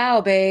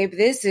 wow, babe,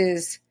 this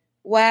is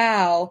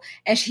wow.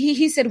 And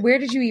he said, where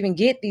did you even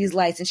get these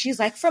lights? And she's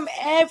like, from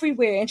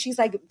everywhere. And she's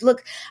like,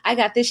 look, I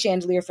got this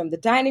chandelier from the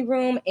dining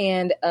room.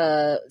 And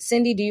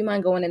Cindy, do you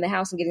mind going in the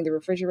house and getting the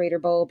refrigerator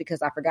bulb?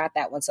 Because I forgot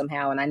that one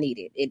somehow and I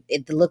need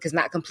it. The look is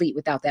not complete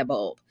without that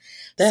bulb.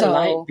 That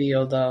light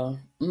bill, though.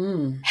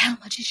 How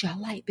much is your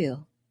light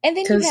bill? And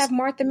then you 'Cause- have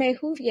Martha May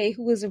Whovier,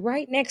 who was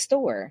right next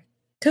door.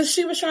 Because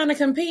she was trying to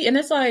compete. And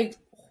it's like,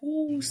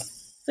 who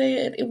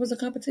said it was a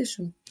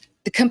competition?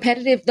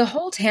 The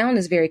whole town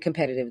is very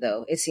competitive,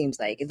 though. It seems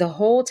like the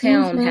whole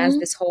town has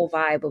this whole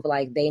vibe of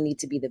like they need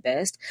to be the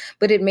best.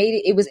 But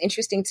it was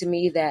interesting to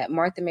me that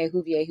Martha May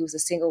Whovier, who's a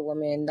single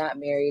woman, not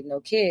married,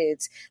 no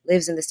kids,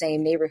 lives in the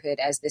same neighborhood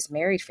as this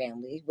married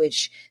family,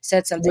 which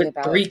said something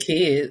about 3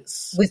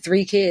 kids. With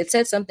 3 kids,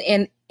 said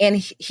something, and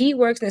he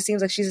works, and it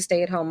seems like she's a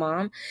stay-at-home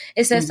mom.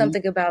 It says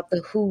something about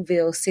the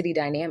Whoville city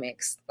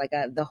dynamics, like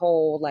the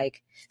whole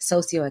like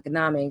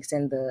socioeconomics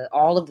and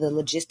all of the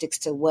logistics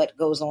to what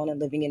goes on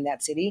and living in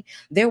that city.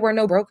 There were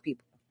no broke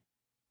people.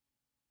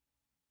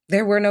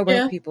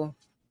 People.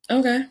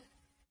 Okay.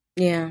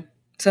 Yeah.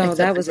 So Except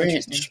that was the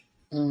Grinch.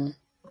 interesting.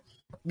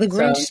 The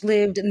Grinch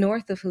lived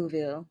north of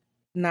Whoville,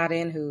 not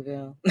in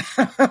Whoville.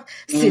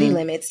 City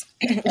limits.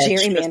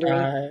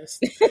 Gerrymandering.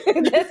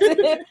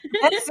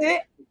 That's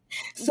it.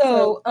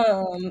 So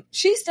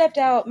she stepped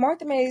out.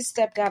 Martha May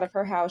stepped out of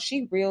her house.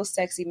 She real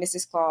sexy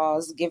Mrs.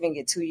 Claus giving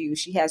it to you.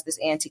 She has this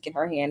antique in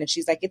her hand and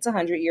she's like, it's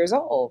 100 years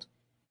old.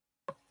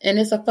 And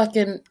it's a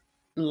fucking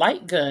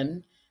light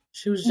gun.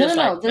 She was just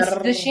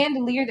the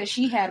chandelier that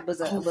she had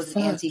was an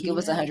antique. It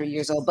was 100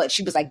 years old, but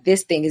she was like,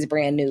 this thing is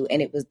brand new.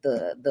 And it was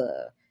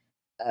the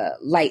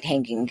light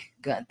hanging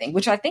gun thing,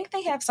 which I think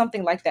they have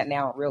something like that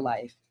now in real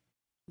life.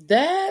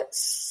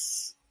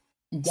 That's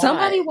why.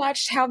 Somebody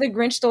watched How the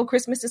Grinch Stole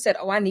Christmas and said,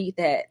 oh, I need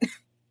that.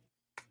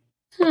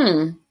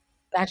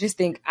 I just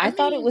think I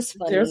thought it was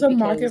funny. There's a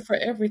market for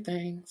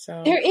everything.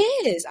 So there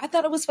is. I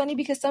thought it was funny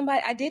because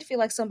I did feel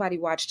like somebody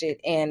watched it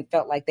and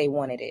felt like they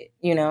wanted it,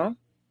 you know?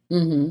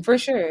 For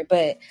sure.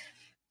 But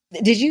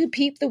did you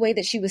peep the way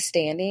that she was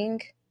standing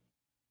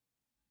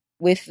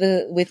with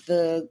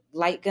the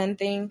light gun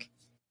thing?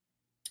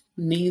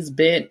 Knees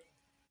bent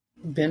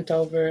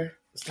over,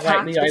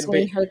 slightly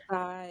between her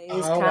thighs,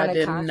 kind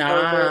of cocked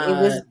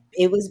over.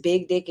 It was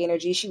big dick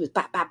energy. She was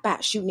bop bop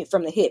bop shooting it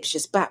from the hips,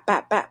 just bop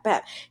bop bop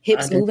bop,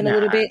 hips moving a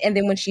little bit. And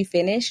then when she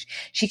finished,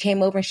 she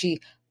came over and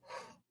she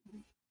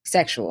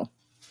sexual.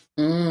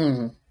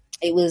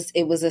 It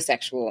was a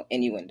sexual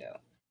innuendo.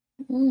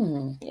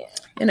 Yeah,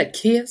 in a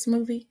kids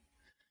movie.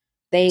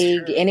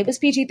 And it was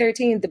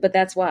PG-13, but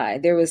that's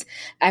why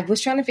I was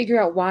trying to figure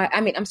out why.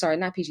 I mean, I'm sorry,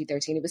 not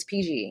PG-13, it was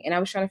PG. And I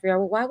was trying to figure out,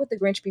 well, why would the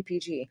Grinch be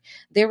PG?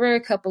 There were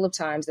a couple of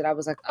times that I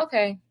was like,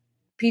 okay,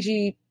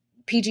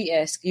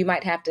 PG-esque. You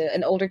might have to,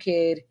 an older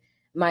kid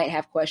might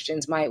have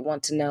questions, might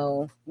want to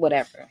know,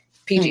 whatever.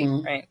 PG,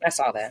 right? I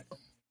saw that.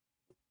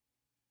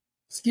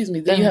 Excuse me.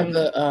 Then you have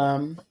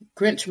the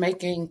Grinch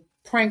making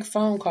prank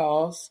phone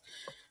calls,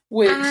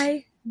 which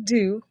I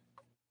do.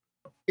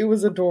 It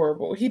was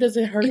adorable. He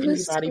doesn't hurt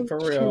anybody so for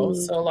real.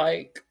 cute. So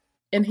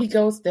and he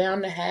goes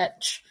down the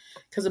hatch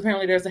because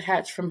apparently there's a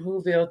hatch from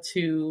Whoville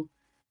to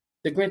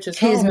the Grinch's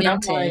home. And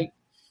mountain. I'm like,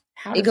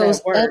 how does it goes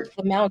that work? up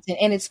the mountain,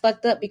 and it's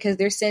fucked up because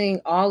they're sending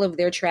all of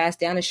their trash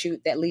down a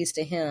chute that leads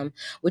to him,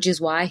 which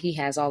is why he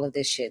has all of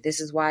this shit. This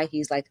is why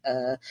he's like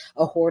a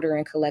hoarder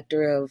and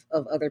collector of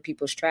other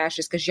people's trash,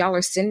 is because y'all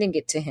are sending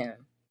it to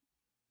him.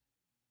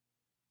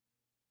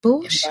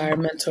 Bullshit.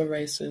 Environmental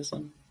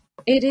racism.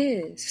 It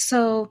is.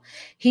 So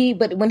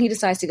but when he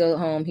decides to go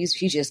home, he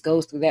just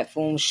goes through that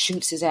phone,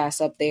 shoots his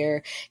ass up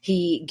there.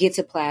 He gets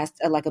a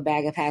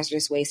bag of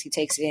hazardous waste. He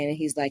takes it in and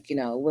he's like,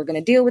 we're going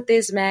to deal with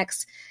this,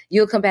 Max.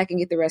 You'll come back and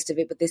get the rest of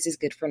it, but this is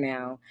good for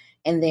now.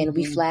 And then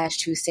we flash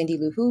to Cindy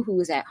Lou Who, who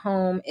is at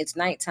home. It's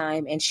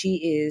nighttime and she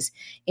is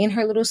in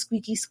her little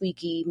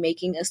squeaky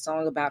making a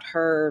song about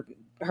her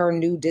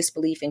new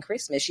disbelief in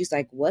Christmas. She's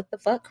like, what the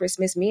fuck,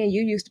 Christmas? Me and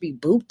you used to be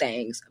boo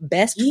things,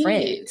 best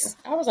friends.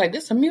 I was like,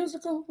 this a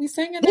musical? We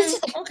singing this?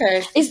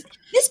 Okay. This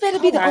better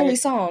be the only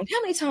song.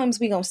 How many times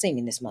we gonna sing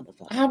in this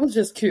motherfucker? I was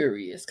just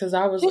curious because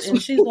and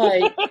she's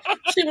like,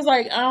 she was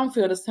like, I don't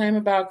feel the same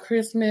about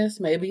Christmas.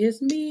 Maybe it's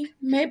me.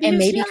 Maybe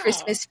y'all.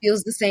 Christmas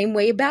feels the same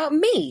way about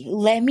me.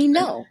 Let me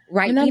know.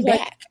 Write me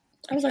back.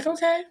 I was like,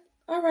 okay.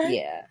 All right.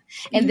 Yeah.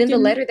 And then the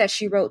letter that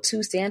she wrote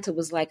to Santa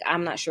was like,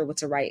 I'm not sure what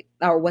to write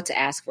or what to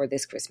ask for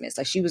this Christmas.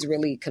 Like she was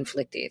really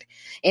conflicted.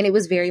 And it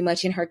was very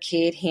much in her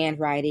kid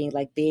handwriting,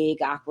 like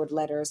big, awkward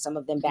letters, some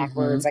of them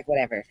backwards, like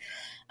whatever.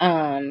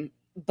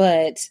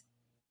 But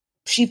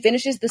she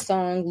finishes the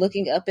song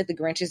looking up at the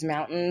Grinch's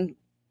mountain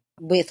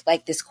with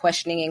like this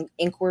questioning and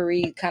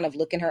inquiry kind of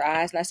look in her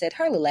eyes. And I said,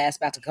 her little ass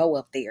about to go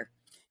up there.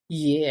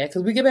 Yeah,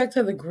 because we get back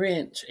to the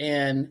Grinch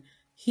and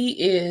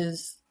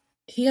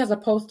he has a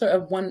poster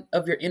of one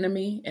of your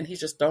enemy and he's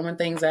just throwing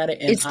things at it.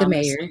 And it's the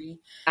mayor.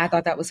 I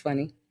thought that was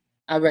funny.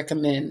 I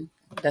recommend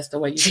that's the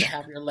way you should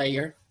have your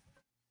layer.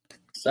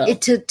 So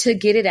to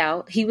get it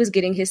out. He was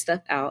getting his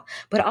stuff out.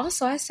 But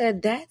also I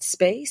said that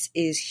space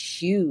is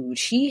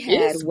huge. He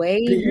had it's way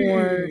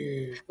more,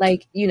 big.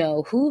 like,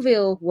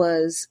 Whoville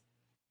was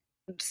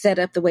set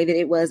up the way that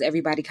it was.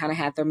 Everybody kind of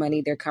had their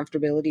money, their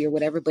comfortability or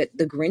whatever. But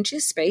the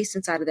Grinch's space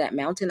inside of that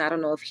mountain, I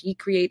don't know if he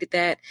created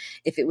that,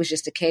 if it was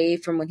just a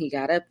cave from when he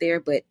got up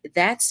there, but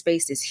that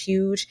space is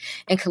huge.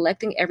 And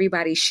collecting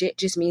everybody's shit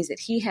just means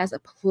that he has a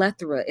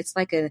plethora. It's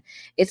like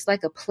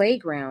a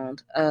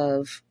playground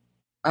of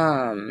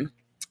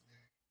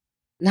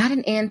not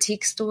an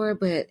antique store,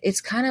 but it's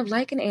kind of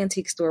like an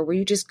antique store where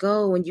you just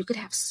go and you could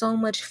have so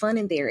much fun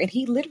in there. And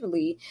he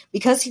literally,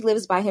 because he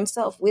lives by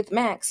himself with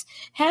Max,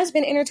 has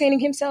been entertaining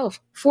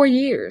himself for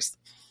years.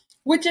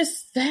 Which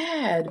is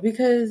sad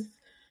because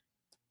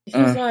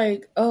he's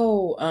like,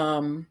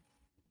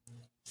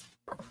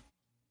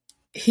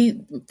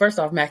 he first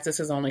off, Max is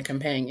his only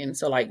companion.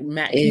 So like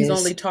he's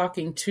only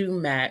talking to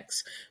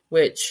Max,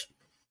 which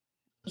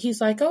he's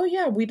like, oh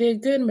yeah, we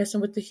did good messing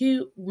with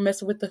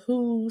the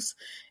Who's,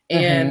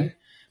 and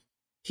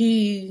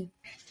he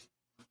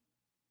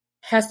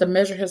has to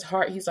measure his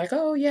heart. He's like,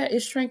 oh yeah, it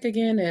shrank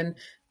again, and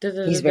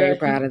he's very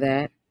proud of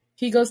that.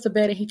 He goes to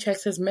bed and he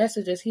checks his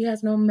messages. He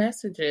has no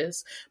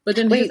messages, but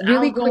then wait,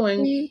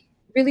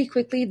 really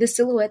quickly, the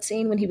silhouette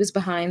scene when he was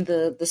behind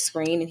the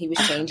screen and he was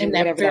changing and that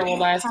whatever feral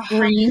last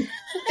screen.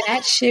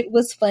 That shit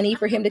was funny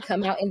for him to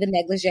come out in the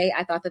negligee.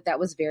 I thought that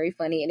was very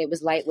funny, and it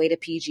was lightweight a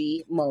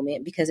PG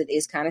moment because it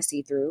is kind of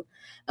see through.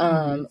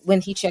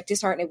 When he checked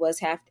his heart and it was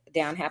half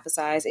a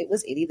size, it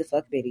was itty the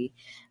fuck bitty.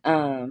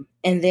 And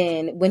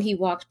then when he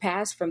walked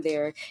past from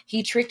there,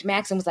 he tricked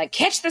Max and was like,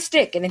 "Catch the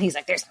stick," and then he's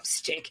like, "There's no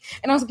stick."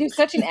 And I was like, "You're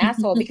such an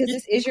asshole because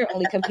this is your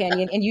only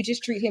companion, and you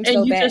just treat him so bad.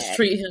 And you just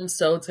treat him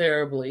so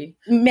terribly.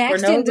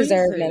 Max didn't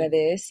deserve none of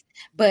this,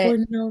 but for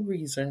no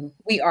reason.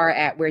 We are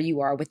at where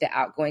you are with the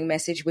outgoing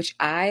message, which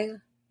I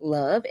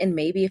love. And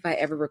maybe if I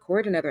ever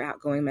record another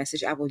outgoing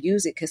message, I will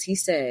use it, because he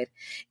said,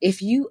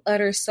 "If you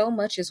utter so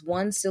much as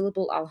one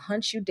syllable, I'll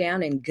hunt you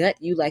down and gut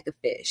you like a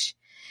fish.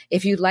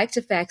 If you'd like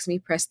to fax me,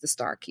 press the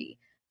star key."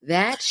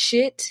 That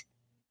shit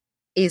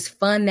is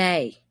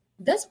funny.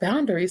 That's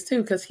boundaries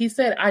too, because he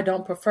said, "I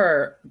don't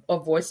prefer a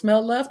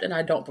voicemail left, and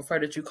I don't prefer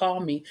that you call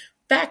me.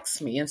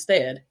 Fax me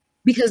instead."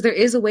 Because there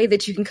is a way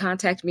that you can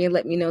contact me and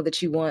let me know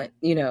that you want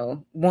me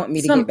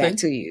to get back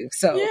to you.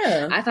 So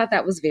yeah. I thought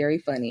that was very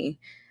funny.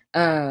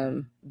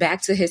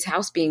 Back to his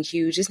house being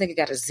huge. This nigga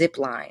got a zip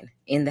line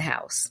in the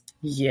house.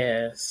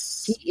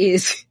 Yes. He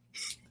is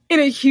in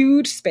a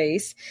huge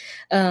space.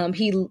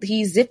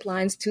 He zip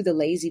lines to the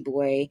lazy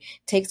boy,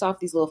 takes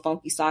off these little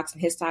funky socks,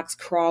 and his socks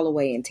crawl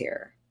away in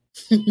terror.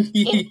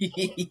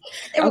 I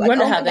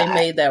wonder how they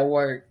made that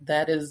work.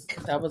 That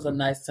was a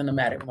nice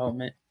cinematic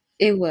moment.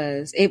 It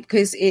was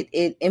because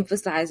it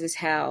emphasizes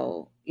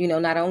how,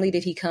 not only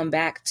did he come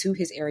back to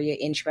his area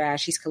in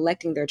trash, he's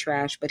collecting their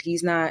trash, but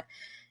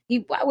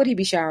why would he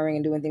be showering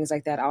and doing things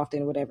like that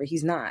often, whatever?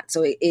 He's not.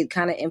 So it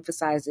kind of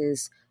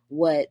emphasizes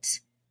what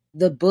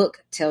the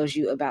book tells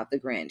you about the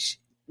Grinch.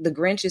 The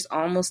Grinch is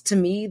almost, to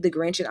me, the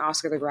Grinch and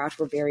Oscar the Grouch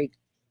were very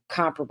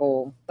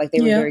comparable. Like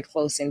they were very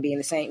close in being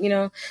the same,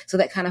 so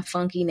that kind of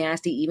funky,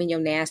 nasty, even your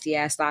nasty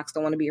ass socks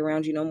don't want to be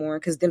around you no more,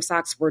 because them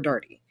socks were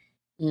dirty.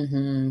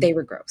 Mm-hmm. They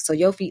were gross. So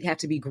your feet have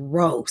to be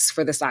gross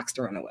for the socks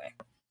to run away.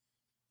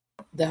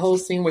 The whole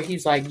scene where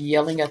he's like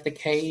yelling at the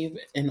cave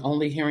and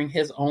only hearing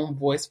his own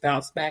voice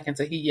bounce back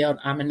until he yelled,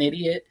 "I'm an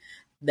idiot."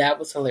 That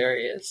was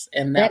hilarious.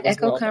 And that was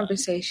echo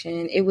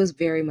conversation, it was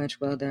very much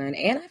well done.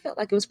 And I felt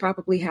like it was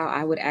probably how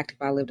I would act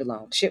if I lived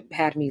alone. Shit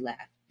had me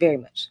laugh very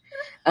much.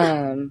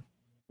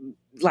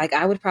 Like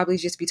I would probably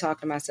just be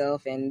talking to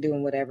myself and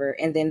doing whatever.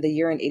 And then the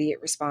 "you're an idiot"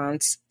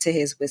 response to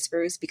his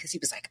whispers, because he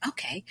was like,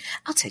 "Okay,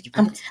 I'll tell you,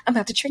 I'm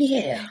about to trick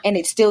you." And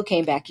it still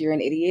came back, "You're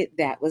an idiot."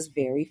 That was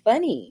very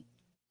funny.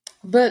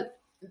 But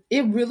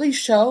it really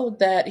showed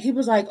that he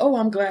was like, "Oh,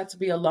 I'm glad to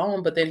be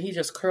alone." But then he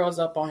just curls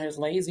up on his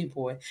lazy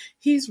boy.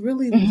 He's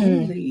really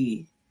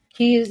lonely.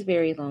 He is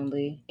very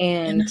lonely.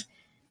 And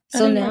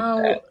so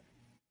now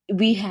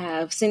we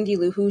have Cindy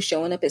Lou Who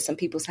showing up at some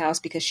people's house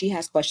because she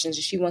has questions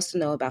and she wants to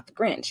know about the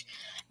Grinch.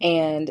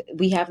 And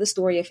we have the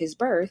story of his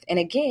birth. And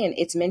again,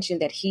 it's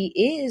mentioned that he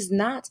is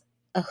not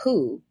a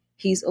who,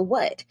 he's a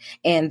what.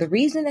 And the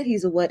reason that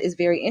he's a what is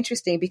very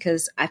interesting,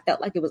 because I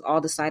felt like it was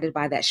all decided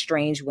by that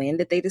strange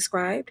wind that they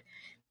described.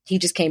 He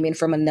just came in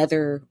from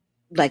another,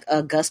 like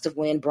a gust of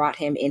wind brought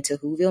him into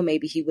Whoville.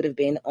 Maybe he would have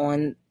been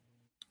on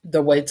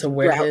the way to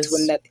where his...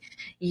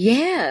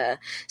 Yeah.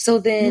 So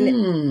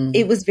then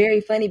it was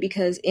very funny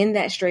because in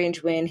that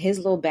strange wind, his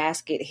little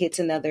basket hits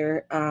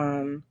another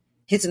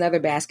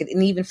basket.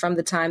 And even from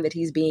the time that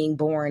he's being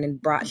born and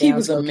brought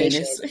down to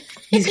location,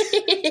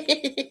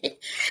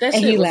 that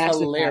shit was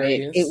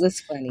hilarious. It was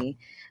funny.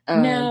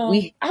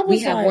 We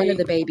have one of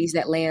the babies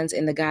that lands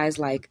and the guy's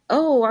like,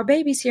 "Oh, our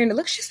baby's here and it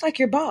looks just like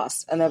your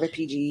boss." Another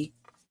PG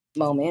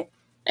moment.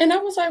 And I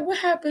was like, what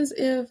happens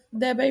if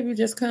that baby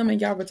just come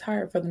and y'all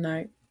retire for the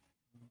night?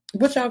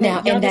 What y'all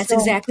Now, going? Y'all and just that's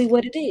going? exactly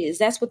what it is.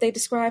 That's what they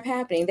describe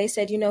happening. They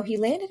said, he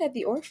landed at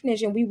the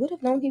orphanage and we would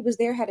have known he was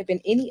there had it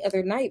been any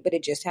other night, but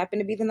it just happened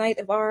to be the night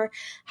of our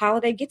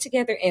holiday get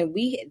together. And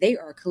they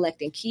are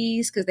collecting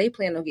keys because they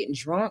plan on getting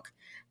drunk.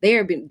 They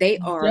are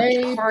They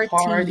partying.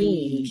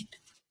 partied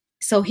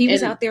So he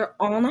was and out there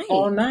all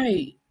all night.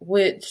 night,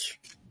 which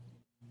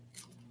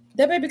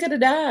that baby could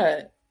have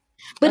died.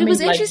 I But it was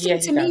mean, like, yeah, interesting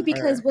he to me got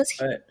because fur,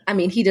 but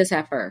he does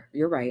have fur.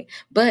 You're right.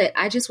 But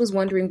I just was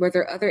wondering, were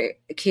there other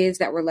kids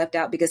that were left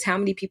out? Because how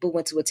many people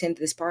went to attend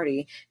this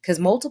party? Because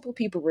multiple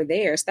people were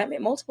there. So that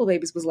meant multiple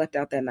babies was left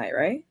out that night,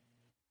 right?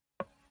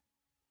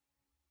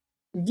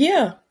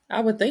 yeah,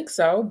 I would think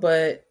so.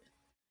 But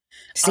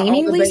are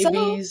all the Seemingly so.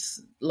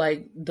 babies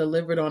like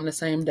delivered on the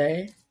same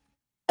day?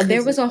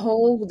 There Cause was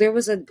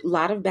a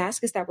lot of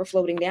baskets that were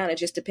floating down. It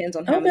just depends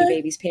on how many okay,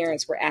 babies'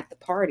 parents were at the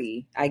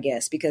party, I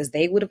guess, because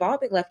they would have all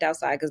been left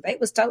outside because they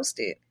was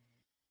toasted.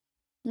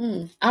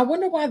 I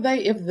wonder why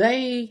if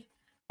they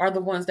are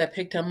the ones that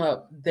picked him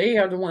up, they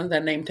are the ones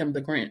that named him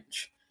the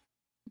Grinch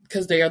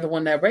because they are the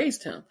one that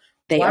raised him.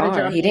 They Why did are.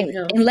 y'all He name didn't,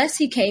 him? unless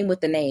he came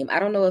with the name. I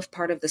don't know if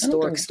part of the I don't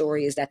stork think.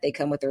 story is that they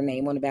come with their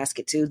name on the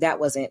basket too. That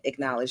wasn't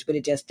acknowledged, but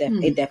it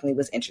Hmm. definitely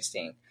was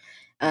interesting.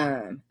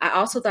 I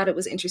also thought it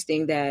was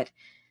interesting that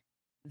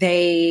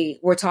they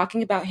were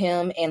talking about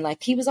him and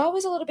like he was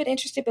always a little bit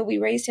interested, but we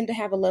raised him to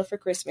have a love for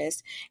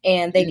Christmas,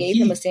 and they And gave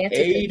him a he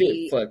Santa hated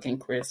cookie. fucking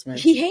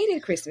He Christmas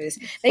hated Christmas.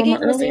 They from an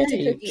gave him a early Santa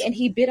cookie, age. and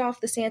he bit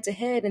off the Santa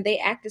head, and they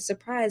acted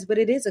surprised, but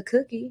it is a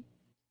cookie.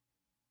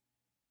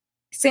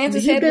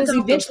 Santa's He head bit was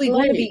off the eventually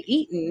going to be plate.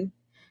 eaten.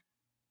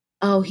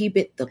 Oh, he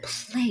bit the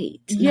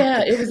plate, not Yeah,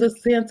 the it was a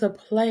cookie. Santa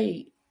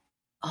plate.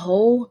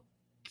 Oh,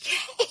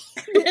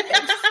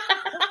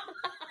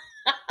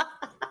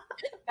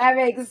 that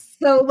makes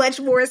so much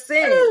more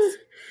sense.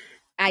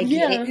 I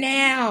get it Yeah,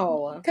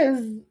 now.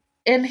 because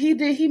and he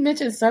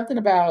mentioned something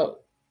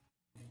about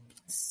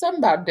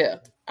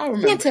death. I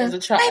remember as Santa, a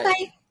bye child.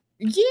 bye.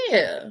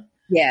 Yeah,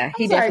 Yeah, I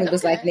he was like, definitely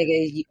was like, okay.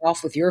 nigga, you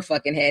off with your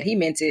fucking head. He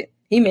meant it.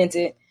 He meant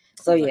it.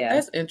 I So was like, yeah.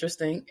 that's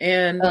interesting.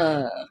 And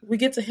Uh, we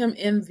get to him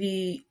in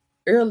the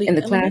in early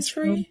the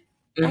classroom. elementary,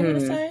 I want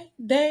to Mm-hmm. say,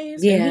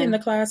 days. And he in Yeah. the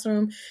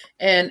classroom.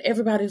 And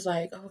everybody's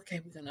like, oh,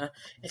 okay, we're going to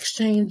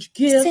exchange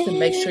gifts and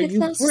make sure Santa you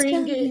Claus is bring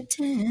coming it. to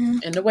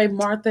town. And the way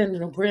Martha and the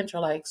Grinch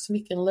are like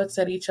sneaking looks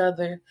at each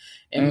other.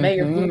 And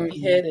Mayor Mm-hmm.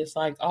 Boopyhead is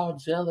like all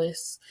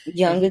jealous. And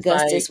Young he's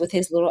Augustus like, with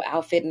his little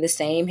outfit and the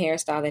same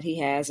hairstyle that he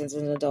has as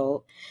an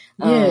adult.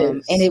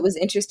 And yes. it was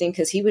interesting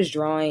because he was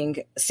drawing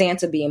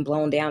Santa being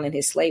blown down in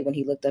his sleigh when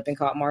he looked up and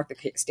caught Martha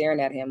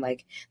staring at him,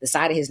 like the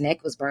side of his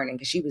neck was burning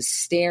because she was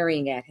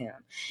staring at him.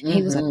 And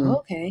he was like, oh, Mm-hmm.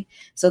 okay.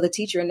 So the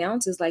teacher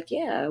announces like,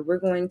 yeah, we're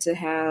going to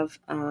have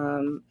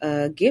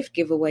a gift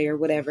giveaway or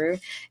whatever.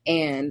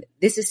 And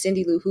this is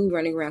Cindy Lou Who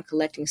running around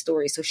collecting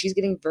stories. So she's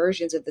getting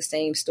versions of the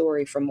same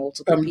story from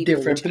multiple From people,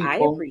 different which I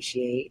people.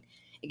 appreciate.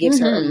 It gives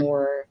her a Mm-hmm.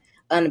 more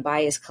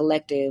unbiased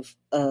collective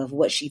of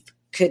what she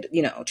could,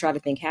 try to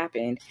think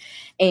happened.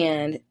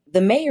 And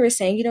the mayor is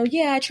saying,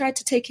 yeah, I tried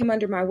to take him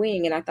under my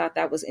wing. And I thought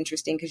that was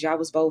interesting because y'all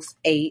was both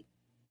 8.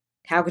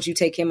 How could you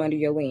take him under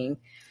your wing?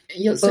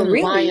 You're But sitting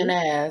lying really,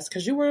 ass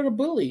because you were the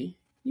bully.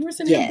 You were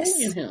sitting here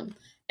bullying yes. him.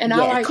 And I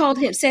Yeah, like, called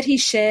him, said he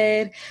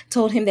shed,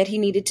 told him that he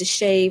needed to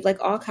shave, like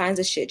all kinds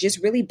of shit.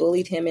 Just really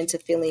bullied him into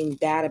feeling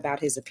bad about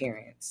his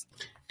appearance.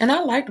 and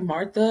I liked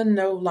Martha,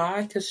 no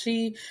lie, because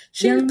she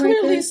Young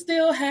clearly Martha?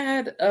 still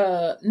had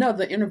no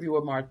the interview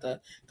with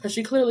Martha because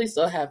she clearly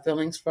still had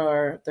feelings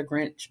for the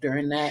Grinch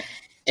during that.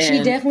 She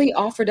And definitely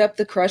offered up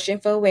the crush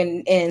info,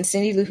 and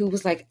Cindy Lou Who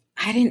was like,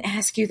 I didn't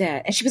ask you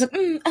that. And she was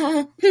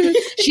like,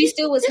 She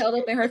still was held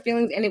up in her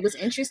feelings. And it was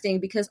interesting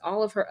because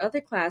all of her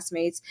other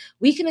classmates,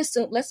 we can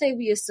assume, let's say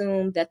we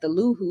assume that the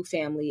Lou Who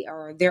family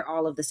they're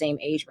all of the same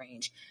age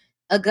range.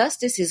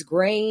 Augustus is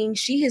graying.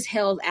 She has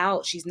held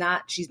out. She's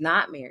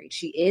not married.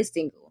 She is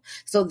single.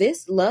 So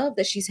this love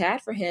that she's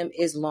had for him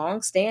is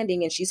long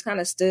standing, and she's kind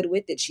of stood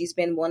with it. She's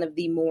been one of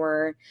the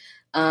more,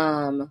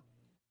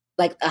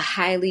 like a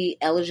highly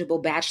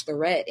eligible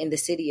bachelorette in the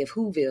city of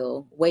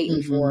Whoville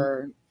waiting mm-hmm.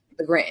 for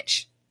the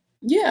Grinch.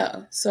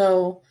 Yeah.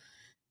 So,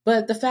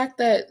 but the fact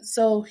that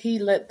he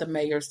let the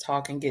mayors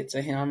talk and get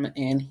to him,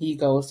 and he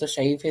goes to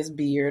shave his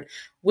beard,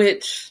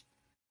 which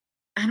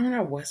I don't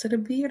know, was it a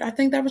beard? I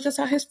think that was just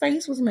how his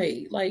face was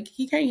made. Like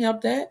he can't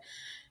help that.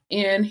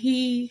 And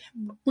he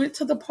went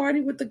to the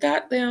party with the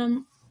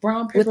goddamn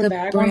brown paper With a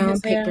bag on brown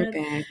his paper head.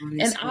 bag on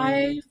his And head.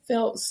 I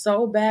felt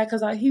so bad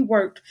because he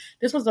worked.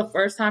 This was the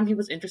first time he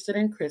was interested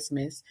in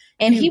Christmas.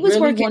 And he was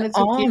working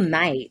all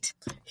night.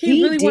 He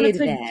really wanted did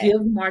to that.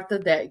 give Martha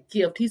that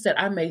gift. He said,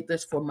 I made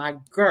this for my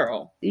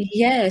girl.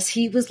 Yes,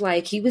 he was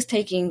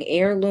taking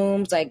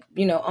heirlooms, like,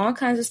 all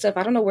kinds of stuff.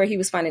 I don't know where he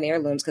was finding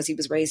heirlooms because he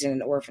was raised in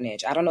an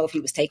orphanage. I don't know if he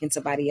was taking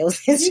somebody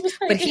else's, He was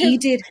but taking he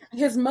did.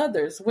 his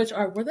mother's,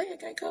 were they a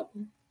gay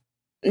couple?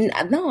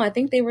 No, I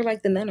think they were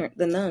like the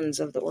nuns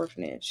of the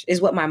orphanage, is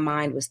what my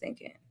mind was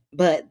thinking.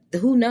 But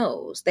who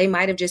knows? They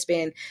might have just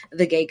been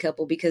the gay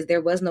couple because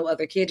there was no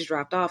other kids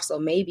dropped off. So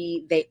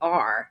maybe they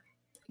are.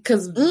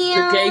 Because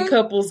the gay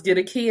couples get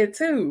a kid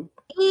too.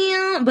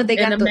 Yeah, but they And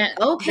got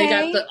they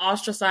got okay. the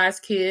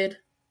ostracized kid.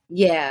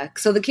 Yeah,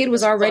 so the kid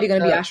was That's already going fucked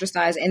to be up.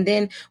 ostracized, and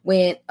then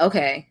went,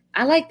 okay,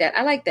 I like that.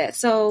 I like that.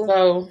 So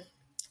So,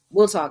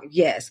 we'll talk.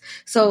 Yes.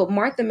 So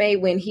Martha May,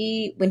 when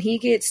he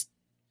gets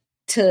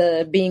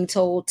to being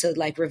told to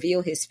like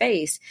reveal his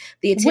face,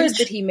 the attempts that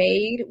which he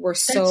made were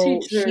that he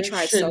teacher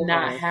tried should so not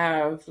hard,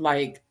 have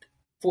like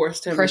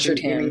forced him to pressured do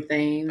him.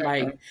 anything.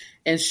 Like,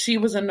 and she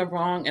was in the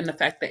wrong. And the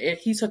fact that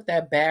he took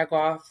that bag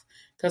off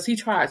because he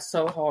tried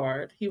so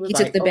hard. He was He took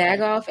like, the bag okay.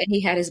 off and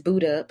he had his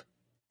boot up.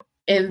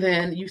 And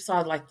then you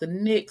saw like the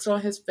nicks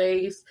on his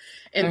face,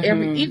 and Hmm.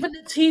 even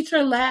the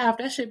teacher laughed.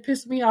 That shit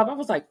pissed me off. I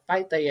was like,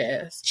 fight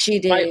their ass, She fight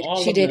did. all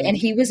She of did. And them.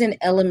 he was in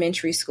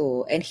elementary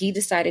school and he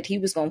decided he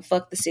was going to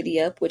fuck the city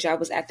up, which I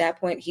was at that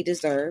point he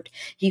deserved.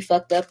 He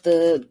fucked up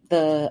the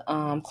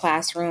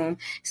classroom.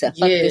 He said,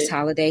 fuck Yeah, this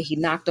holiday. He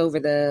knocked over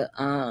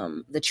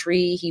the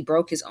tree. He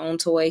broke his own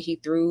toy. He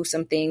threw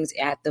some things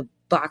at the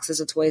boxes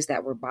of toys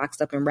that were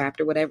boxed up and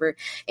wrapped or whatever.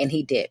 And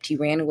he dipped. He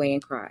ran away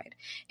and cried.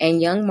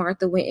 And young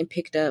Martha went and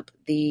picked up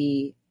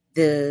the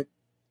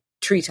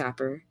tree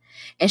topper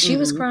and she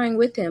was hmm crying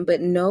with him,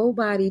 but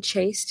nobody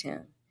chased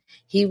him.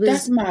 He that's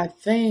was my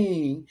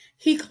thing.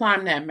 He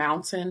climbed that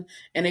mountain,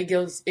 and it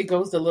goes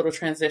the little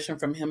transition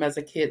from him as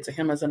a kid to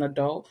him as an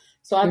adult.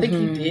 So I think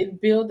he mhm, did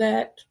build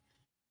that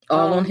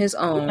all on his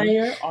own.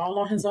 layer all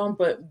on his own.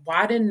 But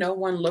why didn't no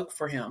one look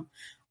for him?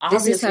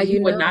 This is how Obviously, he you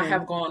would not know.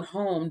 have gone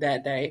home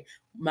that day.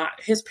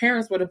 His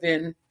parents would have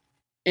been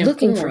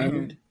Looking for informed.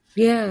 him.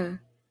 Yeah.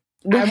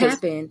 What I was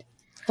happened?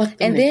 fuck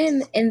them And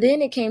then niggas. and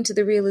then it came to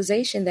the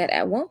realization that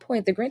at one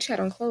point the Grinch had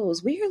on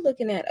clothes. We are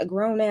looking at a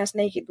grown ass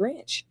naked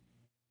Grinch.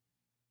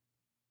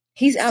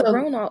 So He's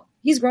outgrown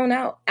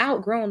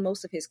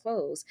most of his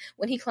clothes.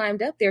 When he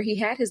climbed up there, he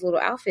had his little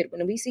outfit.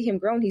 When we see him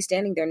grown, he's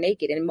standing there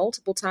naked. And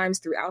multiple times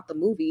throughout the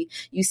movie,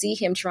 you see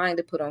him trying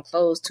to put on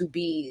clothes to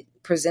be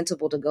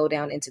presentable to go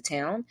down into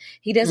town.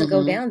 He doesn't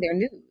go hmm down there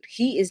nude.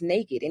 He is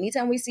naked.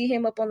 Anytime we see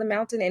him up on the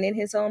mountain and in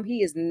his home,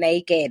 he is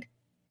naked.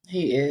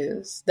 he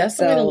is. That's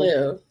the way to So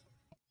live.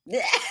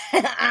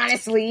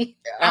 honestly,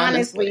 Honestly,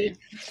 honestly.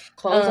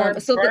 clothes are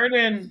So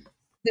burden.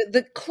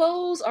 the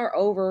clothes are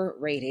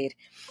overrated.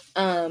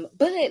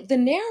 But the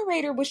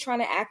narrator was trying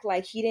to act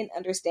like he didn't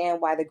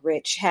understand why the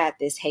Grinch had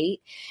this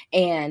hate.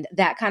 And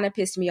that kind of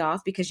pissed me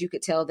off because you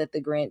could tell that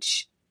the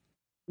Grinch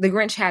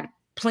had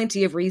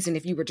plenty of reason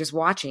if you were just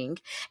watching.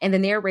 And the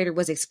narrator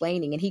was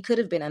explaining, and he could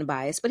have been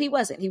unbiased, but he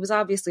wasn't. He was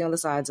obviously on the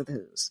sides of the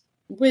Who's.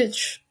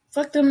 Which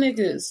fuck them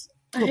niggas.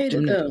 I Fuck them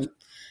hated niggas. them.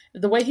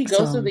 The way he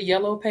goes through So the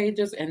yellow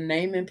pages and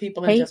naming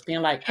people and hate, just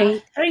being like, I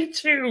hate,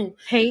 hate you.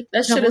 hate,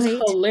 That shit double is hate,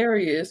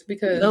 hilarious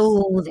because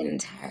loathe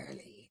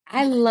entirely.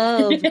 I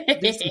love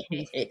this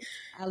movie.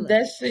 I love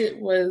that it. shit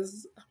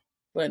was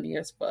funny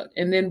as fuck.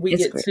 And then we It's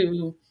get great.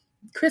 to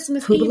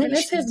Christmas Eve and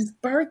it's his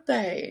Jubilations.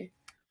 birthday.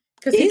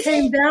 Because he Is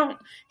came it? down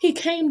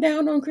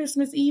on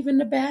Christmas Eve in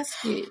the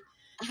basket.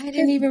 I didn't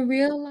His even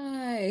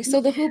realize. So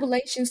the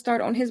jubilations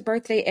start on his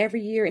birthday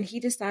every year, and he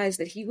decides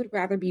that he would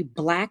rather be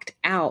blacked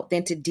out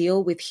than to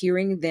deal with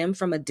hearing them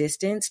from a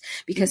distance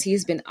because he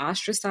has been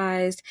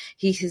ostracized.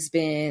 He has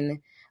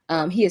PTSD,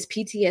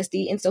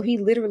 and so he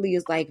literally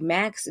is like,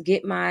 Max,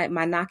 get my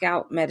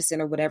knockout medicine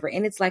or whatever,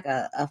 and it's like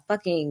a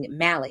fucking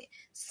mallet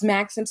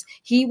smacks him.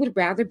 He would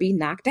rather be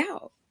knocked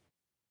out.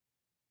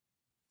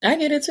 I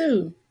get it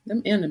too.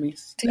 Them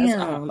enemies. That's Damn,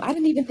 I awful.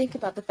 didn't even think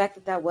about the fact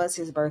that that was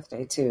his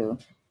birthday too.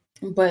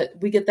 But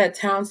we get that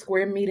town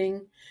square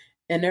meeting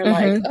and they're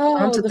like, Mom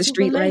oh, took the the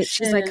street light.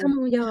 She's like, "Come jubilation.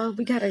 on, y'all,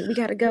 we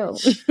gotta go."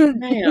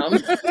 Ma'am.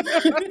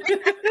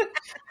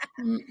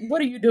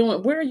 What are you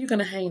doing? Where are you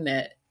gonna hang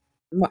that?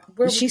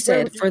 She Where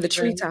said would you for the like to tree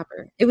bring?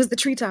 topper. It was the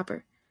tree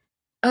topper.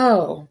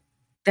 Oh.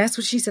 That's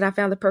what she said. I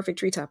found the perfect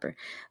tree topper.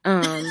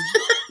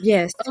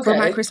 Yes, for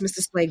my Okay. Christmas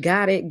display.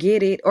 Got it,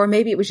 get it, or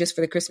maybe it was just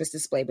for the Christmas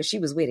display. But she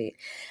was with it.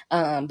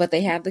 But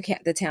they have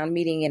the town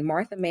meeting, and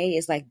Martha May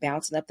is like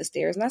bouncing up the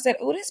stairs, and I said,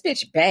 "Oh, this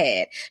bitch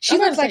bad." I'm She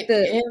about to looked like say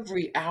the.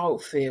 every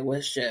outfit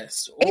was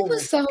just It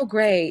was oh so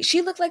great.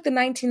 She looked like the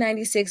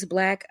 1996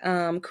 Black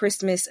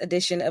Christmas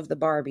edition of the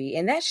Barbie,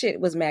 and that shit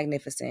was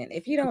magnificent.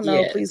 If you don't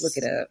know, please look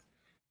it yes. up.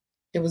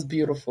 It was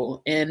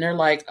beautiful. And they're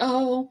like,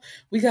 oh,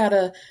 we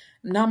gotta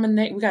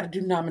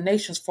do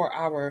nominations for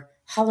our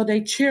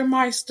holiday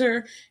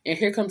cheermeister. And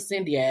here comes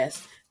Cindy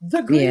ass. The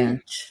Yeah.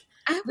 Grinch.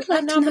 I would I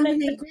like to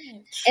nominate the nominate.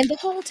 Grinch. And the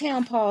whole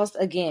town paused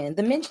again.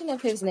 The mention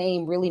of his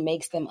name really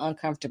makes them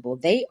uncomfortable.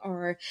 They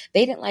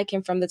didn't like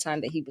him from the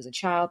time that he was a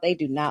child. They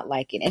do not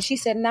like it. And she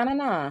said, no, no,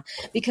 no.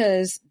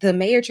 Because the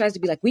mayor tries to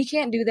be like, we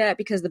can't do that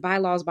because the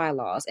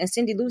bylaws. And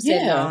Cindy Lou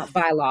said, Yeah. nah,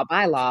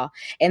 bylaw.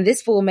 And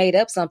this fool made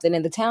up something,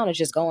 and the town is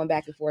just going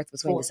back and forth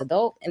between For this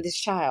adult and this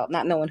child,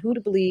 not knowing who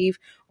to believe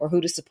or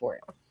who to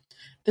support.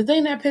 the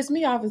thing that pissed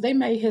me off is they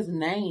made his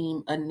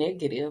name a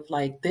negative.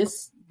 Like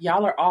this,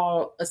 y'all are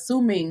all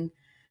assuming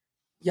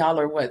y'all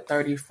are what,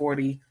 30,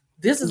 40.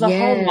 This is a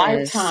whole Yes.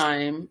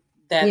 lifetime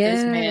that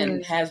this man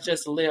Yes. has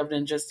just lived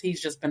and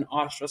he's just been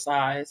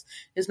ostracized.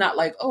 It's not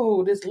like,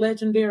 oh, this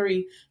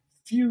legendary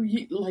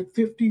like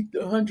 50,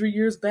 100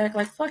 years back.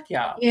 Like, fuck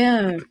y'all.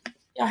 Yeah.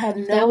 Y'all had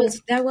no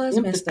that was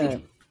messed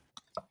empathy.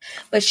 up.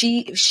 But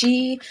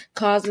she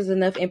causes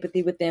enough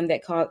empathy with them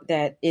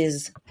that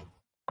is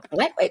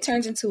lightweight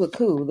turns into a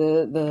coup.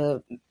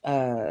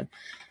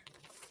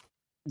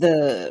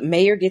 The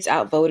mayor gets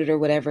outvoted or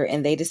whatever,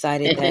 and they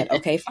decided that,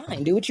 okay,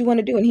 fine, do what you want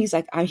to do. And he's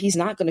like, he's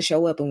not going to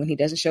show up, and when he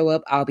doesn't show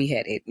up, I'll be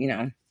headed. Which,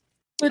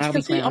 I'll be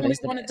because he crowned only as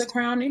the wanted the best.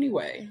 crown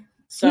anyway.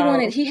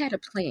 He had a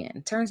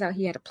plan. Turns out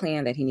he had a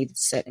plan that he needed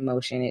to set in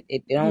motion.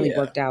 It only Yeah.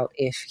 worked out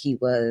if he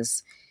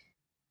was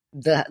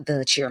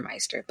the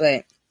cheermeister.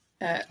 But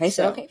they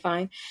said, okay,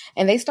 fine.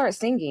 And they start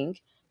singing.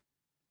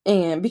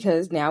 And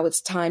because now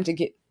it's time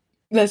to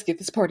let's get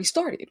this party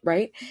started,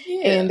 right?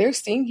 Yeah. And they're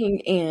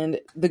singing, and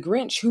the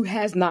Grinch, who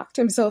has knocked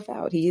himself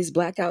out, he is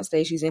blackout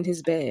stage, he's in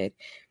his bed.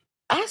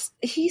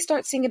 He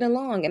starts singing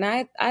along, and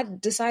I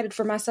decided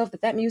for myself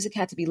that music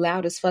had to be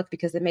loud as fuck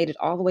because it made it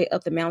all the way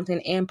up the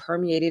mountain and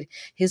permeated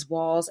his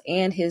walls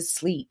and his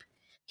sleep.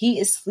 He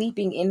is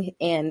sleeping in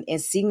and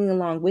singing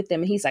along with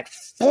them, and he's like,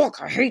 fuck,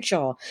 I hate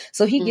y'all.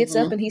 So he gets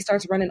up and he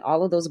starts running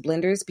all of those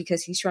blenders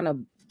because he's trying to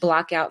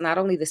block out not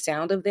only the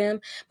sound of them,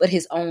 but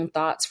his own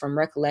thoughts from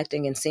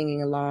recollecting and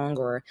singing along,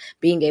 or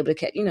being able to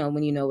catch,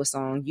 when you know a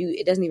song,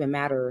 it doesn't even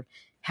matter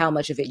how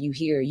much of it you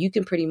hear, you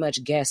can pretty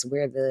much guess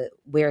where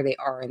they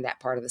are in that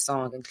part of the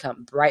song and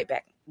come right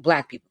back.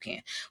 Black people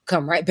can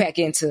come right back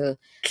into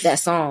that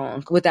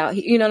song without,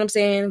 you know what I'm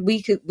saying?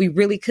 We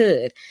really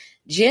could.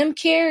 Jim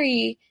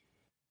Carrey,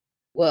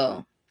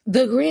 well,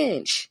 the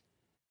Grinch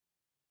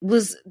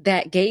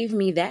gave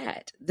me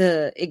that.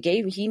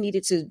 He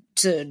needed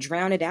to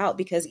drown it out,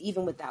 because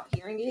even without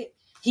hearing it,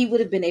 he would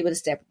have been able to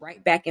step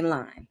right back in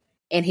line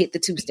and hit the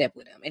 2-step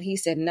with him. And he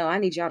said, no, I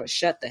need y'all to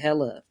shut the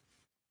hell up.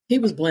 He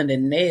was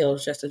blending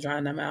nails just to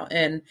drown them out.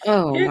 And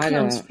here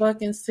comes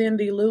fucking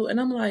Cindy Lou. And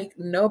I'm like,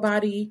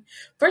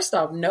 first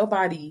off,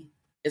 nobody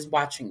is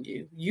watching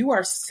you. You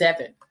are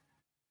 7.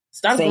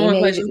 Stop going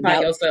places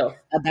by yourself.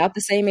 About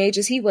the same age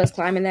as he was,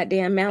 climbing that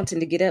damn mountain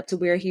to get up to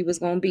where he was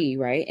going to be,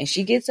 right? And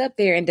she gets up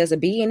there and does a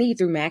B&E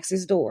through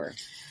Max's door.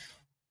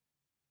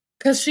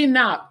 Because she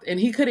knocked, and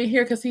he couldn't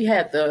hear because he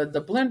had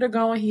the blender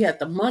going. He had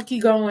the monkey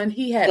going.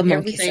 He had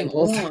everything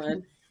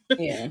on.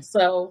 Yeah.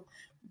 So,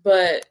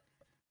 but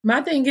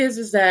my thing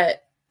is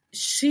that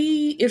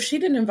if she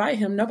didn't invite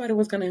him, nobody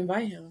was going to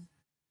invite him.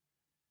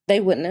 They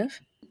wouldn't have.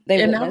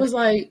 I was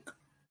like,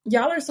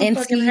 y'all are some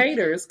fucking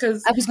haters.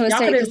 Because I was going to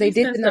say, because they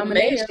did the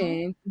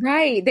nomination.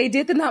 Right. They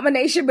did the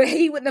nomination, but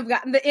he wouldn't have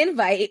gotten the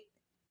invite.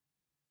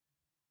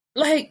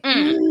 Like,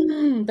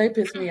 they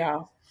pissed me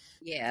off.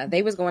 Yeah,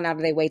 they was going out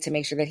of their way to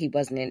make sure that he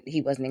wasn't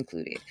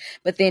included.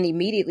 But then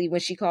immediately when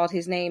she called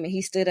his name and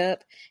he stood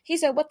up, he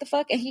said, what the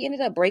fuck? And he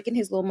ended up breaking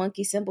his little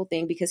monkey symbol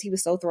thing because he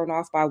was so thrown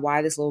off by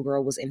why this little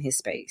girl was in his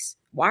space.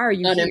 Why are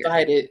you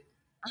uninvited?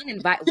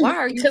 Why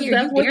are you here?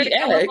 That's You what dare he to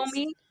come asked. up on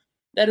me?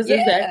 That is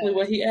exactly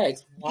what he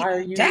asked. Why are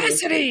you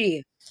Audacity!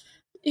 Here?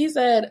 He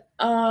said,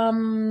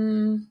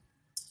 the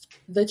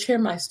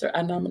chairmeister,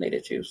 I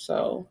nominated you,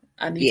 so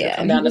I need you to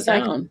come down to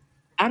town.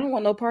 I don't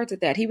want no parts of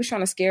that. He was trying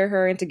to scare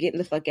her into getting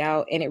the fuck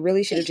out, and it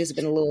really should have just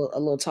been a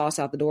little toss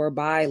out the door.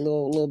 Bye,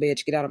 little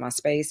bitch, get out of my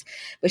space.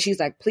 But she's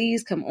like,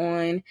 please come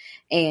on.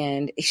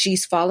 And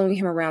she's following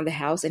him around the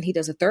house, and he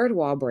does a third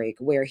wall break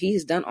where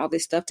he's done all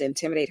this stuff to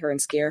intimidate her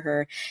and scare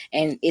her,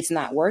 and it's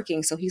not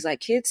working. So he's like,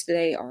 kids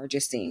today are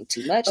just seeing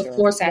too much. A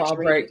fourth wall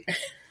break.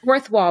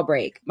 Fourth wall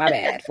break. My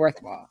bad.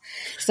 Fourth wall.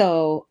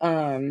 So,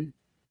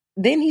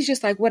 then he's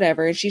just like,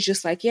 whatever. And she's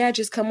just like, yeah,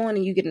 just come on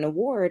and you get an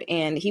award.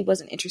 And he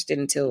wasn't interested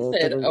until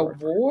the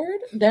award.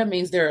 That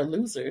means there are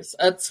losers.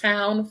 A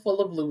town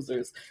full of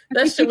losers.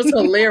 That shit was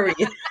hilarious.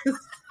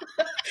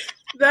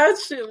 That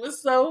shit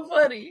was so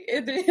funny.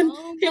 And then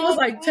he was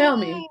like, tell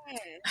me,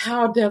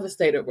 how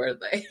devastated were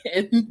they?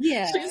 And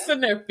she's sitting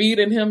there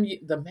feeding him.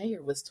 The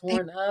mayor was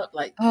torn up.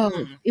 Like,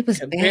 it was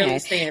bad. Barely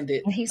stand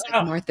it. And he's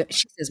like,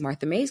 she says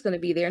Martha May's going to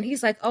be there. And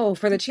he's like, oh,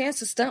 for the chance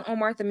to stunt on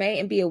Martha May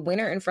and be a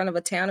winner in front of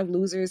a town of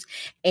losers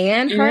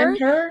and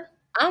her?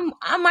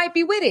 I might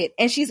be with it.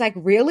 And she's like,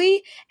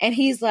 really? And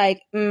he's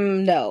like,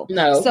 no.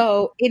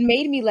 So it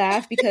made me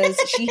laugh because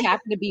she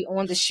happened to be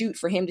on the shoot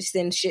for him to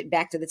send shit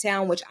back to the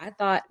town, which I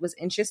thought was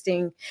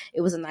interesting.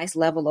 It was a nice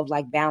level of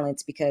like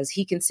balance because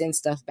he can send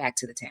stuff back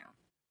to the town.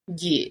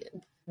 Yeah.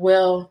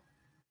 Well,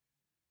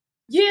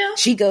 yeah.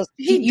 She goes,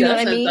 you know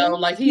what I mean? Though.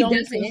 Like he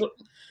doesn't.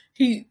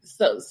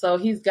 So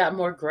he's got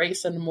more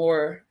grace and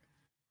more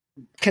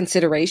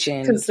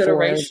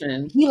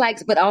consideration. He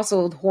likes, but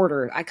also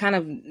hoarder. I kind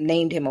of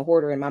named him a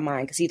hoarder in my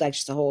mind because he likes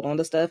just to hold on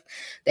to stuff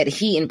that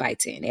he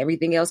invites in.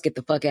 Everything else, get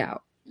the fuck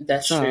out.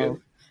 That's true.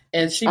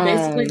 And she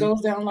basically goes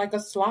down like a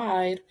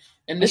slide,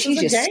 and this is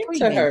a game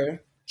screaming to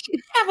her.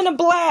 She's having a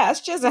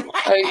blast. Just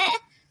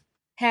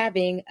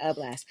having a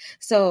blast.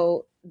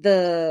 So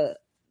this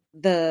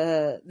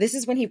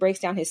is when he breaks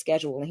down his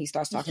schedule and he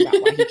starts talking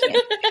about why he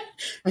can't.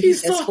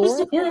 He's so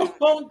sore.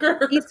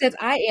 He says,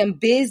 I am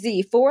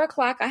busy.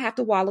 4:00, I have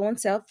to wallow in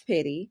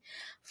self-pity.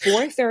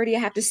 4:30, I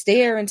have to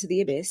stare into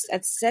the abyss.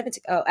 At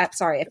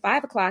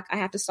 5 o'clock, I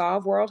have to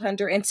solve World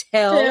Hunger and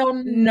tell Tell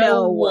no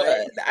no one.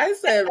 one. I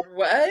said,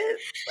 what?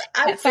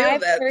 I At feel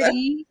that though.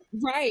 5:30,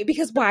 right?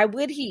 Because why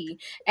would he?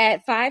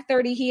 At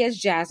 5:30, he has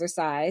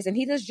jazzercise, and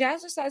he does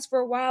jazzercise for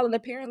a while, and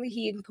apparently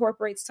he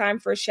incorporates time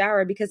for a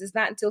shower because it's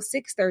not until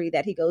 6:30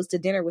 that he goes to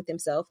dinner with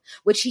himself,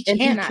 which he And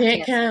he cannot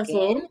can't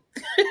cancel again.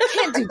 cancel.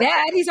 Can't do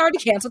that. He's already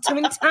canceled too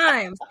many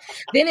times.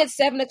 Then at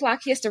 7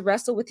 o'clock, he has to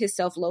wrestle with his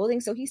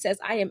self-loathing. So he says,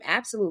 I am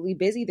absolutely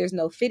busy. There's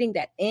no fitting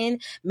that in.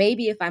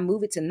 Maybe if I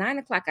move it to 9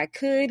 o'clock, I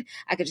could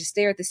just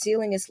stare at the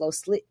ceiling and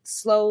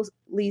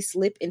slowly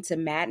slip into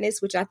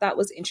madness, which I thought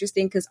was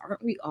interesting because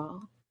aren't we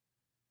all?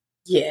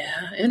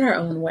 Yeah, in our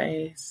own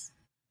ways.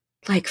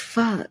 Like,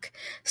 fuck.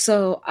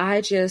 So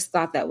I just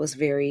thought that was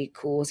very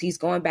cool. He's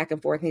going back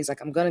and forth and he's like,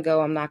 I'm going to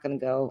go. I'm not going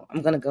to go.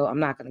 I'm going to go. I'm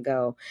not going to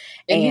go.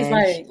 And he's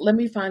like, let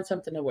me find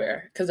something to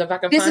wear. Because if I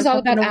can this find is all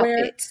something about to wear,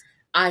 outfits.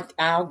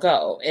 I'll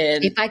go.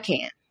 And if I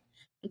can.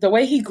 The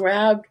way he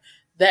grabbed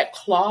that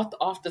cloth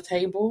off the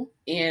table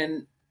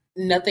and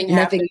nothing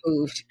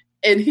moved.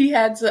 And he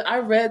had to, I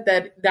read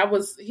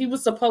he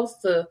was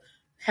supposed to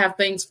have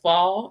things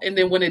fall. And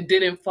then when it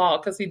didn't fall,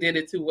 because he did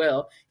it too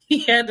well, he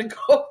had to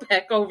go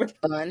back over.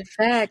 Fun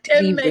fact,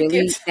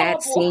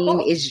 that scene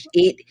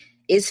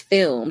is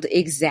filmed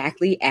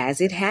exactly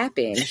as it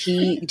happened.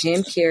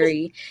 Jim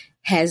Carrey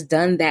has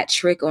done that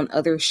trick on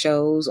other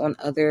shows, on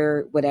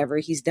other whatever,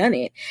 he's done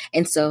it.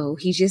 And so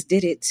he just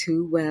did it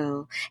too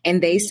well.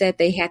 And they said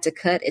they had to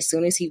cut as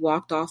soon as he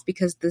walked off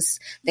because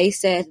they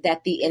said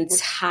that the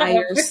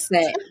entire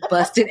set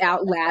busted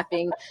out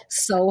laughing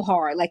so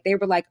hard. Like they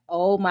were like,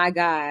 oh my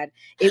God,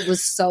 it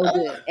was so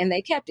good. And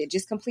they kept it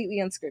just completely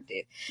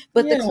unscripted.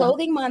 But the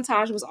clothing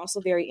montage was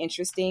also very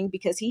interesting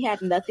because he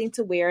had nothing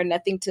to wear,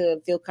 nothing to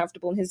feel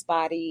comfortable in his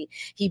body.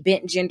 He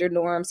bent gender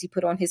norms. He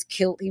put on his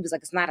kilt. He was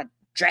like, it's not a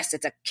dress,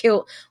 it's a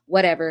kilt,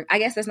 whatever. I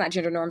guess that's not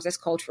gender norms, that's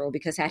cultural,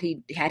 because had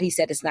he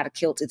said it's not a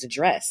kilt, it's a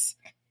dress,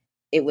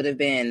 it would have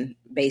been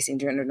basing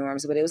gender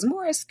norms, but it was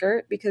more a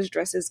skirt because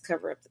dresses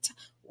cover up the top,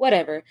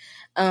 whatever.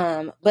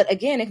 But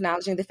again,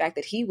 acknowledging the fact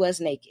that he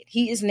was naked.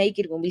 He is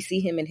naked when we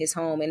see him in his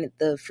home and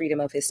the freedom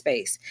of his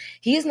space.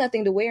 He has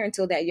nothing to wear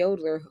until that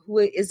yodeler, who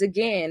is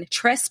again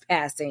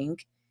trespassing.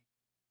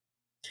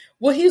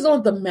 Well, he's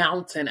on the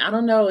mountain. I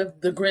don't know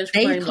if the Grinch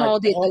framed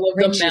called it all of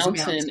the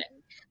mountain.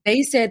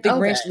 They said the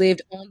Grinch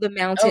lived on the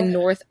mountain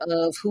north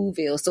of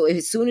Whoville. So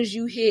as soon as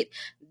you hit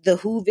the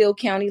Whoville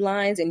County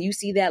lines and you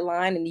see that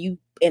line and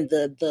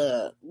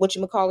the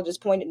whatchamacallit just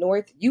pointed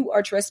north, you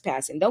are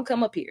trespassing. Don't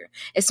come up here.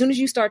 As soon as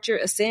you start your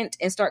ascent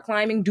and start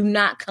climbing, do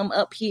not come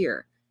up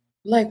here.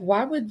 Like,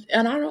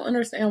 and I don't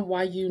understand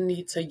why you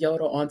need to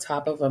yodel on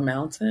top of a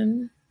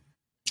mountain.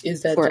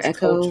 Is that just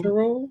echo,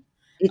 cultural?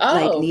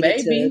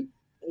 Maybe.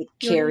 It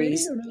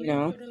carries,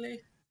 Yeah,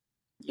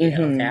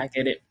 okay, I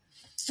get it.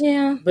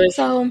 Yeah, but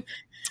so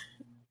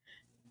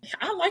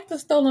I like the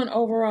stolen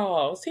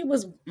overalls. He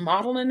was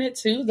modeling it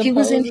too. He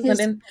was in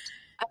his.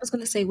 I was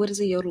going to say, what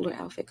is a yodeler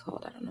outfit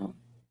called? I don't know.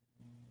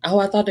 Oh,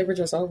 I thought they were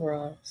just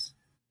overalls.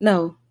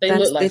 No, they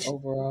look like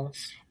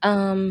overalls.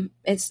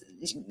 It's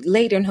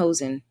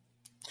Lederhosen.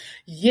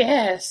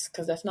 Yes,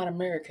 because that's not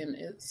American.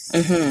 It's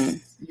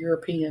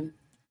European,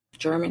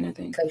 German, I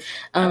think.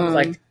 I was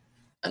like,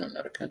 I don't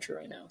know the country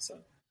right now, so.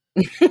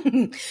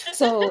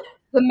 So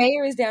the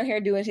mayor is down here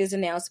doing his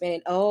announcement,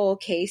 and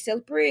okay,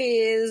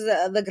 surprise,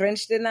 the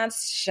Grinch did not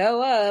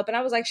show up, and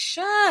I was like,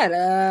 shut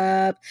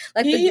up!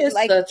 Like he is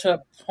such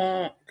a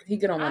punk. He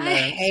get on my nerves.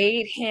 I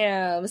hate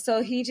him.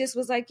 So he just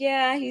was like,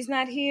 yeah, he's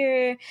not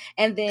here,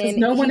 and then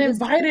no one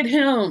invited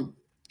him.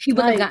 He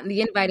would have gotten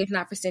the invite if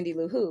not for Cindy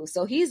Lou Who.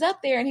 So he's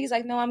up there and he's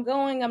like, no, I'm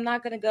going. I'm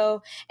not going to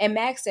go. And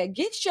Max said,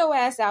 get your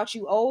ass out,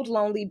 you old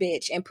lonely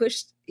bitch, and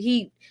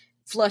he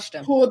flushed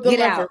him. Pulled the Get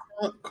lever.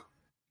 out.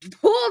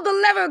 Pull the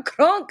lever,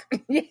 crunk.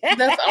 Yes.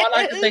 That's all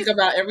I could think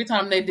about every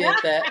time they did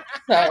that.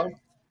 So,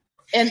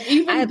 and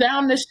even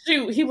down the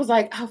chute, he was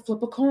like, "I'll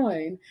flip a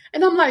coin,"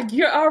 and I'm like,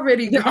 "You're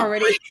already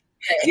like,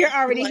 here,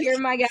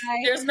 my guy.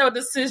 There's no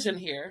decision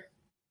here."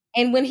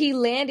 And when he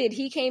landed,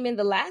 he came in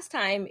the last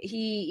time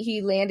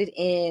he landed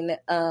in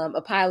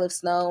a pile of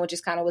snow and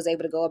just kind of was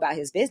able to go about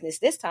his business.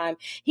 This time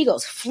he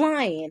goes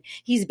flying.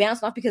 He's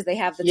bouncing off because they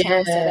have the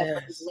town set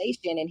up for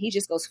isolation, and he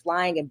just goes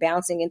flying and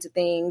bouncing into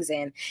things.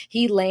 And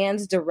he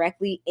lands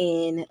directly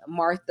in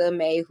Martha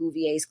May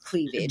Houvier's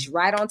cleavage,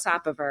 right on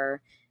top of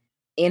her,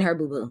 in her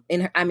boo-boo,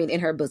 in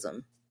her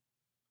bosom.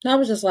 And I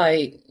was just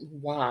like,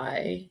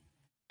 why?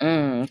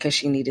 Because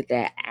she needed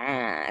that.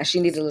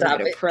 She needed a little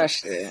bit of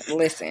pressure.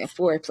 Listen,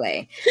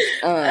 foreplay.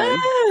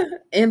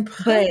 In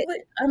public,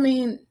 I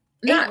mean,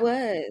 it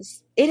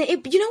was. It.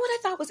 You know what I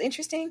thought was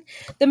interesting?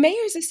 The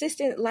mayor's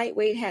assistant,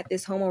 lightweight, had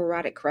this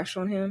homoerotic crush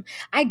on him.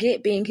 I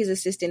get being his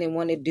assistant and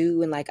want to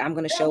do and like I'm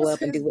going to show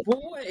up and do it.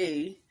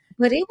 Boy.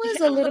 But it was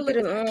a little bit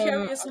of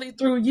vicariously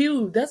through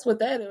you. That's what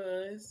that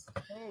is.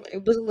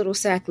 It was a little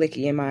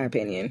sack-licky, in my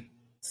opinion.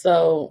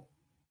 So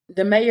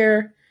the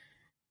mayor.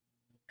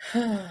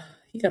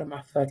 He got on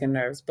my fucking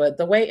nerves. But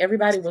the way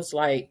everybody was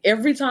like,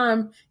 every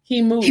time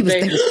he moved,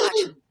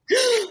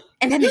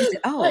 And that nigga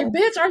said, like, oh.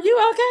 bitch, are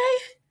you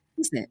okay?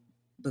 He said,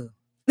 boo.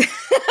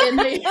 And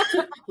they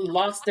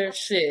lost their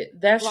shit.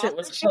 That shit Lost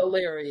was the shit.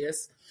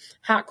 hilarious.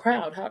 Hot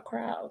crowd, hot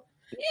crowd.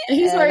 And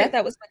he's Yeah, like,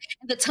 that was funny.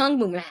 And the tongue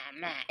movement.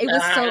 It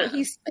was so,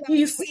 he's so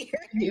weird.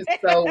 he's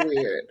so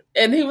weird.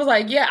 And he was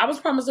like, yeah, I was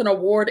promised an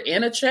award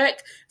and a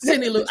check.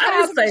 Cindy Lou, I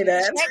Child, didn't say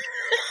that.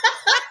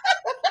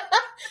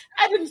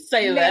 I didn't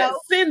say that.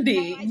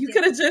 Cindy, no, you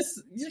could have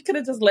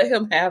just let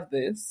him have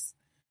this.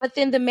 But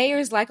then the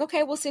mayor's like,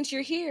 okay, well, since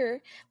you're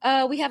here,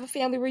 we have a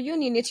family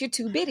reunion. It's your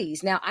two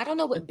biddies. Now, I don't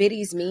know what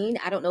biddies mean.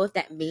 I don't know if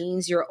that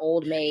means your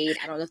old maid.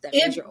 I don't know if that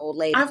means your old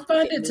lady. I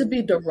find it to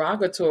be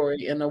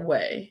derogatory in a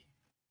way.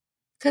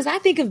 Because I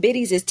think of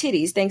biddies as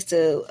titties, thanks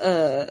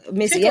to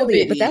Missy Tickle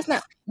Elliott. bitty. But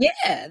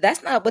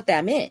that's not what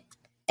that meant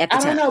at the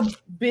time. I don't know.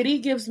 Biddy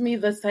gives me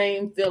the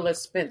same feel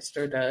as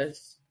spinster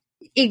does.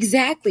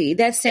 Exactly.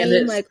 That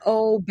same like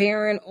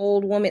barren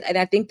old woman. And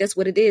I think that's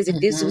what it is. If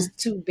this was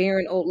two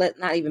barren old,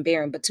 not even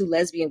barren, but two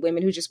lesbian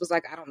women who just was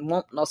like, I don't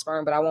want no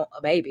sperm, but I want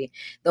a baby.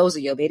 Those are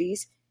your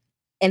biddies.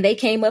 And they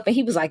came up and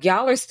he was like,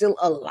 y'all are still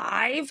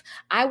alive?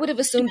 I would have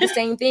assumed the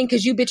same thing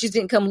because you bitches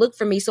didn't come look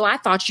for me. So I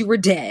thought you were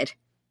dead.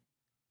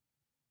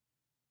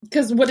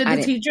 Because what did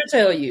the teacher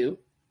tell you?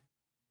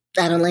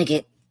 I don't like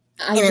it.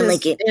 I didn't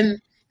like it.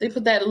 And they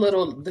put that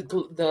little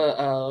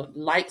the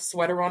light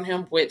sweater on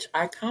him, which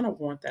I kind of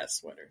want that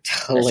sweater.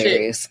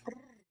 Hilarious.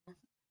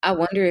 I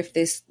wonder if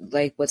this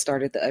like what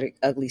started the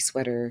ugly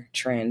sweater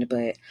trend,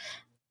 but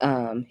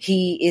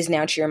he is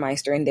now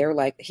cheermeister, and they're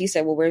like, he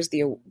said, well, where's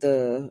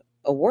the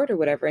award or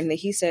whatever? And then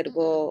he said,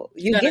 well,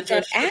 you get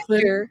that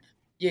after.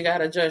 You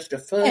gotta judge the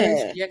fudge.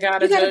 Yeah. You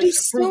gotta do judge the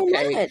so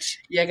fruitcake. Much.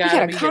 You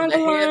gotta be in the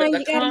head of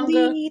the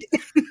conga.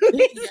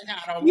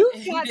 You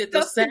did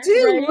the sack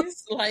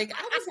race. Like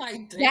I was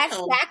like, damn. That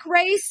sack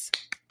race.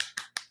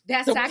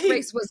 That sack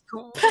race was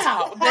cool.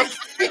 Pow.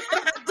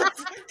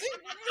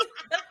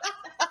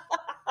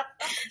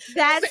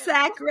 That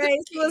sack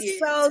race was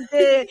so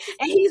good.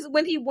 And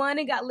when he won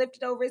and got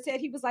lifted over his head,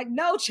 he was like,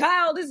 no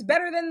child is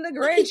better than the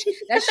Grinch.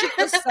 That shit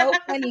was so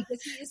funny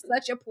because he is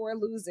such a poor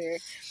loser.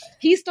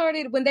 He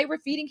started, when they were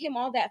feeding him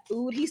all that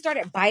food, he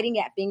started biting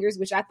at fingers,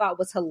 which I thought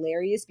was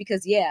hilarious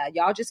because, yeah,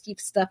 y'all just keep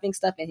stuffing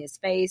stuff in his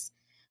face.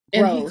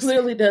 And he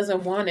clearly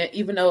doesn't want it,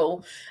 even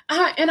though,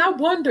 I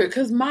wonder,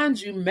 because mind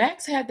you,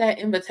 Max had that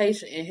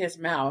invitation in his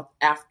mouth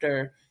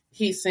after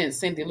he sent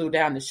Cindy Lou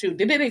down the chute.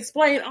 Did it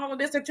explain all of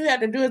this that you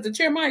had to do as a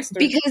cheermeister?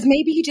 Because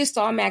maybe he just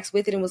saw Max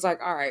with it and was like,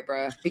 all right,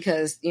 bro,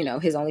 because,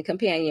 his only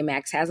companion,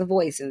 Max, has a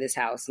voice in this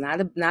house.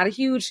 Not a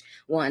huge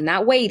one,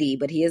 not weighty,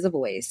 but he has a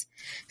voice.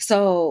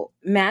 So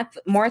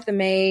Martha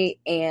May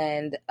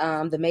and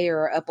the mayor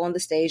are up on the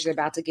stage. They're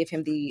about to give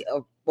him the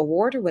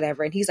award or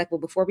whatever. And he's like, well,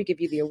 before we give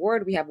you the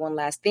award, we have one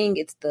last thing.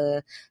 It's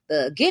the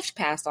gift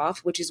pass off,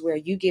 which is where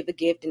you give a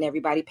gift and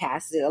everybody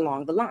passes it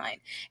along the line.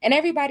 And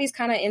everybody's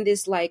kind of in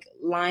this like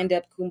lined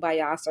up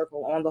kumbaya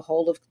circle on the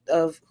whole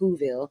of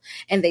Whoville.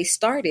 And they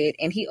started,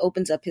 and he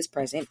opens up his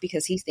present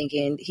because he's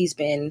thinking he's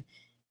been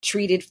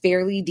treated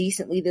fairly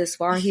decently this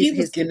far.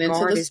 His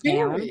guard is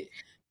down.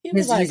 He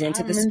was like, I'm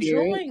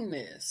enjoying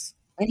this.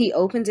 And he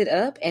opens it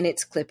up and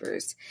it's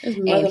clippers.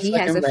 And he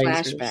has a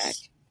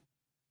flashback.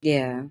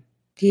 Yeah.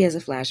 He has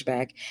a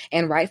flashback,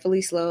 and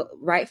rightfully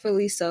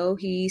so,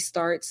 he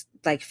starts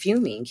like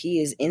fuming. He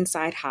is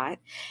inside hot,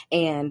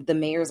 and the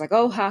mayor's like,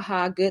 oh,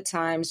 haha, good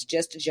times,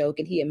 just a joke.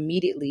 And he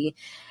immediately,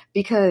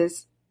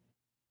 because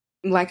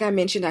like I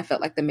mentioned, I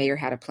felt like the mayor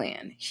had a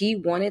plan. He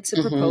wanted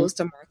to propose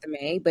to Martha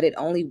May, but it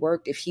only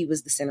worked if he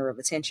was the center of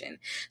attention.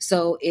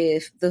 So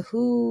if the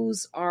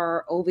Who's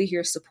are over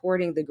here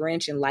supporting the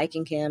Grinch and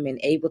liking him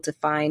and able to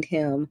find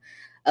him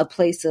a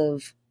place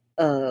of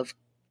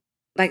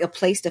like a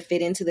place to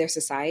fit into their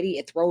society,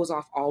 it throws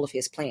off all of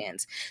his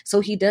plans.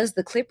 So he does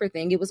the Clipper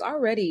thing. It was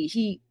already,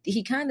 he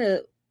kind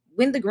of,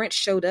 when the Grinch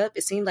showed up,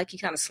 it seemed like he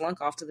kind of slunk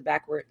off to the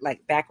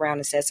background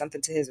and said something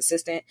to his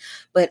assistant.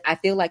 But I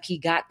feel like he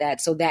got that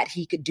so that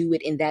he could do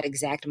it in that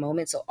exact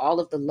moment. So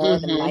all of the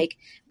love and like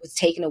was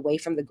taken away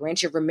from the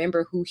Grinch. And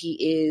remember who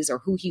he is or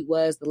who he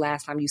was the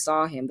last time you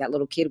saw him, that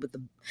little kid with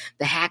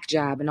the hack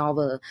job and all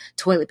the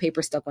toilet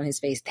paper stuck on his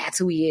face. That's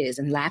who he is.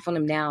 And laugh on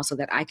him now so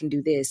that I can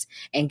do this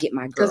and get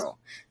my girl.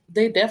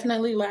 They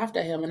definitely laughed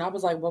at him. And I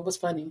was like, what was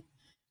funny?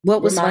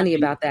 What was funny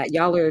about that?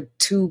 Y'all are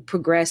too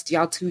progressed.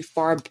 Y'all too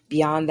far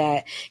beyond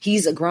that.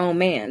 He's a grown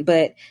man,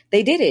 but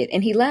they did it,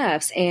 and he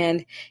laughs.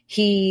 And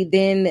he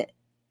then,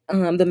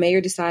 the mayor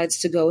decides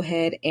to go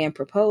ahead and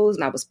propose.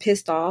 And I was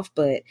pissed off,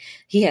 but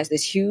he has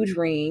this huge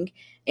ring,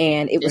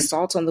 and it was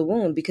salt on the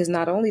wound because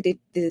not only did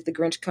the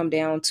Grinch come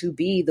down to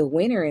be the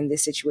winner in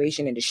this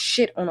situation and to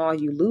shit on all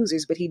you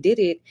losers, but he did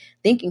it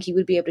thinking he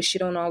would be able to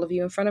shit on all of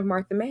you in front of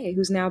Martha May,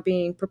 who's now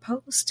being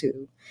proposed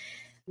to.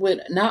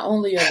 With not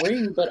only a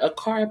ring, but a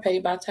car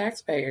paid by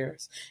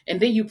taxpayers. And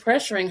then you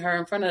pressuring her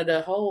in front of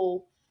the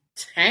whole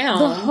town.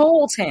 The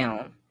whole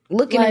town.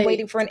 Looking and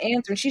waiting for an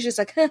answer. And she's just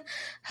like,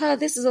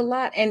 this is a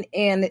lot. And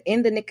in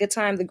the nick of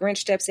time, the Grinch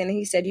steps in and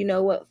he said, you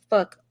know what?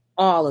 Fuck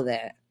all of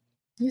that.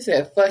 He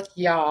said, fuck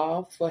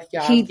y'all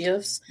He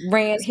gifts,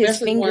 ran his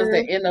especially the ones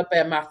finger, that end up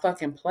at my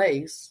fucking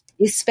place.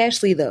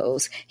 especially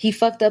those. He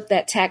fucked up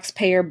that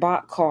taxpayer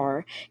bought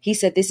car. He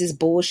said, this is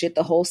bullshit.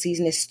 The whole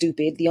season is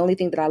stupid. The only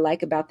thing that I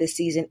like about this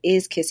season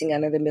is kissing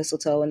under the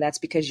mistletoe, and that's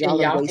because And y'all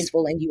are y'all can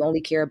wasteful and you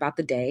only care about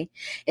the day.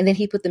 And then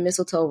he put the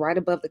mistletoe right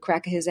above the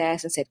crack of his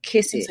ass and said,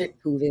 kiss and it, say,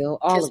 Whoville,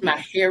 all kiss of you,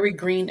 my hairy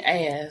green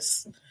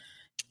ass.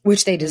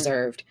 which they Mm.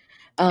 deserved.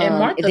 And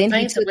Martha Then he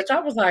fainted, took, which I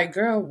was like,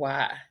 girl,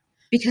 why?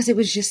 because it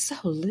was just so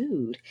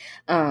lewd.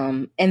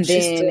 And She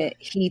said, then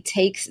he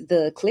takes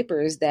the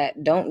clippers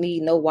that don't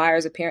need no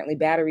wires, apparently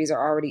batteries are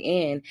already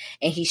in,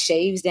 and he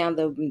shaves down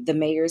the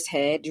mayor's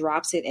head,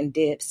 drops it and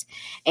dips,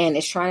 and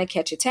is trying to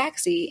catch a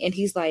taxi. And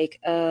he's like,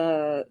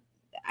 I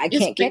it's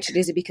can't big. catch it.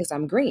 Is it because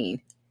I'm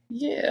green?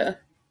 Yeah.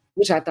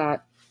 Which I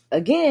thought,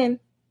 again,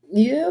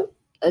 Yeah.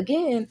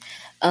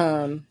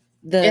 And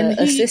the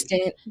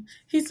assistant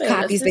he said,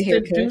 copies the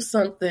assistant, do haircut.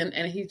 something,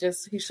 and he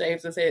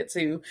shaves his head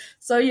too.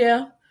 So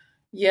yeah,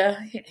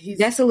 he's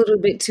That's a little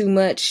bit too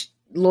much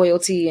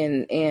loyalty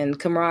and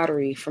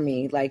camaraderie for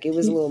me. Like, it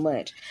was a he, little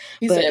much.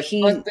 he But said, fuck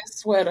he this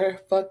sweater,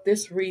 fuck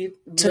this wreath.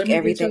 Let took me get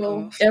everything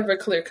your off.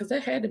 Everclear, because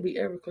that had to be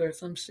Everclear or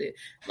some shit.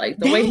 Like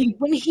the way That he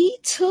when he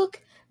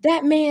took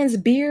that man's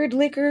beard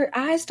liquor,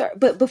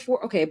 but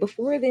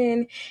before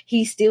then,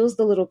 he steals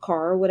the little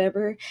car or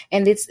whatever,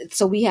 and it's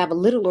so we have a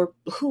littler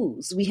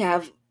who's, we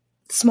have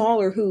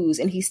smaller who's,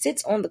 and he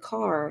sits on the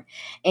car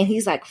and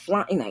he's like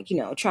flying, like,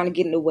 trying to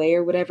get in the way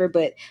or whatever.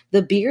 But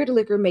the beard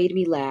liquor made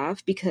me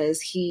laugh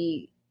because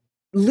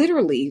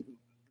literally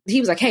he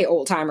was like, hey,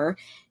 old timer,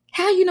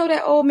 how you know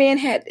that old man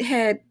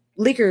had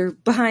liquor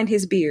behind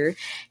his beer?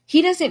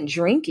 He doesn't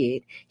drink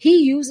it.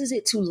 He uses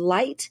it to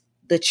light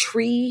the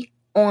tree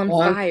on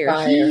on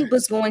fire. He fire.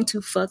 was going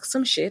to fuck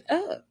some shit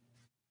up.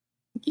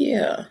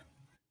 Yeah.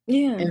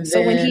 Yeah. And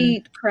So when then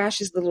he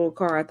crashes the little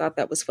car, I thought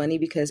that was funny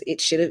because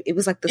it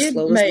was like the it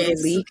slowest made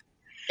little leak.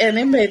 and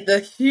it made the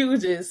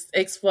hugest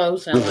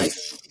explosion. Like,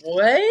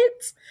 what?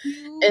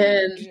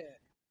 And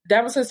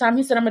that was his time.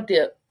 He said, I'm a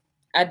dip.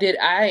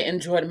 I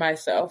enjoyed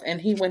myself,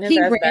 and he went his He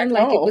ass ran back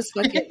like it home. was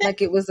fucking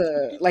like it was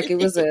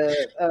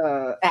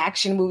a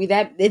action movie.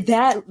 That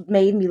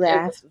made me It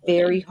laugh was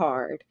very funny.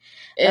 hard.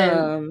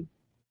 And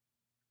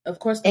of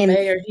course, the And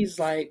mayor, he's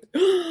like,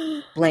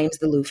 blames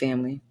the Lou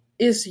family.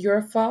 it's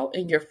your fault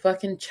and your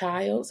fucking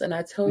child's. And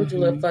I told you,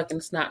 little Mm-hmm.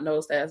 fucking snot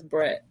nosed ass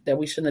brat, that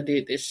we shouldn't have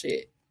did this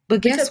shit.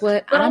 But guess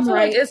what? But I I'm feel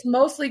like right. it's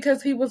mostly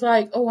because he was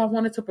like, oh, I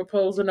wanted to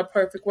propose in a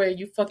perfect way.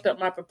 You fucked up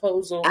my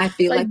proposal. I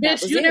feel Like, like that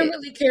bitch, was you didn't it.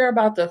 really care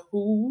about the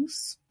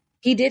who's.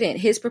 He didn't.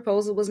 His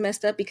proposal was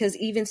messed up because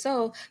even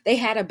so, they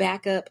had a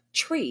backup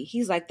tree.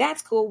 He's like,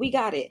 that's cool. We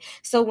got it.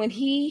 So when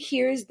he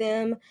hears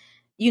them,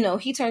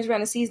 he turns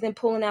around and sees them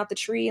pulling out the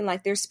tree and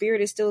like their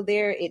spirit is still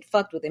there. It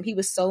fucked with him. He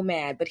was so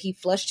mad, but he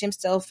flushed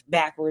himself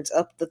backwards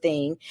up the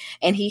thing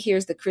and he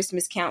hears the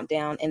Christmas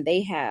countdown and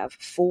they have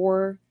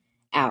 4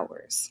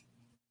 hours.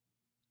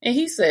 And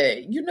he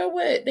said, you know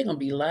what? They're going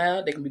to be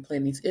loud. They're going to be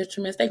playing these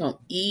instruments. They're going to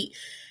eat.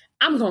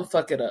 I'm going to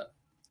fuck it up.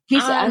 He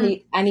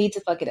said, I need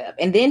to fuck it up.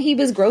 And then he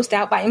was grossed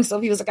out by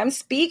himself. He was like, I'm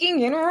speaking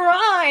in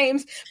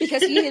rhymes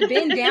because he had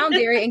been down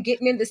there and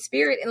getting in the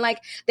spirit. And like,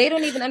 they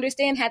don't even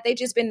understand. Had they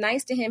just been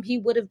nice to him, he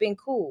would have been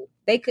cool.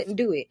 They couldn't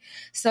do it.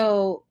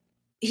 So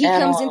he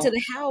comes into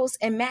the house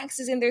and Max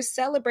is in there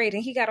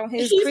celebrating. He got on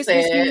his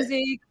Christmas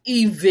music.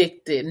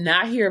 Evicted.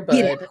 Not here,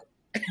 bud.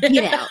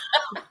 Get out.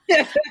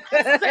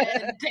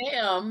 Said,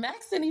 damn,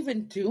 Max didn't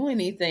even do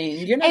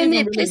anything. You're not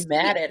even really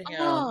mad at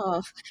him.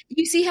 Off.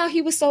 You see how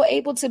he was so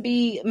able to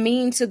be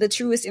mean to the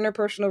truest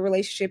interpersonal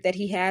relationship that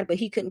he had, but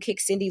he couldn't kick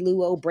Cindy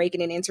Lou O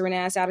breaking and entering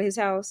ass out of his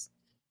house?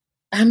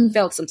 I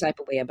felt some type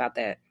of way about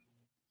that.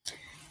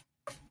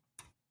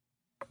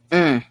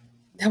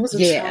 That was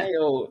a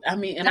child. I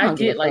mean, and I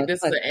get like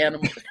this is an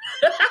animal.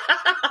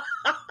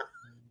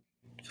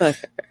 Fuck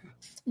her.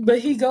 But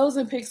he goes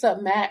and picks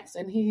up Max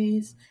and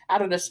he's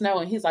out of the snow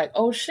and he's like,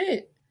 oh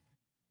shit,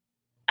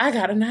 I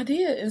got an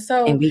idea.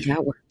 And we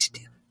got work to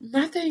do.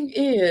 My thing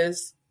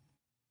is,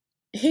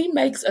 he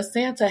makes a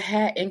Santa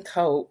hat and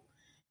coat.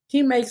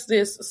 He makes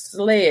this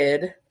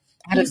sled.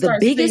 Out of the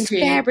biggest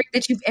fabric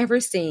that you've ever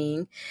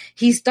seen.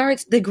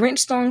 The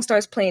Grinch song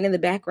starts playing in the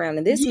background.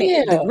 And this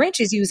man, the Grinch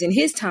is using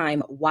his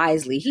time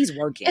wisely. He's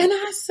working. And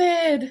I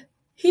said,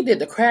 he did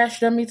the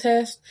crash dummy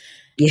test.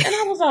 Yeah. And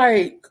I was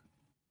like,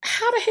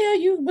 how the hell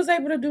you was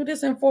able to do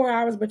this in 4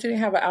 hours, but you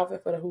didn't have an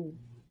outfit for the Who?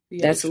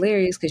 That's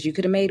hilarious because you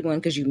could have made one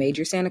because you made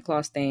your Santa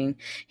Claus thing.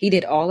 He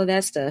did all of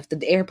that stuff.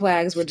 The air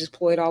flags were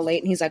deployed all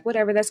late and he's like,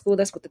 whatever, that's cool.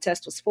 That's what the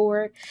test was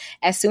for.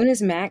 As soon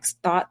as Max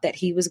thought that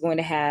he was going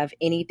to have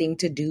anything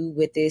to do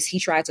with this, he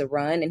tried to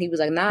run and he was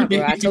like, nah,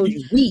 bro, I told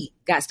you, we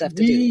got stuff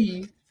to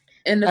do.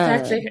 And the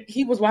fact that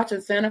he was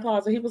watching Santa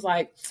Claus and he was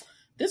like,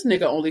 this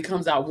nigga only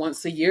comes out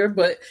once a year,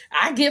 but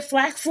I get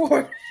flack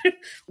for it.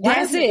 Why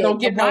That's does he it.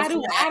 don't get no Why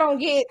do I flack? don't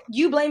get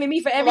you blaming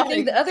me for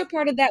everything? Like, The other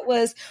part of that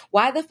was,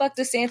 why the fuck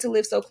does Santa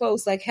live so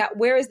close? Like,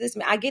 where is this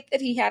man? I get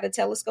that he had a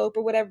telescope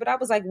or whatever, but I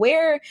was like,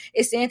 where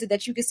is Santa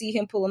that you could see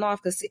him pulling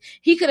off? Because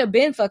he could have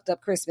been fucked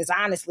up Christmas.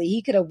 Honestly,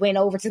 he could have went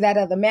over to that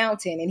other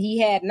mountain, and he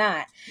had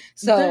not.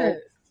 So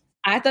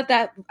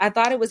that, I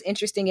thought it was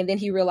interesting, and then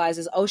he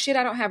realizes, oh shit,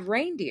 I don't have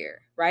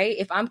reindeer, right?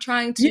 If I'm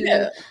trying to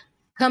yeah.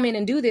 come in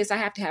and do this, I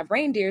have to have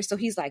reindeer. So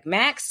he's like,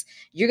 Max,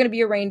 you're gonna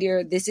be a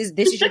reindeer. This is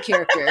your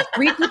character.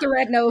 Freak with the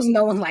red nose,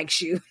 no one likes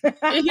you. And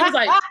he was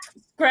like,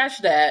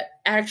 scratch that.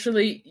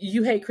 Actually,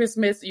 you hate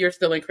Christmas. You're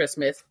still in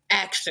Christmas.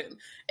 Action.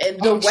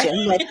 And the Action,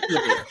 way. let's do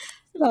it.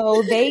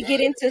 So they get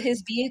into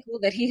his vehicle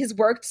that he has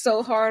worked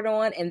so hard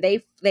on, and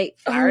they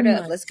fired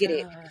up. Let's get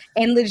it.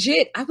 And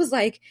legit, I was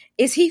like,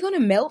 is he going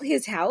to melt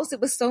his house? It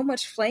was so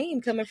much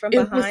flame coming from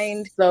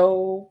behind. Was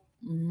so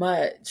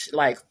much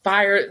like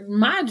fire.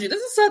 Mind you,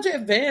 this is such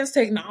advanced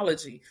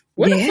technology.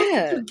 Where the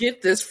fuck did you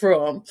get this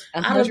from?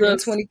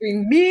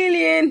 123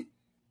 million.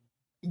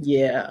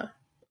 Yeah.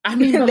 I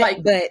mean,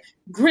 but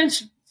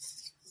Grinch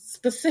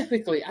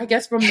specifically, I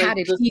guess from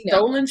the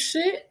stolen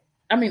shit.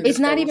 I mean, it's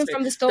not even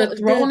from the stolen,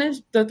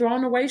 the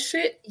thrown away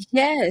shit.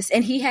 Yes,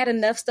 and he had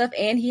enough stuff,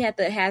 and he had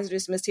the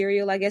hazardous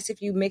material. I guess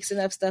if you mix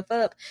enough stuff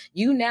up,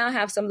 you now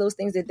have some of those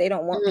things that they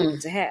don't want people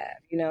to have.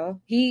 You know,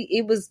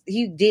 he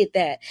did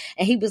that,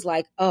 and he was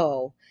like,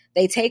 oh,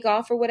 they take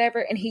off or whatever,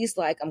 and he's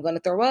like, I'm gonna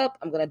throw up,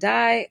 I'm gonna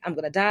die, I'm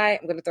gonna die,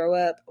 I'm gonna throw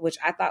up, which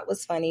I thought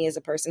was funny as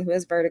a person who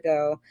has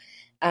vertigo,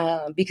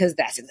 because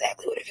that's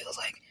exactly what it feels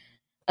like.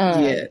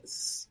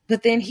 Yes.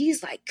 But then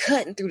he's like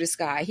cutting through the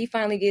sky. He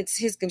finally gets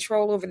his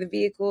control over the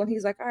vehicle, and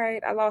he's like, all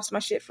right, I lost my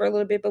shit for a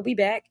little bit, but we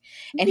back.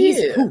 And he's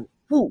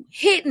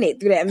hitting it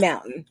through that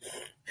mountain.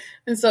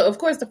 And so, of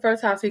course, the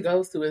first house he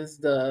goes to is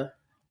the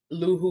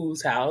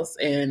Lou-Hoo's house.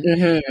 And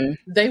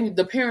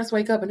the parents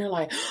wake up and they're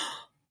like,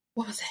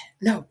 what was that?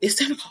 No, it's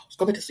Santa Claus.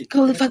 Go back to sleep.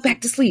 Go the fuck back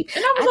to sleep.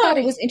 And I thought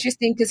it was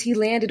interesting because he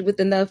landed with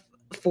enough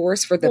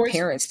force for the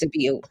parents to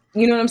be, you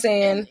know what I'm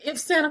saying? And if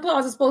Santa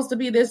Claus is supposed to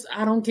be this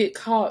I don't get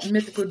caught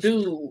mythical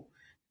dude,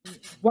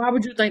 why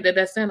would you think that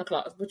that's Santa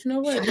Claus? But you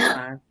know what? It's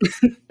fine.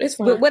 It's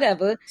fine. But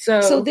whatever.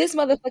 So this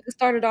motherfucker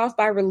started off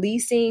by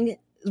releasing,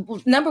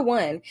 number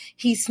one,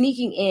 he's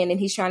sneaking in and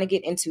he's trying to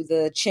get into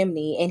the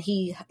chimney, and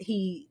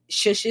he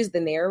shushes the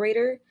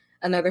narrator.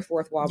 Another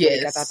fourth wall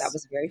break. I thought that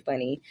was very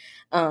funny.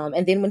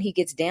 And then when he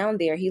gets down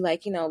there, he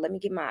like, let me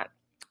get my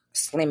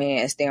slim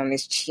ass down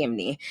this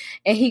chimney,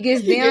 and he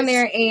gets down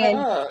there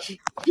and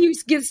he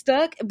gets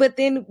stuck. But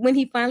then when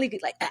he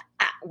finally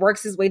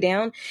works his way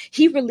down,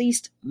 he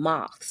released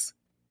moths.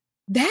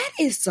 That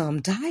is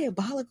some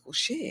diabolical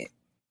shit.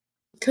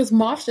 Because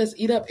moths just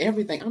eat up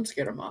everything. I'm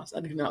scared of moths. I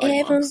do not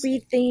like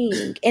everything.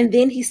 Moths. And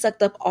then he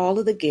sucked up all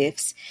of the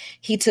gifts.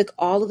 He took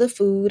all of the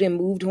food and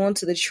moved on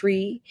to the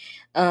tree.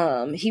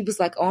 He was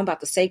like, oh, I'm about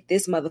to sake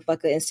this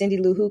motherfucker. And Cindy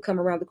Lou Who come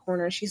around the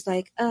corner and she's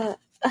like,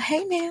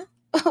 hey now,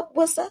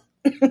 what's up?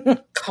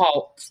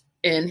 Caught.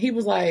 And he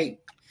was like,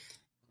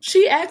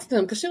 she asked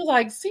him, because she was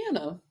like,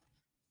 Santa,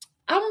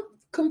 I'm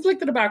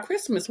conflicted about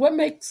Christmas. What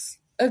makes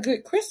a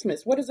good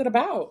Christmas? What is it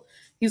about?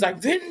 He's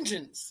like,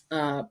 vengeance,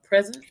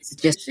 presents.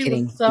 Just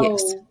kidding.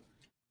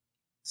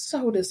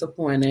 So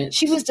disappointed.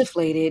 She was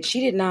deflated. She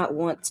did not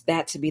want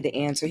that to be the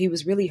answer. He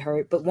was really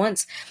hurt. But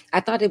once,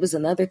 I thought it was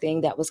another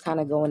thing that was kind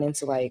of going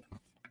into like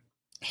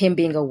him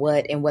being a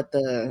what and what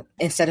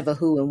instead of a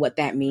who and what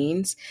that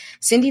means.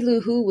 Cindy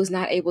Lou Who was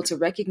not able to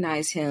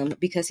recognize him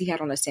because he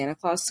had on a Santa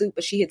Claus suit,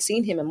 but she had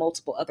seen him in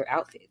multiple other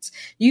outfits.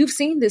 You've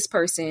seen this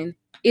person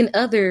in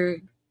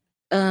other,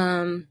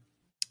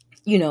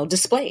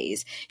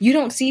 displays. You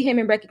don't see him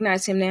and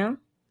recognize him now.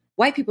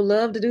 White people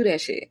love to do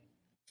that shit.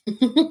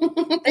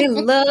 They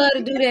love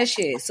to do that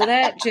shit. So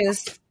that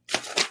just,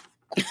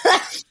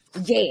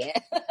 yeah.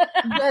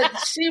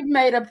 But she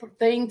made a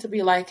thing to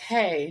be like,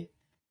 hey,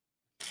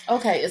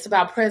 okay, it's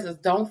about presents.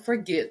 Don't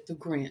forget the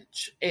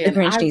Grinch. And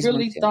I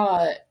really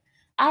thought,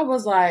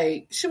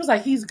 she was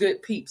like, he's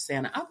good peep,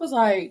 Santa. I was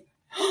like,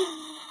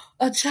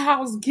 a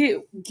child's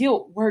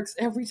guilt works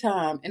every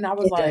time. And I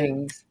was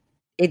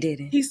it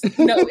didn't.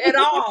 At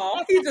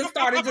all. He just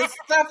started just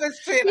stuffing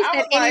shit.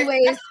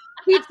 Anyways,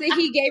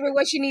 he gave her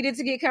what she needed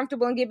to get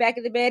comfortable and get back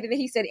in the bed. And then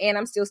he said, and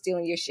I'm still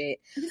stealing your shit.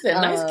 He said,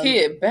 nice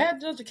kid,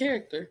 bad judge of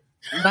character.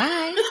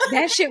 Bye.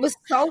 That shit was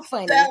so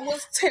funny. That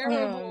was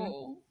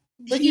terrible.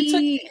 But he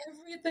took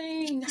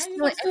everything. How you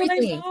gonna steal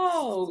their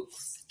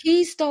dogs?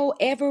 He stole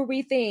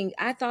everything.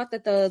 I thought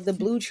that the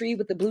blue tree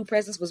with the blue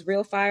presents was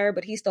real fire,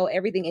 but he stole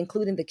everything,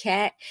 including the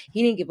cat.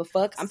 He didn't give a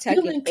fuck. I'm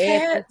taking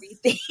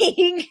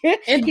everything.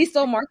 And he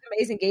stole Martha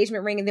May's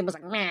engagement ring and then was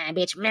like, man,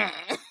 bitch, man.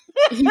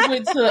 He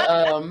went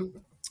to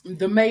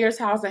the mayor's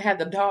house and had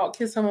the dog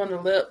kiss him on the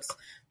lips.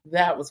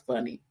 That was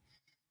funny.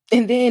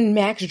 And then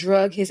Max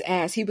drug his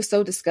ass. He was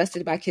so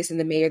disgusted by kissing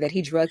the mayor that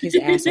he drug his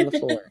ass on the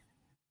floor.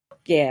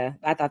 Yeah,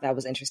 I thought that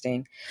was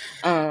interesting.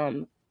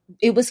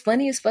 it was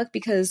funny as fuck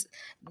because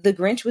the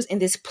Grinch was in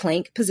this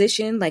plank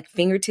position, like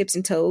fingertips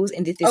and toes,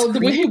 and did this Oh, the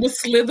way he creep, was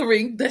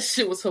slithering, that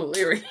shit was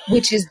hilarious.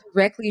 which is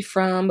directly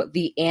from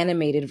the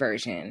animated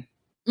version.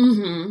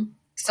 Mm-hmm.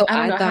 So I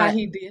don't I know how thought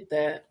he did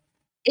that,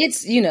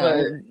 it's,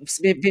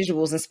 but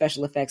visuals and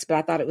special effects, but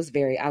I thought it was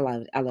I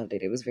loved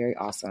it. It was very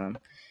awesome.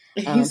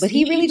 But he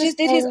he really even just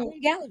did his stole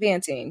own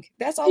gallivanting.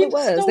 That's all he it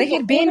was. stole They the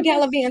had been ornaments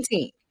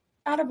gallivanting.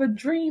 out of a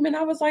dream, and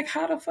I was like,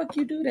 how the fuck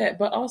you do that?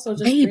 But also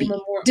just dreaming Baby,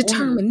 more ornaments.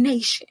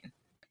 determination.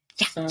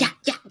 Yeah, So, yeah,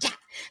 yeah, yeah.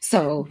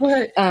 So,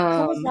 but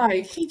I was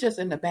like, he just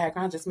in the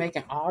background, just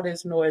making all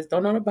this noise.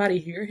 Don't nobody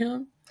hear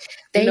him? You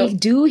they know,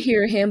 do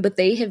hear him, but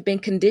they have been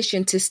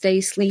conditioned to stay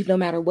asleep no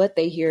matter what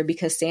they hear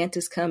because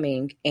Santa's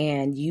coming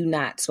and you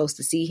not supposed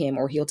to see him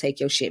or he'll take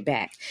your shit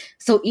back.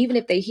 So even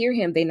if they hear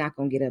him, they're not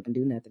going to get up and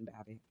do nothing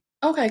about it.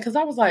 okay, because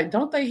I was like,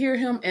 don't they hear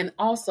him? And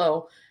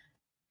also,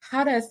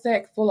 how that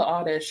sack full of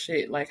all that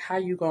shit, like how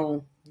you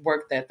gonna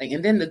work that thing?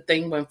 And then the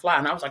thing went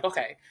flying. I was like,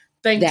 okay,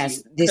 thank you, This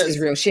is because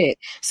real shit.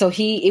 So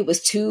it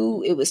was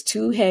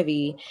too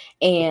heavy,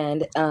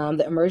 and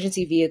the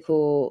emergency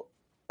vehicle,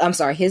 I'm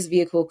sorry, his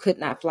vehicle could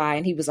not fly,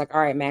 and he was like,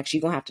 all right, Max,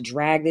 you're gonna have to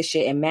drag this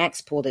shit. And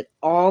Max pulled it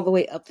all the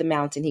way up the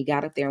mountain. He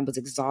got up there and was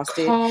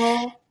exhausted.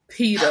 call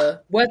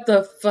Peter. What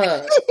the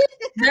fuck?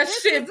 That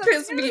shit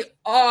pissed me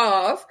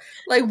off.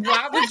 Like,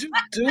 why would you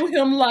do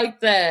him like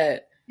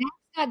that?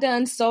 Got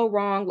done so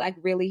wrong, like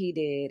really he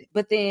did.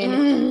 But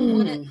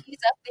then he's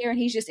up there and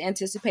he's just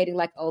anticipating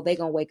like, oh, they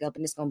gonna wake up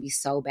and it's gonna be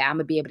so bad. I'm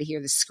gonna be able to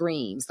hear the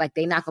screams. Like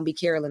they not gonna be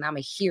caroling, I'm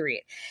gonna hear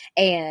it.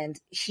 And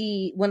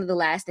one of the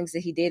last things that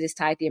he did is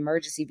tied the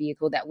emergency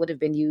vehicle that would have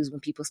been used when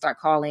people start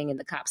calling and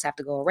the cops have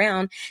to go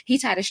around. He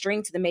tied a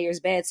string to the mayor's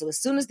bed. So as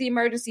soon as the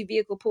emergency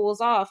vehicle pulls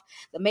off,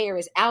 the mayor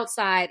is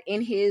outside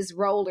in his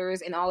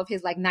rollers and all of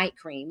his like night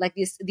cream, like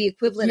the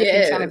equivalent of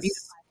him trying to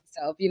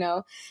beautify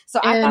himself, So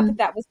I thought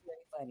that was very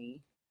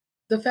funny.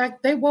 The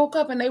fact they woke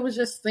up and they was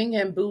just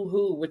singing boo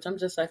hoo, which I'm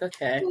just like,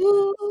 okay.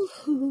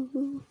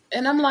 Boo-hoo.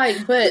 And I'm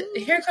like, but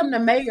here come the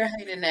mayor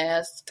hating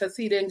ass because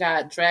he then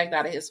got dragged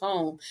out of his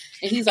home.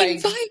 And he's like,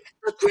 invite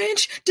the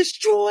Grinch,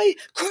 destroy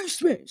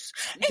Christmas.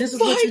 This is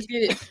what you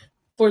get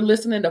for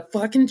listening to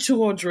fucking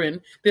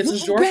children. This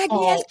is your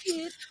fault.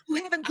 Kids who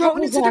haven't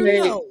grown into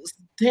their nose.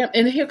 Damn,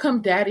 and here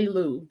come Daddy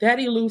Lou.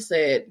 Daddy Lou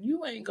said,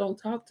 you ain't gonna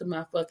talk to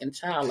my fucking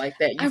child like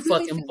that, you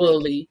really fucking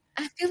bully.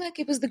 I feel like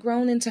it was the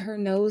grown into her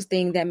nose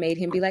thing that made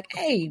him be like,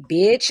 hey,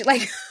 bitch.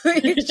 Like,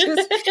 it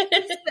just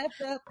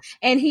stepped up.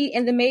 And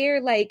the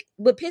mayor, like,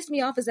 what pissed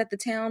me off is that the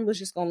town was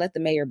just gonna let the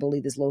mayor bully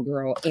this little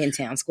girl in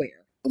town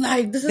square.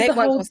 Like, this is the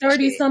whole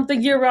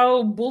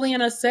 30-something-year-old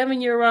bullying a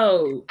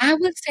 7-year-old. I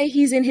would say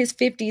he's in his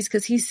 50s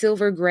because he's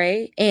silver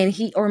gray, and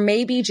or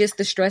maybe just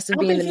the stress of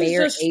being the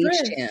mayor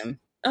aged him.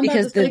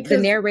 Because the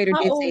narrator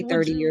did say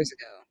 30 years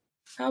ago.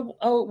 How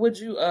old would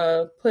you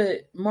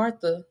put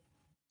Martha?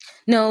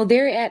 No,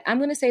 I'm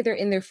going to say they're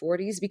in their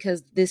 40s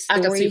because this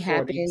story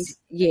happened.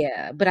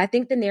 Yeah, but I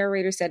think the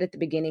narrator said at the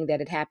beginning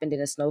that it happened in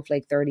a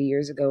snowflake 30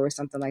 years ago or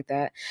something like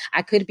that.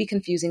 I could be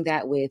confusing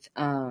that with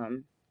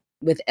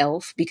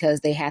Elf because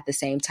they had the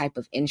same type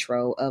of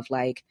intro of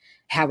like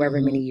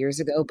however many years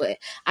ago. But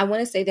I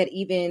want to say that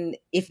even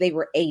if they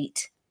were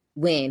 8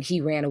 when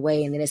he ran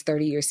away and then it's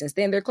 30 years since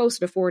then, they're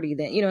closer to 40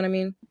 then, you know what I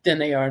mean? Then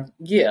they are.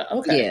 Yeah.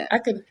 Okay. Yeah. I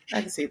can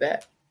see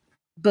that.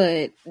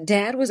 But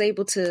Dad was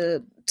able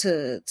to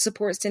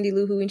support Cindy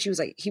Lou Who, and he was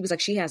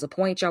like, she has a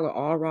point. Y'all are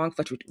all wrong.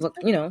 Fuck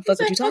what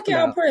you talking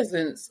about.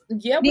 Presents.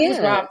 Yeah, we was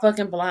Rob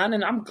fucking blind,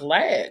 and I'm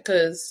glad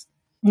because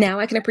now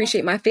I can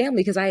appreciate my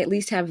family because I at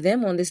least have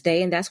them on this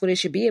day, and that's what it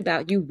should be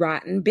about. You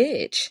rotten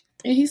bitch.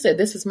 And he said,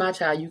 "This is my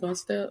child. You gonna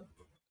step?"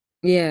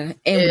 Yeah,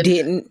 and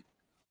didn't.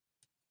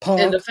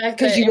 And the fact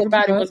that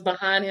everybody was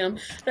behind him,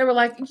 they were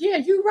like, "Yeah,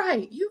 you're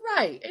right.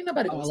 Ain't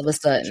nobody." All of a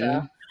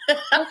sudden.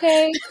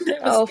 Okay.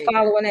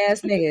 Following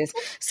ass niggas.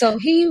 So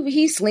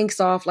he slinks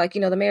off like,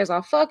 the mayor's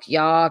all, fuck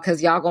y'all,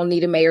 because y'all gonna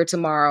need a mayor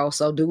tomorrow.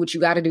 So do what you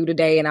got to do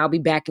today, and I'll be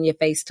back in your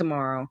face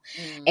tomorrow.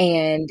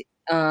 And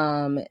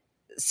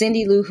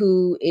Cindy Lou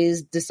Who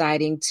is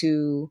deciding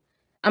to,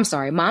 I'm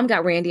sorry, Mom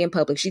got Randy in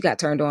public. She got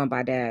turned on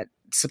by Dad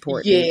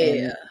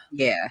supporting.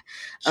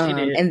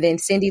 And then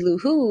Cindy Lou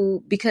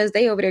Who, because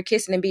they over there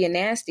kissing and being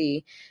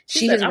nasty,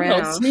 she has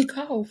ran off. Sneak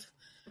off.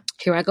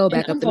 Here I go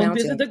back up the mountain.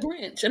 Visit the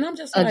Grinch, and I'm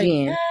just like,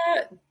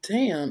 God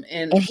damn!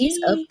 And he's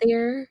up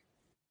there.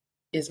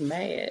 Is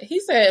mad. He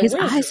said, his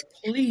eyes,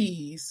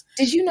 please.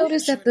 Did you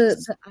notice that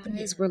the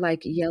eyes were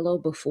like yellow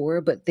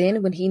before, but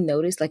then when he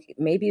noticed, like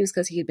maybe it was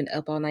because he had been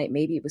up all night,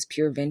 maybe it was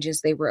pure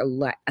vengeance. They were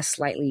a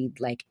slightly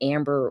like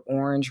amber,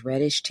 orange,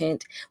 reddish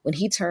tint. When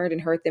he turned and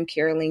heard them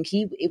caroling,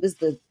 it was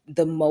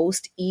the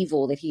most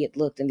evil that he had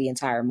looked in the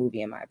entire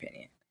movie, in my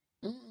opinion.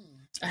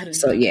 I didn't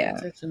pay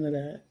attention to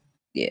that.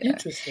 Yeah,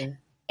 interesting.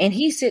 And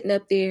he's sitting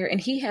up there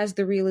and he has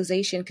the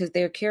realization because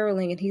they're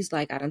caroling and he's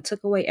like, I done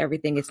took away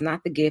everything. It's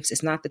not the gifts.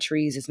 It's not the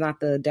trees. It's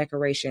not the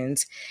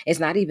decorations. It's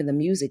not even the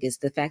music. It's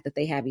the fact that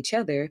they have each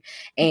other.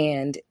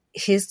 And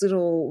his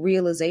little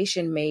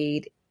realization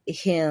made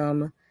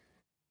him.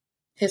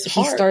 His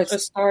heart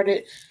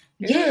started.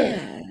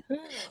 Yeah.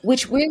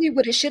 Which really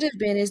what it should have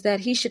been is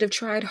that he should have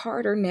tried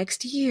harder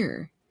next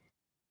year.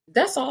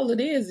 That's all it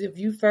is. If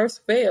you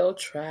first fail,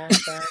 try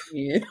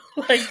again.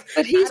 Like,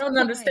 But I he's don't crying.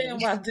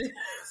 understand why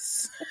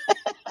this.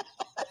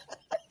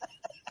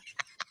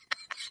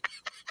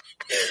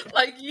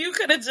 Like, you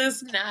could have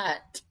just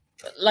not.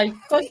 Like,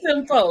 fuck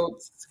them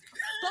folks.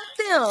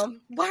 Fuck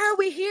them. Why are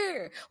we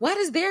here? Why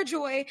does their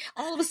joy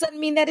all of a sudden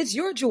mean that it's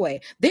your joy?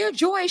 Their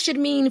joy should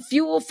mean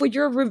fuel for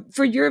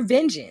your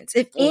vengeance.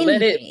 If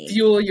Let it anything,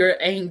 fuel your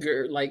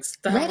anger. Like,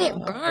 stop. let it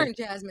burn,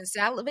 Jasmine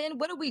Sullivan.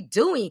 What are we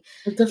doing?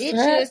 The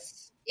fact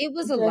It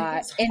was a that lot.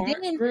 his And heart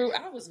then grew,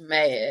 I was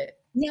mad.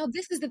 now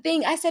this is the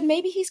thing. I said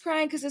maybe he's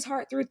crying because his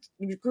heart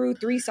grew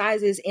 3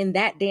 sizes in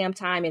that damn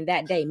time in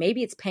that day.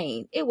 Maybe it's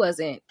pain. It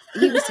wasn't.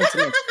 He was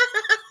sentimental.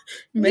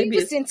 Maybe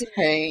it's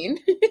pain.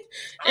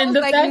 And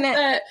the fact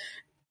that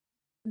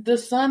the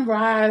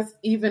sunrise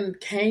even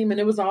came and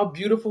it was all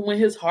beautiful when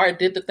his heart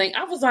did the thing.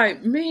 I was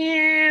like,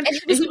 man. And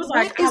he was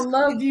like, I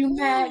love you,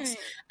 Max.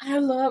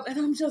 And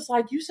I'm just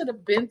like, you should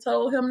have been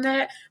told him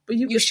that, but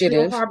you could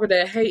still harbor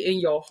that hate in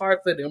your heart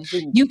for them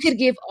boobs. You could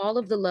give all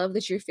of the love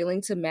that you're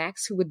feeling to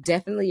Max, who would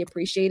definitely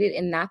appreciate it,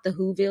 and not the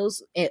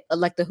Whovilles,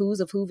 like the Who's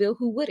of Whoville,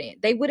 who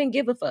wouldn't. They wouldn't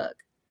give a fuck.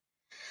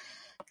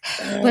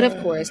 But of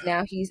course,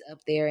 now he's up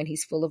there and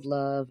he's full of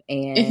love,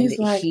 and he's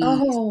like,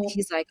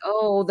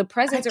 oh, the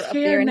presents are up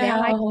there, and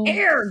now I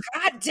care.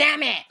 God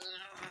damn it!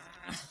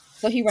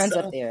 So he runs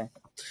up there,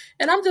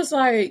 and I'm just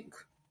like,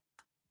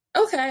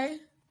 okay,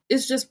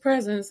 it's just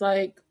presents,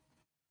 like.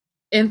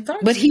 And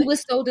but he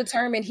was so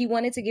determined. He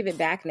wanted to give it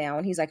back now,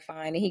 and he's like,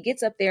 fine. And he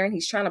gets up there and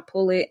he's trying to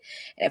pull it.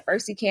 And at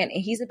first he can't,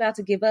 and he's about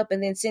to give up.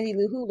 And then Cindy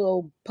Lou Who,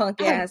 little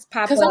punk ass,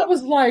 pop up. Because I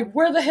was like,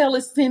 where the hell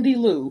is Cindy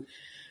Lou?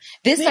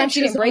 This time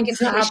she didn't break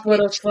into top of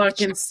the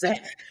fucking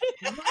set.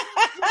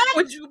 Why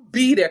would you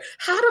be there?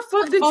 How the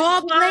fuck did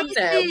you climb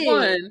that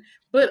one?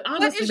 But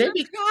honestly, they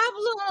be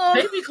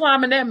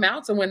climbing that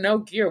mountain with no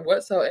gear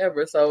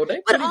whatsoever. So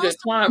they pretty good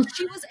climb.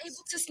 She was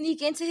able to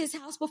sneak into his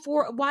house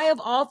before. Why of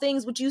all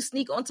things would you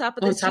sneak on top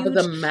of this of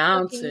the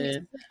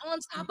mountain? On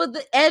top of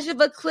the edge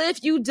of a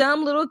cliff, you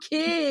dumb little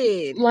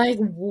kid. Like,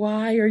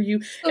 why are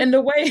you? And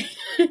the way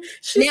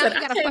she said,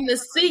 I came to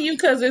see you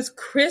because it's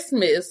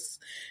Christmas.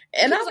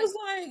 And I was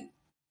like,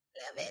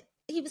 love it.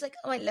 He was like,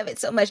 oh, I love it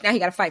so much. Now he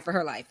got to fight for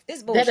her life.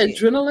 This bullshit. That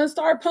adrenaline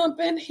started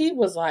pumping. He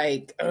was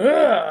like,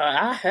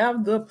 I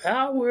have the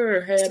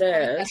power, head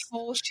ass. That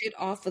whole shit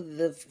off of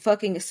the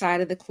fucking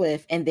side of the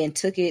cliff and then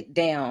took it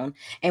down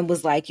and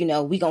was like, we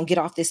going to get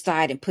off this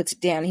side and puts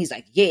it down. And he's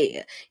like,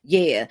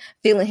 yeah,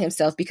 feeling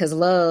himself because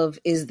love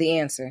is the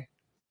answer.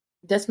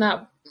 That's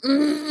not.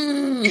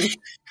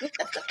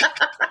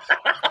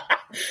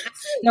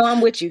 No, I'm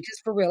with you because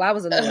for real, I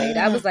was annoyed.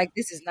 I was like,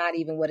 this is not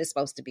even what it's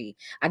supposed to be.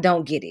 I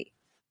don't get it.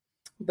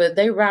 But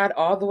they ride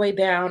all the way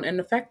down, and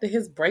the fact that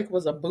his brake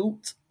was a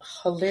boot,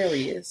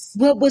 hilarious.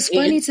 What was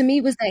funny to me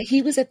was that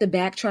he was at the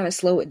back trying to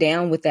slow it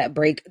down with that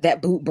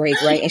boot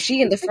brake, right? And she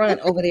in the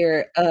front over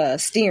there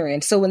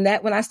steering. So when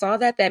I saw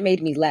that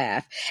made me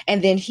laugh.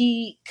 And then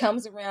he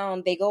comes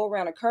around, they go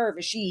around a curve,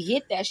 and she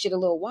hit that shit a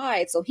little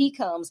wide. So he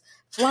comes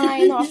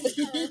flying off the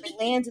curve and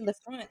lands in the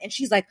front. And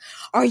she's like,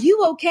 "Are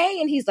you okay?"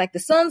 And he's like, "The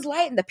sun's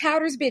light and the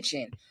powder's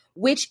bitching,"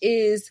 which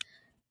is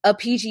a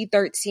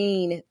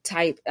PG-13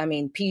 type, I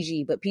mean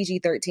PG, but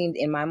PG-13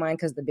 in my mind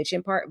because the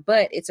bitchin' part,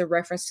 but it's a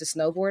reference to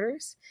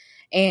snowboarders.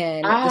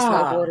 And the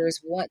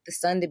snowboarders want the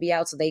sun to be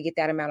out so they get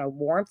that amount of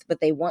warmth,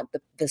 but they want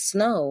the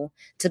snow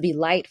to be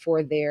light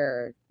for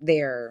their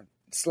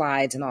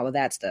slides and all of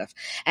that stuff.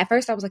 At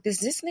first I was like, is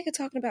this nigga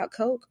talking about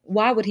Coke?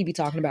 Why would he be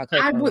talking about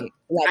Coke?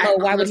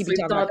 Why would he be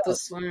talking about Coke?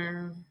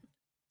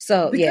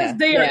 So because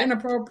they are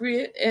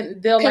inappropriate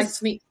and they'll like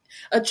sneak.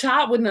 A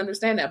child wouldn't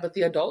understand that, but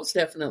the adults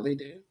definitely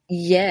do.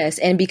 Yes,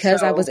 and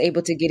because I was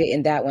able to get it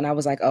in that one, I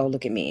was like, oh,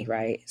 look at me,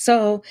 right?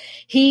 So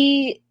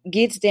he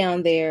gets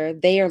down there.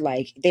 They are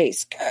like, they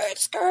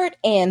skirt,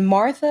 and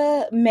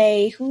Martha,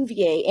 May,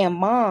 Huvier, and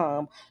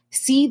Mom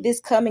see this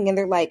coming, and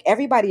they're like,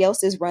 everybody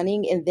else is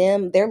running, and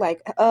they're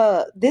like,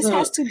 this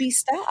has to be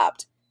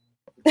stopped.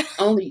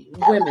 Only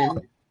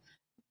women.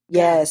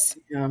 Yes.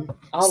 Yeah.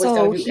 Always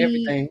gotta do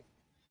everything.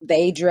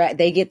 They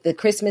get the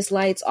Christmas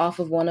lights off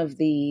of one of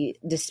the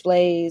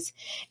displays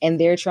and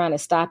they're trying to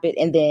stop it.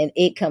 And then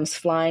it comes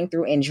flying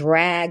through and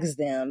drags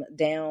them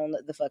down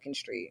the fucking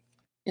street.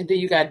 And then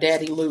you got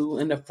Daddy Lou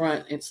in the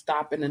front and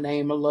stop in the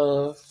name of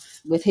love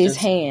with his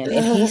hand.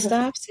 And he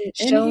stops it.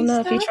 Sure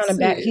enough,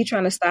 he's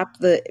trying to stop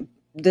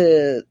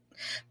the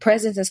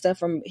presents and stuff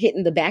from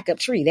hitting the backup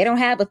tree. They don't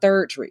have a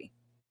third tree.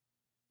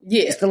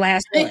 Yeah. It's the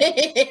last one.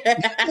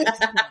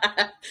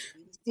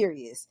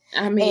 Serious.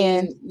 I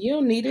mean, you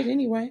don't need it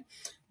anyway.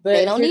 But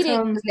they don't need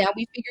it because now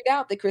we figured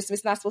out that Christmas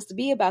is not supposed to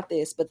be about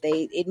this, but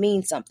it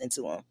means something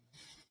to him.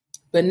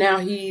 But now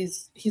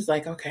he's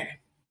like, okay,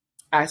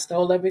 I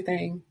stole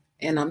everything,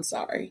 and I'm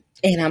sorry.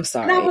 And I was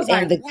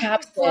like, the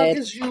cop said,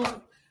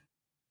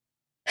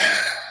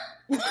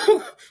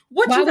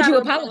 "What you got to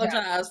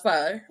apologize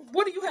for?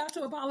 What do you have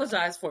to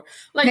apologize for?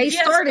 Like, they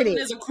started it.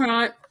 Is a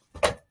crime,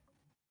 but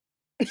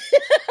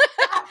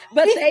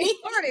they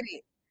started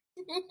it."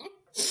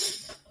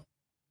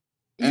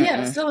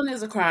 Yeah, stealing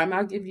is a crime.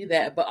 I'll give you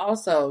that. But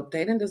also, they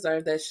didn't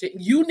deserve that shit.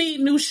 You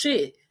need new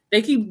shit.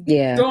 They keep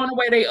throwing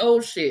away their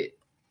old shit.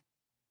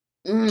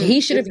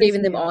 He should It have pisses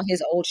given me them off. all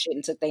his old shit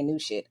and took their new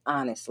shit,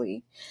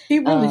 honestly. He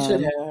really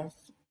should have.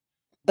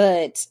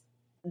 But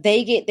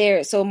they get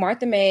there. So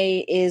Martha May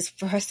is,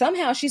 for her,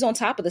 somehow she's on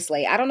top of the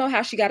sleigh. I don't know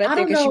how she got up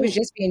there because she was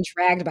just being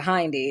dragged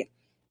behind it.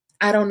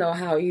 I don't know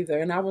how either.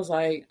 And I was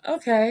like,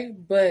 okay,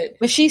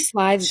 but she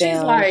slides down.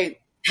 She's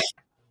like,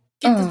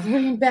 get this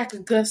ring back,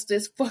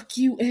 Augustus. Fuck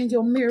you and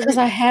your mirror. Because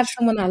I have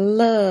someone I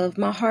love.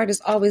 My heart has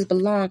always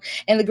belonged.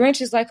 And the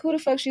Grinch is like, who the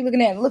fuck she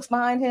looking at? And looks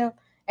behind him.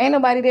 Ain't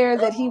nobody there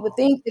that he would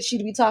think that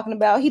she'd be talking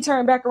about. He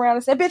turned back around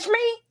and said, bitch,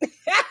 me?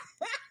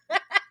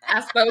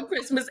 I stole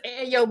Christmas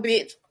and your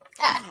bitch.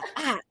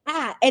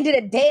 And did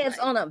a dance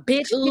on him,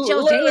 bitch. Get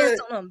your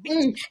dance on him,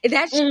 bitch.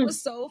 That shit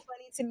was so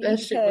funny to me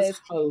because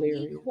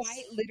he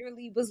quite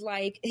literally was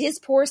like, his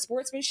poor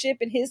sportsmanship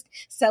and his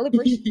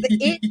celebration.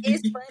 It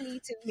is funny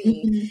to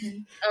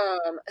me.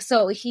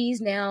 So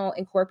he's now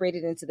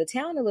incorporated into the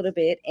town a little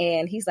bit,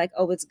 and he's like,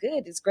 oh, it's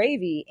good, it's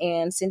gravy.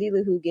 And Cindy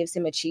Lou Who gives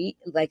him a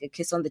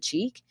kiss on the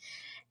cheek.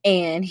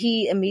 And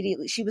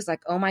she was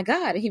like, oh my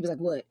God. And he was like,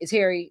 what? It's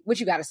Harry. What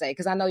you got to say?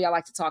 Because I know y'all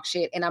like to talk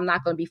shit and I'm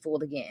not going to be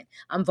fooled again.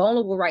 I'm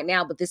vulnerable right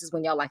now, but this is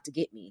when y'all like to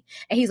get me.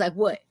 And he's like,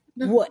 what?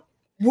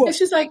 And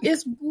she's like,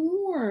 it's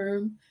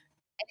warm.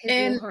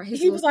 And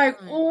he was like,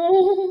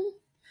 oh.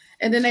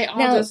 And then they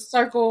all just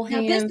circle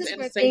hands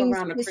and sing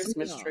around the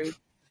Christmas tree.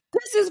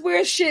 This is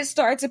where shit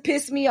starts to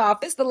piss me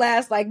off. It's the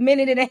last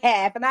minute and a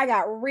half, and I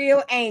got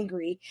real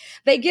angry.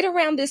 They get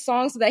around this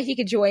song so that he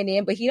could join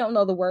in, but he don't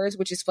know the words,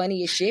 which is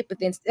funny as shit. But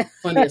then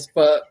funny as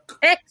fuck.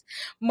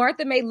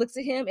 Martha May looks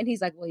at him and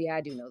he's like, well, yeah,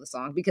 I do know the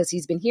song because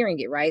he's been hearing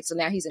it, right? So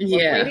now he's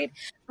incorporated.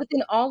 Yeah. But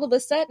then all of a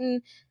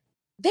sudden,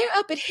 they're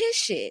up at his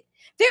shit.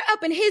 They're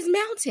up in his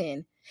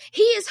mountain.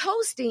 He is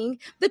hosting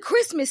the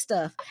Christmas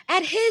stuff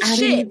at his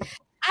shit.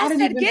 I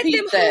said, get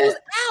them hoes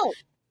out.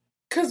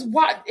 Because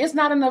it's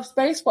not enough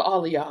space for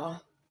all of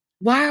y'all.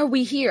 Why are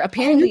we here?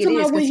 Apparently it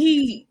is. When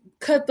he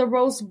cut the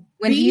roast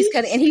when he's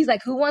cutting, and he's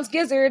like, who wants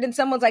gizzard? And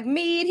someone's like,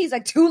 me. And he's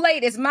like, too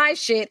late. It's my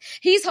shit.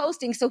 He's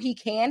hosting so he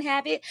can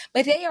have it,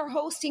 but they are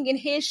hosting in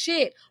his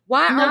shit.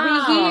 Why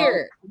are we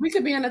here? We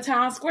could be in the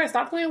town square.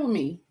 Stop playing with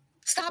me.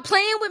 Stop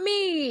playing with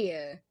me.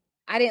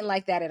 I didn't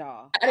like that at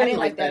all. I didn't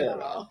like that at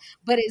all.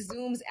 But it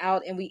zooms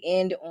out and we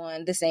end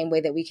on the same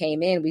way that we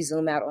came in. We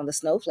zoom out on the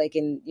snowflake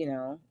and,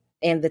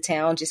 and the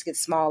town just gets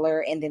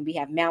smaller, and then we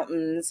have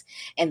mountains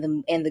and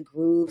the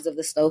grooves of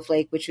the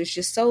snowflake, which was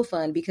just so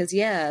fun because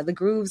the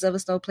grooves of a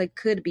snowflake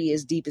could be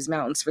as deep as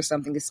mountains for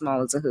something as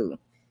small as a who.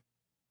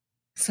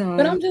 So,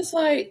 but I'm just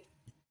like,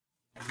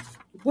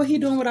 what he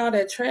doing with all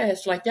that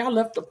trash? Like, y'all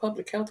left the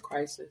public health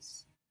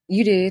crisis.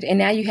 You did, and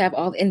now you have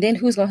and then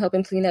who's gonna help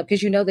him clean up? Because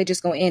they're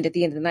just gonna end at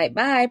the end of the night.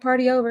 Bye,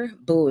 party over.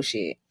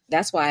 Bullshit.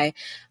 That's why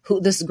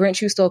this Grinch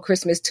Who Stole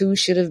Christmas 2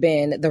 should have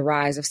been the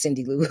rise of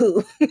Cindy Lou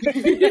Who.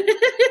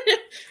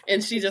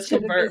 And she just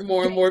convert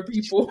more and more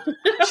people.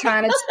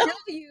 Trying to tell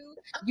you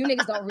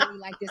niggas don't really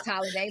like this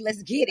holiday.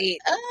 Let's get it.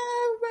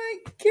 Oh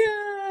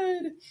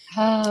my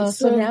God.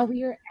 So now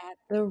we are at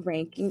the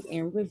ranking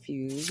and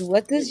reviews.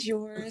 What does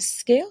your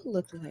scale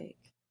look like?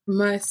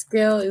 My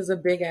scale is a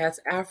big ass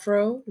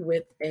Afro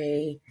with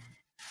a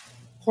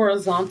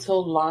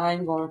horizontal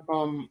line going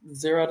from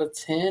 0 to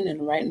 10,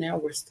 and right now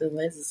we're still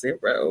at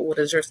 0. What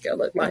does your scale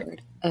look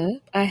like?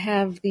 I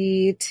have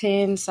the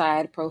 10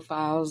 side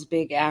profiles,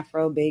 big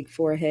Afro, big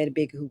forehead,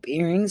 big hoop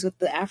earrings with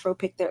the Afro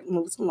pick that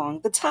moves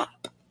along the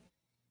top.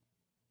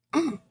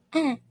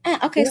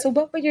 Okay, so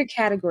what were your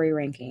category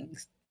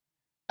rankings?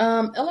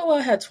 LOL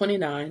had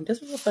 29. This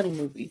was a funny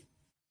movie.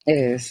 It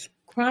is.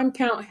 Crime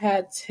Count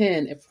had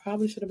 10. It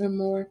probably should have been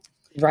more.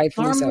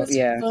 Rightfully so,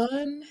 yeah.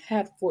 Fun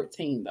had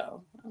 14,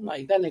 though. I'm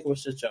like, that nigga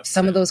was just joking.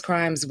 Some of those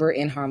crimes were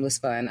in Harmless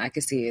Fun. I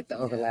could see it, the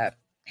overlap.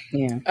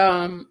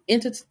 Yeah.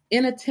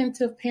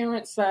 Inattentive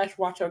Parents /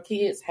 Watch Your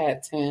Kids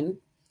had 10.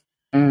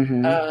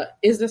 Mm-hmm.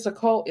 Is this a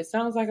cult? It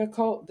sounds like a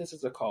cult. This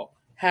is a cult.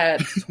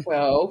 Had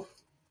 12.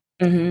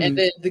 Mm-hmm. And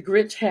then The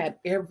Grinch had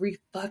every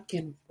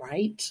fucking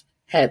right.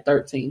 Had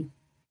 13.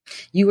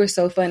 You were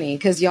so funny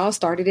because y'all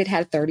started it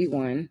had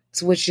 31,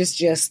 which is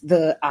just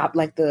the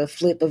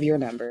flip of your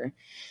number.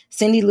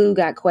 Cindy Lou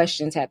Got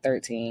Questions had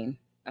 13.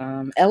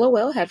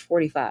 LOL had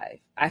 45.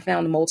 I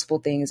found multiple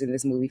things in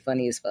this movie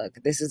funny as fuck.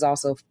 This is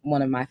also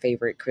one of my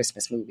favorite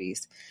Christmas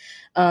movies.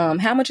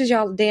 How much is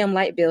y'all damn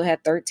light bill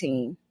had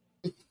 13.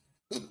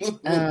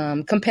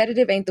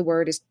 Competitive Ain't the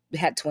Word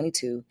had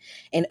 22,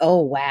 and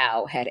Oh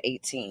Wow had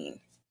 18.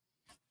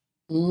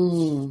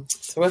 So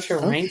what's your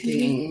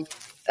ranking?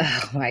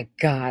 Oh my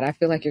God, I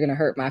feel like you're gonna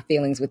hurt my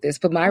feelings with this,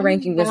 but my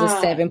ranking was a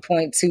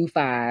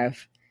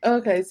 7.25.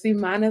 Okay, see,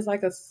 mine is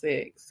like a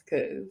 6.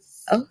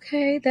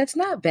 Okay, that's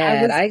not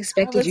bad. I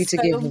expected you to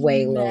give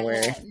way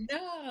lower.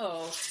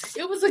 No,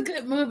 it was a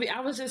good movie.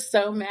 I was just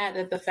so mad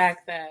at the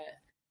fact that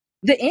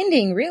the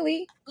ending,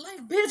 really.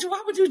 Like, bitch,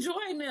 why would you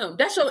join them?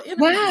 That's your enemy.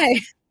 Why?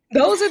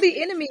 Those are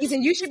the enemies,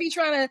 and you should be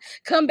trying to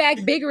come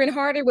back bigger and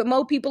harder with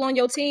more people on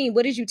your team.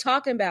 What is you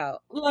talking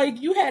about?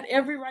 Like, you had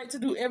every right to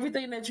do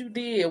everything that you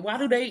did. Why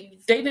do they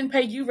didn't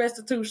pay you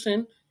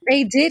restitution?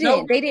 They No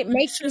didn't. They didn't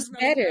make this reparations, no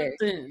better.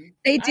 nothing.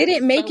 They I was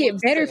didn't make so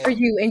it better for upset.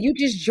 you, and you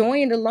just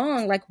joined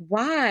along. Like,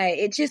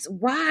 why?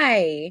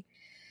 Why?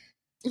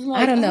 I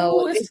Like, don't know.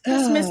 oh, it's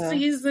Christmas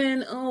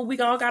season. Oh, we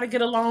all got to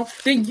get along.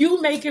 Then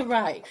you make it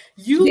right.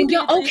 You Then did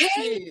this okay.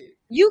 shit.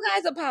 You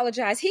guys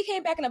apologize. He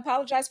came back and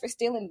apologized for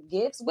stealing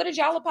gifts. What did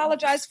y'all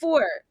apologize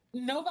for?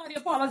 Nobody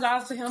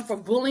apologized to him for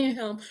bullying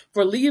him,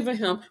 for leaving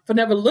him, for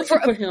never looking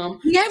for him.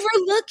 Never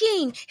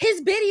looking. His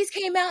biddies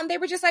came out and they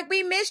were just like,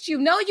 we missed you.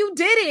 No, you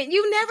didn't.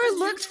 You never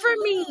looked for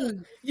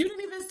me. You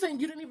didn't even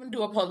send. You didn't even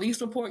do a police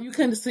report. You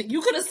couldn't send.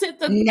 You could have sent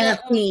the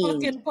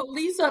fucking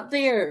police up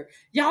there.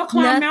 Y'all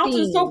climb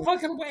mountains so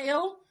fucking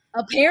well.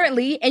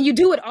 Apparently, and you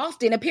do it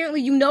often. Apparently,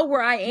 you know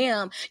where I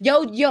am.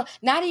 Yo,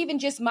 not even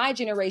just my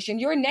generation.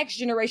 Your next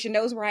generation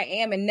knows where I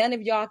am, and none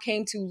of y'all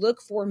came to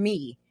look for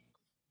me.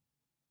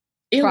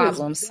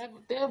 Problems.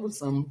 That was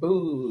some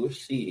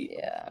bullshit.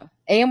 Yeah.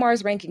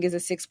 AMR's ranking is a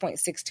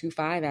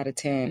 6.625 out of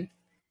 10.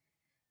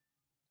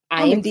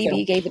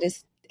 IMDb gave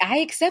it I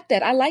accept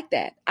that. I like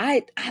that.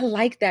 I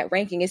like that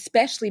ranking,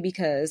 especially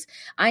because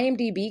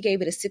IMDb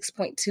gave it a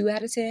 6.2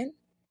 out of 10.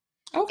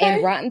 Okay.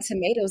 And Rotten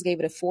Tomatoes gave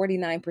it a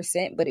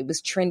 49%, but it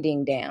was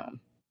trending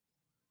down.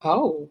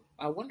 Oh,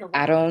 I wonder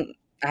why.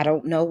 I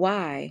don't know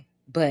why,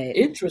 but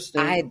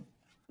interesting.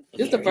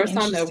 This is the first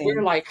time that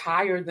we're like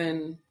higher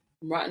than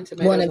Rotten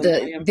Tomatoes. One of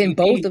then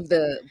both of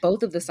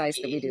the sites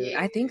that we do.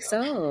 Yeah. I think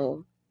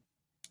so.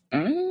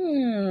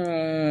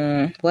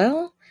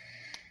 Well,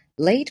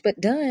 late but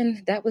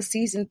done. That was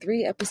season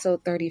 3,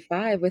 episode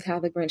 35 with How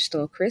the Grinch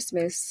Stole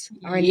Christmas.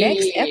 Our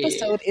next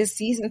episode is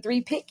season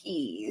 3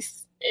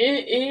 pickies.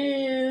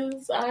 It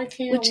is. I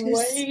can't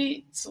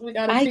wait. We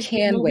gotta. I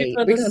can wait.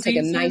 We're gonna take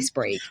a nice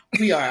break.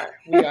 We are.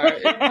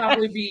 It'll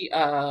probably be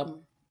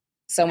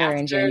somewhere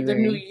in January. The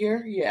new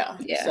year. Yeah.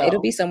 So. It'll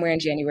be somewhere in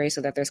January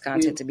so that there's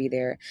content to be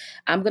there.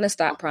 I'm gonna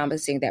stop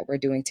promising that we're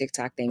doing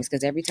TikTok things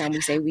because every time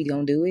we say we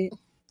don't do it,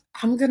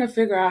 I'm gonna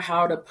figure out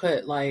how to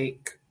put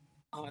like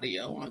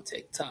audio on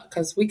TikTok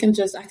because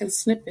I can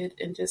snip it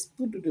and just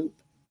doop.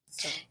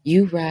 So,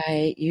 you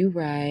right.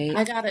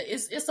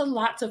 It's a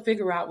lot to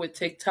figure out with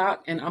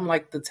TikTok, and I'm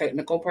like the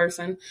technical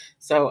person,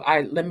 so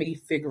let me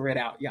figure it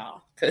out,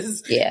 y'all.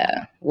 Because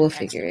we'll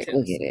figure it.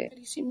 We'll get it.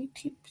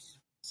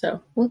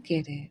 So we'll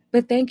get it.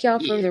 But thank y'all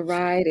for the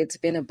ride. It's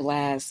been a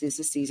blast. This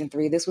is season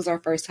 3. This was our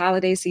first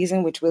holiday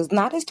season, which was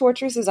not as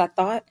torturous as I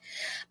thought.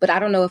 But I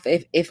don't know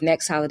if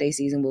next holiday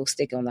season we'll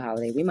stick on the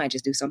holiday. We might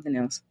just do something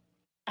else.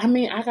 I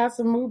mean, I got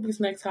some movies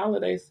next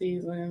holiday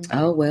season.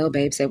 Oh well,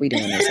 babe said we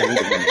doing it, so we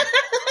doing it.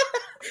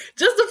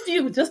 Just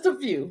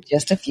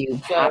a few.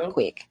 Hot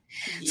quick.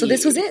 Yeah. So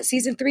this was it.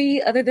 Season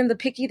 3, other than the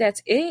picky,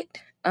 that's it.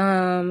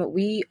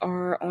 We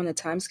are on a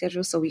time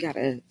schedule, so we got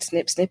to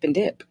snip, and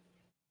dip.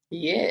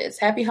 Yes.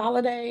 Happy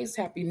holidays.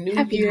 Happy New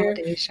Year.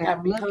 Holidays,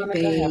 happy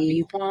Hanukkah.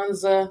 Happy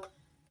Kwanzaa.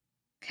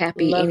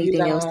 Happy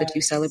anything else that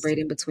you celebrate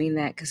in between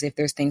that, because if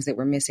there's things that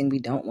we're missing, we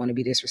don't want to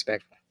be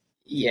disrespectful.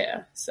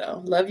 Yeah.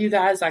 So love you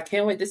guys. I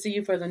can't wait to see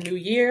you for the new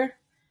year.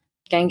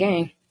 Gang,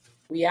 gang.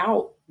 We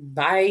out.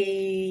 Bye.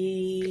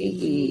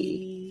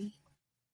 Peace.